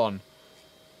had one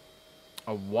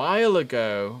a while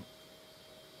ago.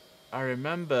 I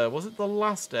remember. Was it the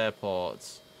last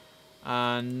airport?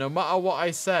 And no matter what I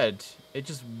said, it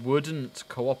just wouldn't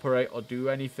cooperate or do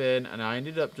anything. And I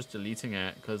ended up just deleting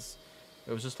it because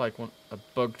it was just like a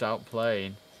bugged out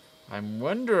plane. I am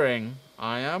wondering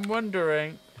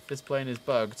if this plane is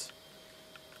bugged.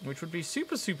 Which would be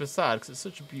super, super sad because it's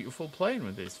such a beautiful plane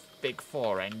with these big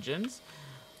 4 engines.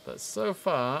 But so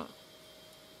far,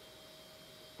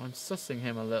 I'm sussing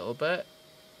him a little bit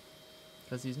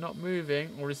because he's not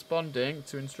moving or responding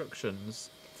to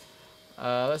instructions.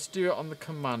 Let's do it on the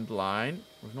command line.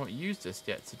 We've not used this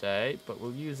yet today, but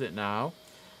we'll use it now.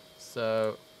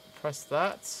 So press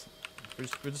that.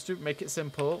 We'll just make it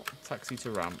simple. Taxi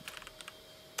to ramp.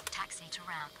 Taxi to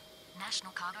ramp.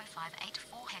 National cargo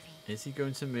 584 heavy. Is he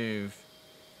going to move?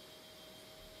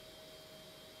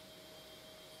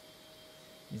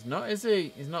 He's not, is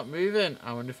he? He's not moving.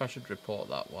 I wonder if I should report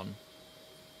that one.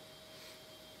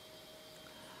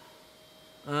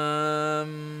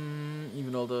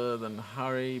 Even older than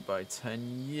Harry by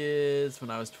 10 years. When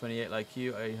I was 28 like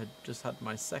you, I had just had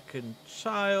my 2nd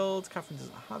child. Catherine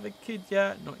doesn't have a kid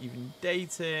yet, not even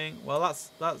dating. Well,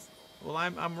 well,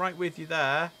 I'm right with you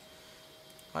there.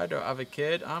 I don't have a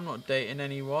kid. I'm not dating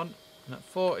anyone. And at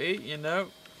 40, you know,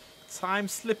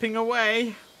 time's slipping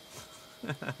away.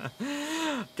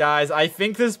 Guys, I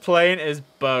think this plane is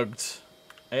bugged.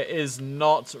 It is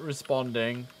not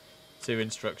responding to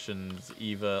instructions,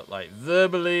 either like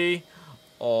verbally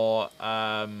or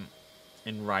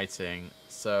in writing.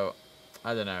 So,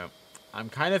 I don't know. I'm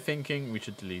kind of thinking we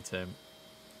should delete him.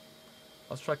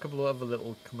 Let's try a couple of other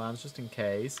little commands just in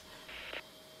case.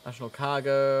 National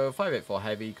Cargo, 584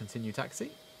 Heavy, continue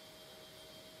taxi.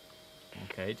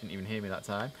 Okay, didn't even hear me that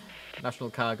time. National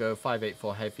Cargo,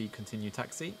 584 Heavy, continue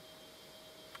taxi.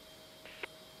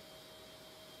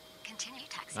 Continue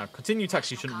taxi. Now, continue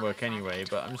taxi shouldn't work anyway,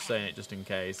 but I'm just saying it just in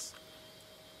case.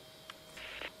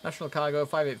 National Cargo,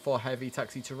 584 Heavy,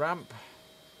 taxi to ramp.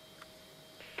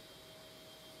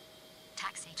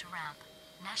 Taxi to ramp.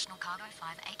 National Cargo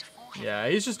 584 Heavy. Yeah,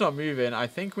 he's just not moving. I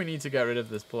think we need to get rid of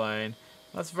this plane.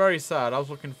 That's very sad. I was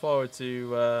looking forward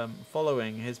to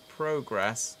following his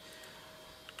progress.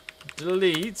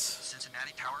 Delete.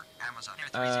 Cincinnati Tower, Amazon.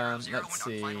 Let's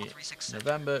see.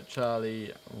 November,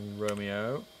 Charlie,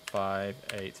 Romeo,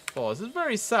 584. This is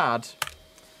very sad.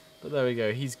 But there we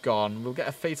go. He's gone. We'll get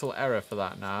a fatal error for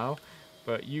that now.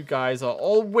 But you guys are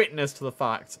all witness to the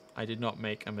fact I did not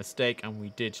make a mistake. And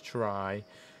we did try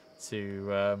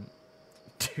to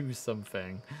do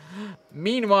something.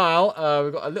 Meanwhile,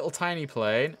 we've got a little tiny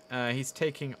plane. He's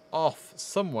taking off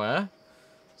somewhere.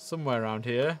 Somewhere around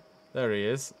here. There he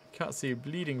is. Can't see a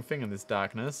bleeding thing in this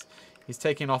darkness. He's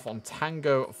taking off on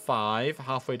Tango 5,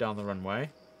 halfway down the runway.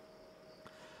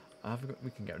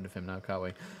 We can get rid of him now, can't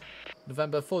we?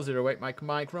 November 408,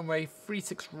 Mike, runway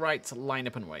 36 right, line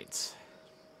up and wait.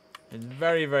 It's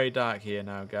very, very dark here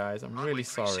now, guys. I'm really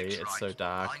sorry it's so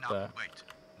dark, but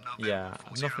yeah,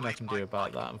 nothing I can do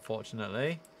about that,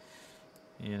 unfortunately.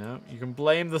 You know, you can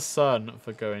blame the sun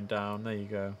for going down. There you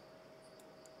go.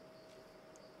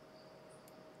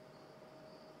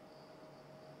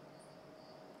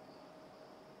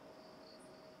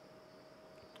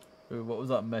 Ooh, what was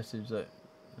that message that...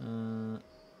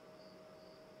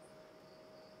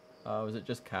 was it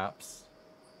just caps?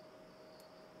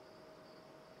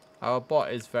 Our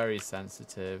bot is very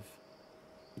sensitive.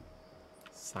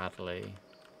 Sadly.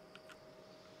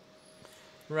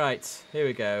 Right, here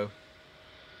we go.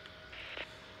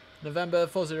 November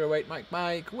 408,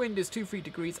 Mike. Wind is 23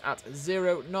 degrees at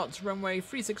 0 knots. Runway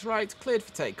 36 right, cleared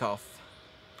for takeoff.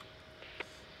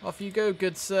 Off you go,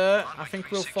 good sir. I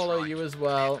think we'll follow you as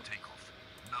well.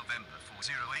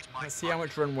 Let's see how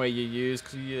much runway you use,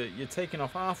 because you're taking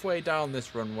off halfway down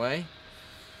this runway.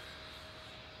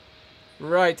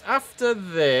 Right, after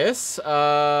this,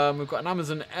 we've got an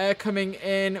Amazon Air coming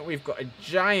in. We've got a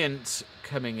Giant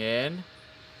coming in.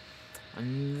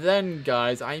 And then,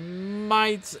 guys, I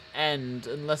might end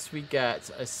unless we get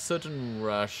a sudden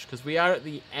rush, because we are at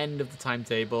the end of the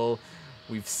timetable.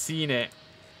 We've seen it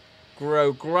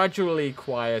grow gradually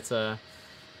quieter.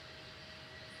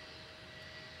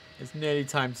 It's nearly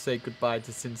time to say goodbye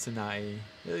to Cincinnati.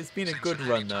 It's been a good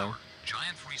run, though.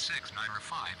 Giant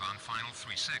 36905 on final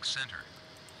 36 center.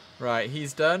 Right,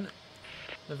 he's done.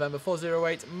 November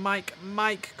 408,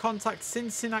 Mike, contact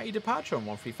Cincinnati departure on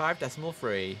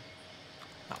 135.3.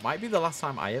 That might be the last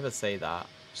time I ever say that.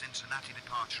 Cincinnati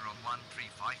departure on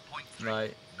 135.3.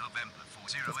 Right. November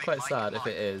 408. It's quite sad if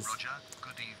it is. Roger.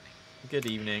 Good evening. Good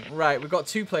evening. Right, we've got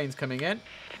 2 planes coming in.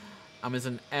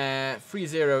 Amazon Air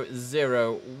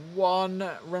 3001,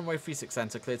 runway 36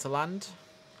 center, clear to land.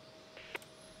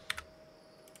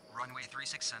 Runway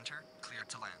 36 center, clear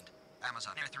to land.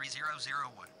 Amazon Air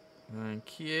 3001.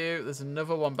 Thank you. There's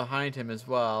another one behind him as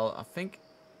well. I think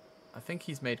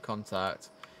he's made contact.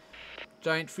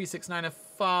 Giant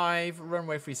 36905,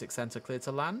 runway 36 center, clear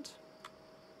to land.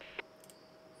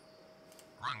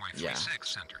 Runway 36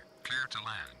 center, clear to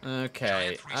land.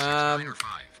 Okay. Giant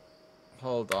 36905.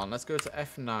 Hold on. Let's go to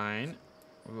F9.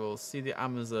 We'll see the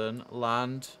Amazon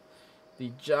land.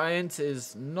 The Giant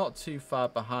is not too far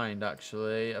behind,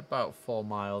 actually. About 4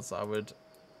 miles, I would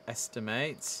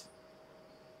estimate.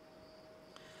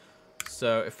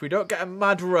 So if we don't get a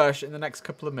mad rush in the next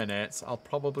couple of minutes, I'll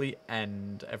probably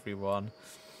end everyone.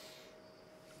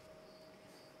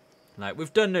 Like,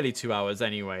 we've done nearly 2 hours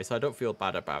anyway, so I don't feel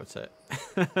bad about it.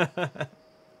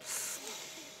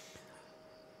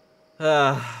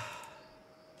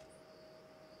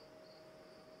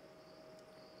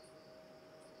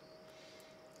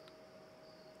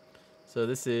 So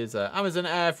this is Amazon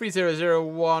Air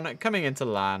 3001 coming into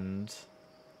land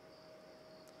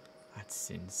at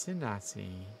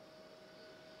Cincinnati.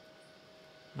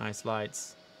 Nice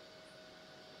lights.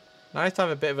 Nice to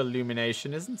have a bit of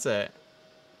illumination, isn't it?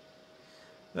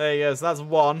 There you go. So that's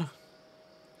 1.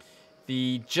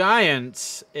 The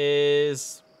giant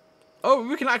is... Oh,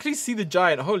 we can actually see the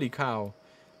giant. Holy cow.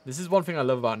 This is one thing I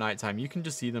love about nighttime. You can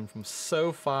just see them from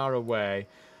so far away.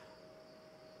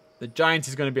 The giant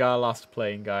is going to be our last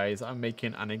plane, guys. I'm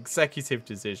making an executive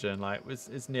decision. Like, we're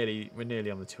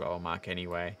nearly on the 2-hour mark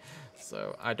anyway.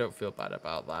 So I don't feel bad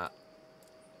about that.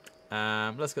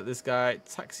 Let's get this guy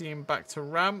taxiing back to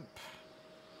ramp.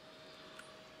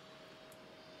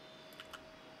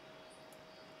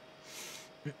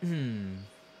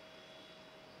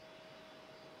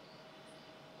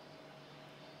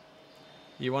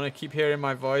 You want to keep hearing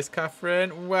my voice,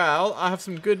 Catherine? Well, I have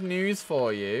some good news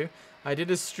for you. I did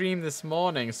a stream this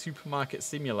morning, Supermarket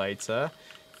Simulator.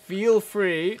 Feel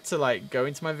free to like go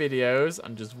into my videos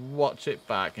and just watch it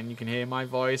back, and you can hear my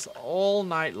voice all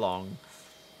night long.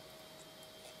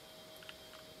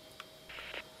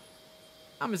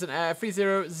 Amazon Air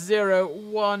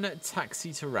 3001,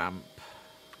 taxi to ramp.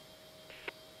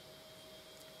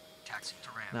 Taxi to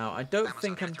ramp. Now, I don't Amazon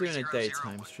think I'm doing a 3001.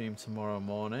 daytime stream tomorrow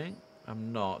morning.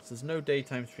 I'm not. There's no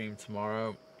daytime stream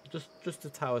tomorrow. Just a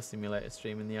tower simulator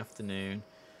stream in the afternoon.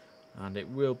 And it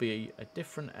will be a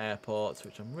different airport,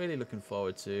 which I'm really looking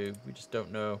forward to. We just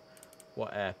don't know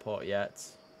what airport yet.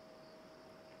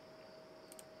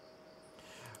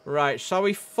 Right, shall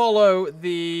we follow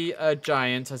the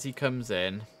giant as he comes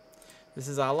in? This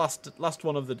is our last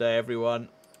one of the day, everyone.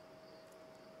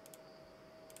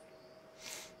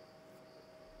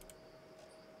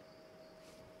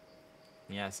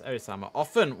 Yes, Erisama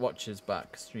often watches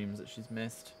back streams that she's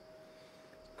missed.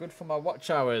 Good for my watch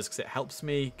hours because it helps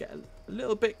me get a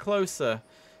little bit closer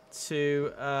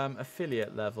to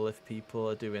affiliate level if people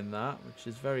are doing that, which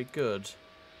is very good.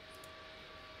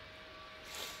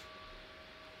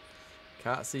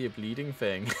 Can't see a bleeding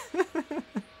thing.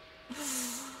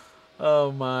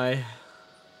 Oh my.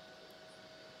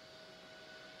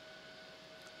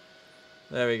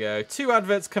 There we go. 2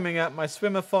 adverts coming up. My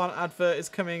Swimmerthon advert is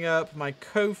coming up. My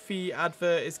Ko-fi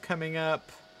advert is coming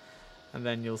up. And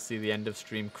then you'll see the end of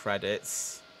stream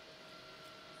credits.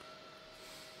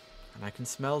 And I can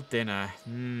smell dinner.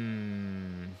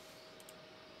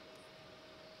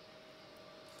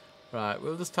 Right,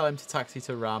 we'll just tell him to taxi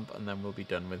to ramp and then we'll be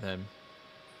done with him.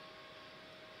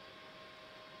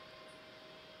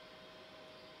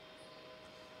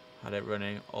 Had it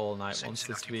running all night once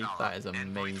this week. That is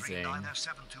amazing.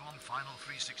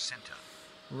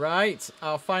 Right,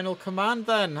 our final command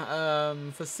then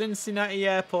for Cincinnati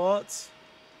Airport.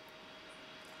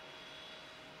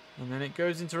 And then it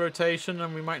goes into rotation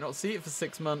and we might not see it for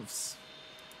 6 months.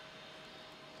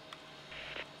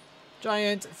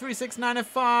 Giant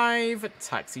 36905,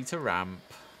 taxi to ramp.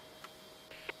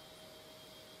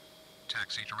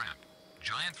 Taxi to ramp.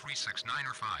 Giant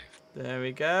 36905. There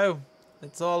we go.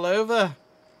 It's all over.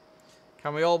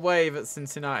 Can we all wave at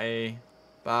Cincinnati?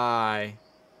 Bye.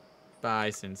 Bye,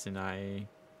 Cincinnati.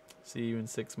 See you in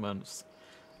 6 months.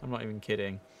 I'm not even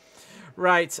kidding.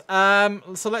 Right,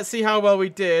 so let's see how well we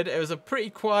did. It was a pretty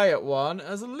quiet one. It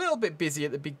was a little bit busy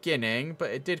at the beginning,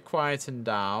 but it did quieten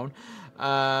down.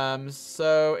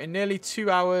 So in nearly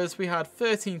 2 hours, we had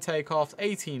 13 takeoffs,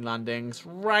 18 landings,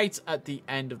 right at the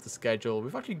end of the schedule.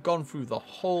 We've actually gone through the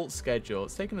whole schedule.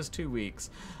 It's taken us 2 weeks,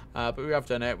 but we have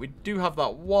done it. We do have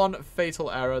that one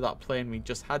fatal error, that plane we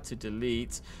just had to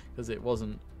delete because it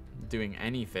wasn't doing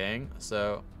anything.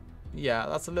 So yeah,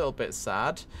 that's a little bit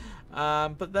sad.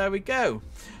 But there we go.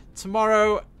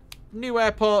 Tomorrow, new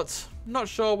airport. Not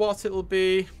sure what it'll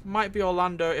be. Might be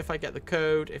Orlando if I get the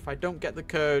code. If I don't get the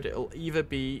code, it'll either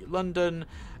be London,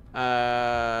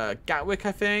 Gatwick,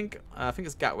 I think. I think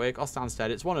it's Gatwick or Stansted.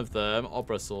 It's one of them, or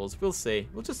Brussels. We'll see.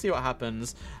 We'll just see what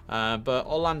happens. But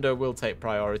Orlando will take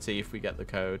priority if we get the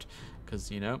code. Because,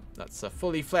 you know, that's a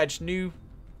fully fledged new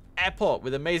airport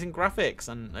with amazing graphics.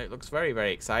 And it looks very,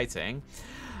 very exciting.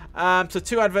 So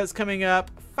 2 adverts coming up.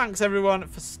 Thanks everyone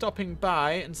for stopping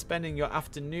by and spending your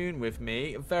afternoon with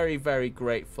me. Very, very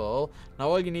grateful. Now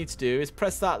all you need to do is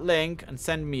press that link and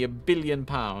send me £1 billion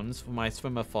for my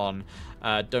Swimmerthon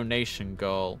donation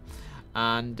goal.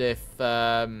 And if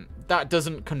that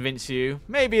doesn't convince you,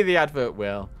 maybe the advert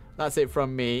will. That's it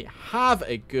from me. Have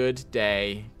a good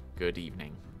day. Good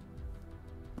evening.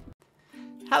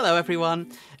 Hello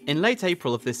everyone. In late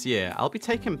April of this year, I'll be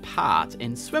taking part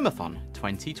in Swimmerthon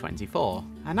 2024,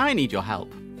 and I need your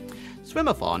help.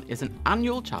 Swimmerthon is an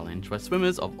annual challenge where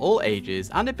swimmers of all ages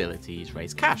and abilities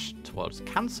raise cash towards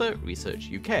Cancer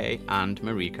Research UK and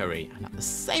Marie Curie, and at the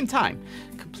same time,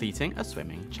 completing a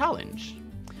swimming challenge.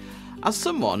 As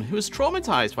someone who was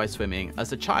traumatised by swimming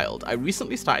as a child, I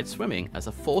recently started swimming as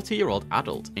a 40-year-old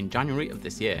adult in January of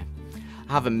this year.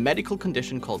 I have a medical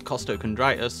condition called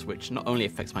costochondritis, which not only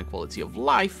affects my quality of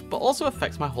life, but also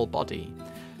affects my whole body.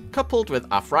 Coupled with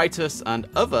arthritis and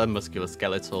other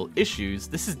musculoskeletal issues,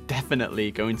 this is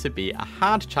definitely going to be a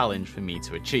hard challenge for me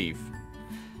to achieve.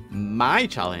 My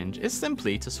challenge is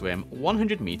simply to swim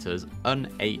 100 meters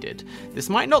unaided. This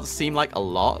might not seem like a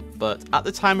lot, but at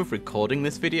the time of recording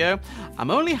this video,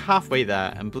 I'm only halfway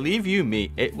there, and believe you me,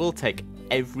 it will take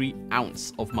every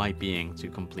ounce of my being to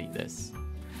complete this.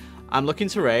 I'm looking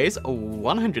to raise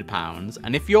 £100,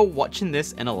 and if you're watching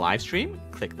this in a live stream,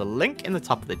 click the link in the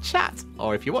top of the chat,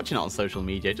 or if you're watching it on social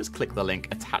media, just click the link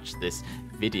attached to this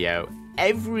video.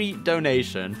 Every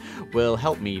donation will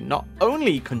help me not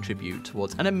only contribute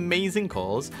towards an amazing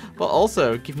cause, but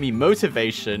also give me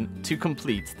motivation to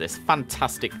complete this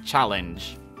fantastic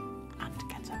challenge and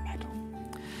get a medal.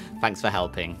 Thanks for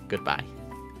helping. Goodbye.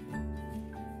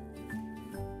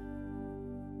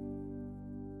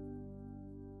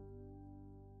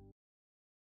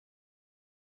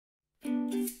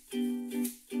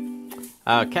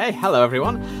 Okay, hello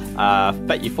everyone.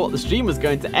 Bet you thought the stream was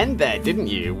going to end there, didn't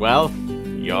you? Well,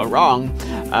 you're wrong.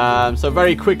 So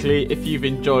very quickly, if you've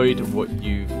enjoyed what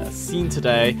you've seen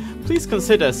today, please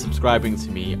consider subscribing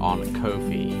to me on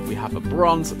Ko-fi. We have a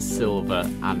bronze, silver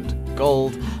and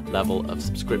gold level of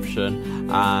subscription,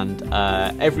 and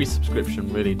every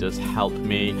subscription really does help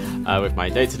me with my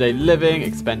day-to-day living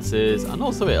expenses, and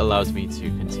also it allows me to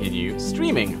continue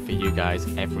streaming for you guys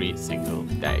every single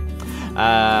day.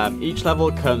 Each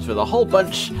level comes with a whole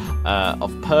bunch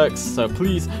of perks, so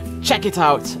please check it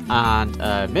out,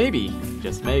 and maybe,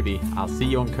 just maybe, I'll see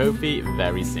you on Ko-fi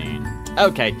very soon.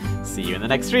 Okay, see you in the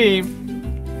next stream.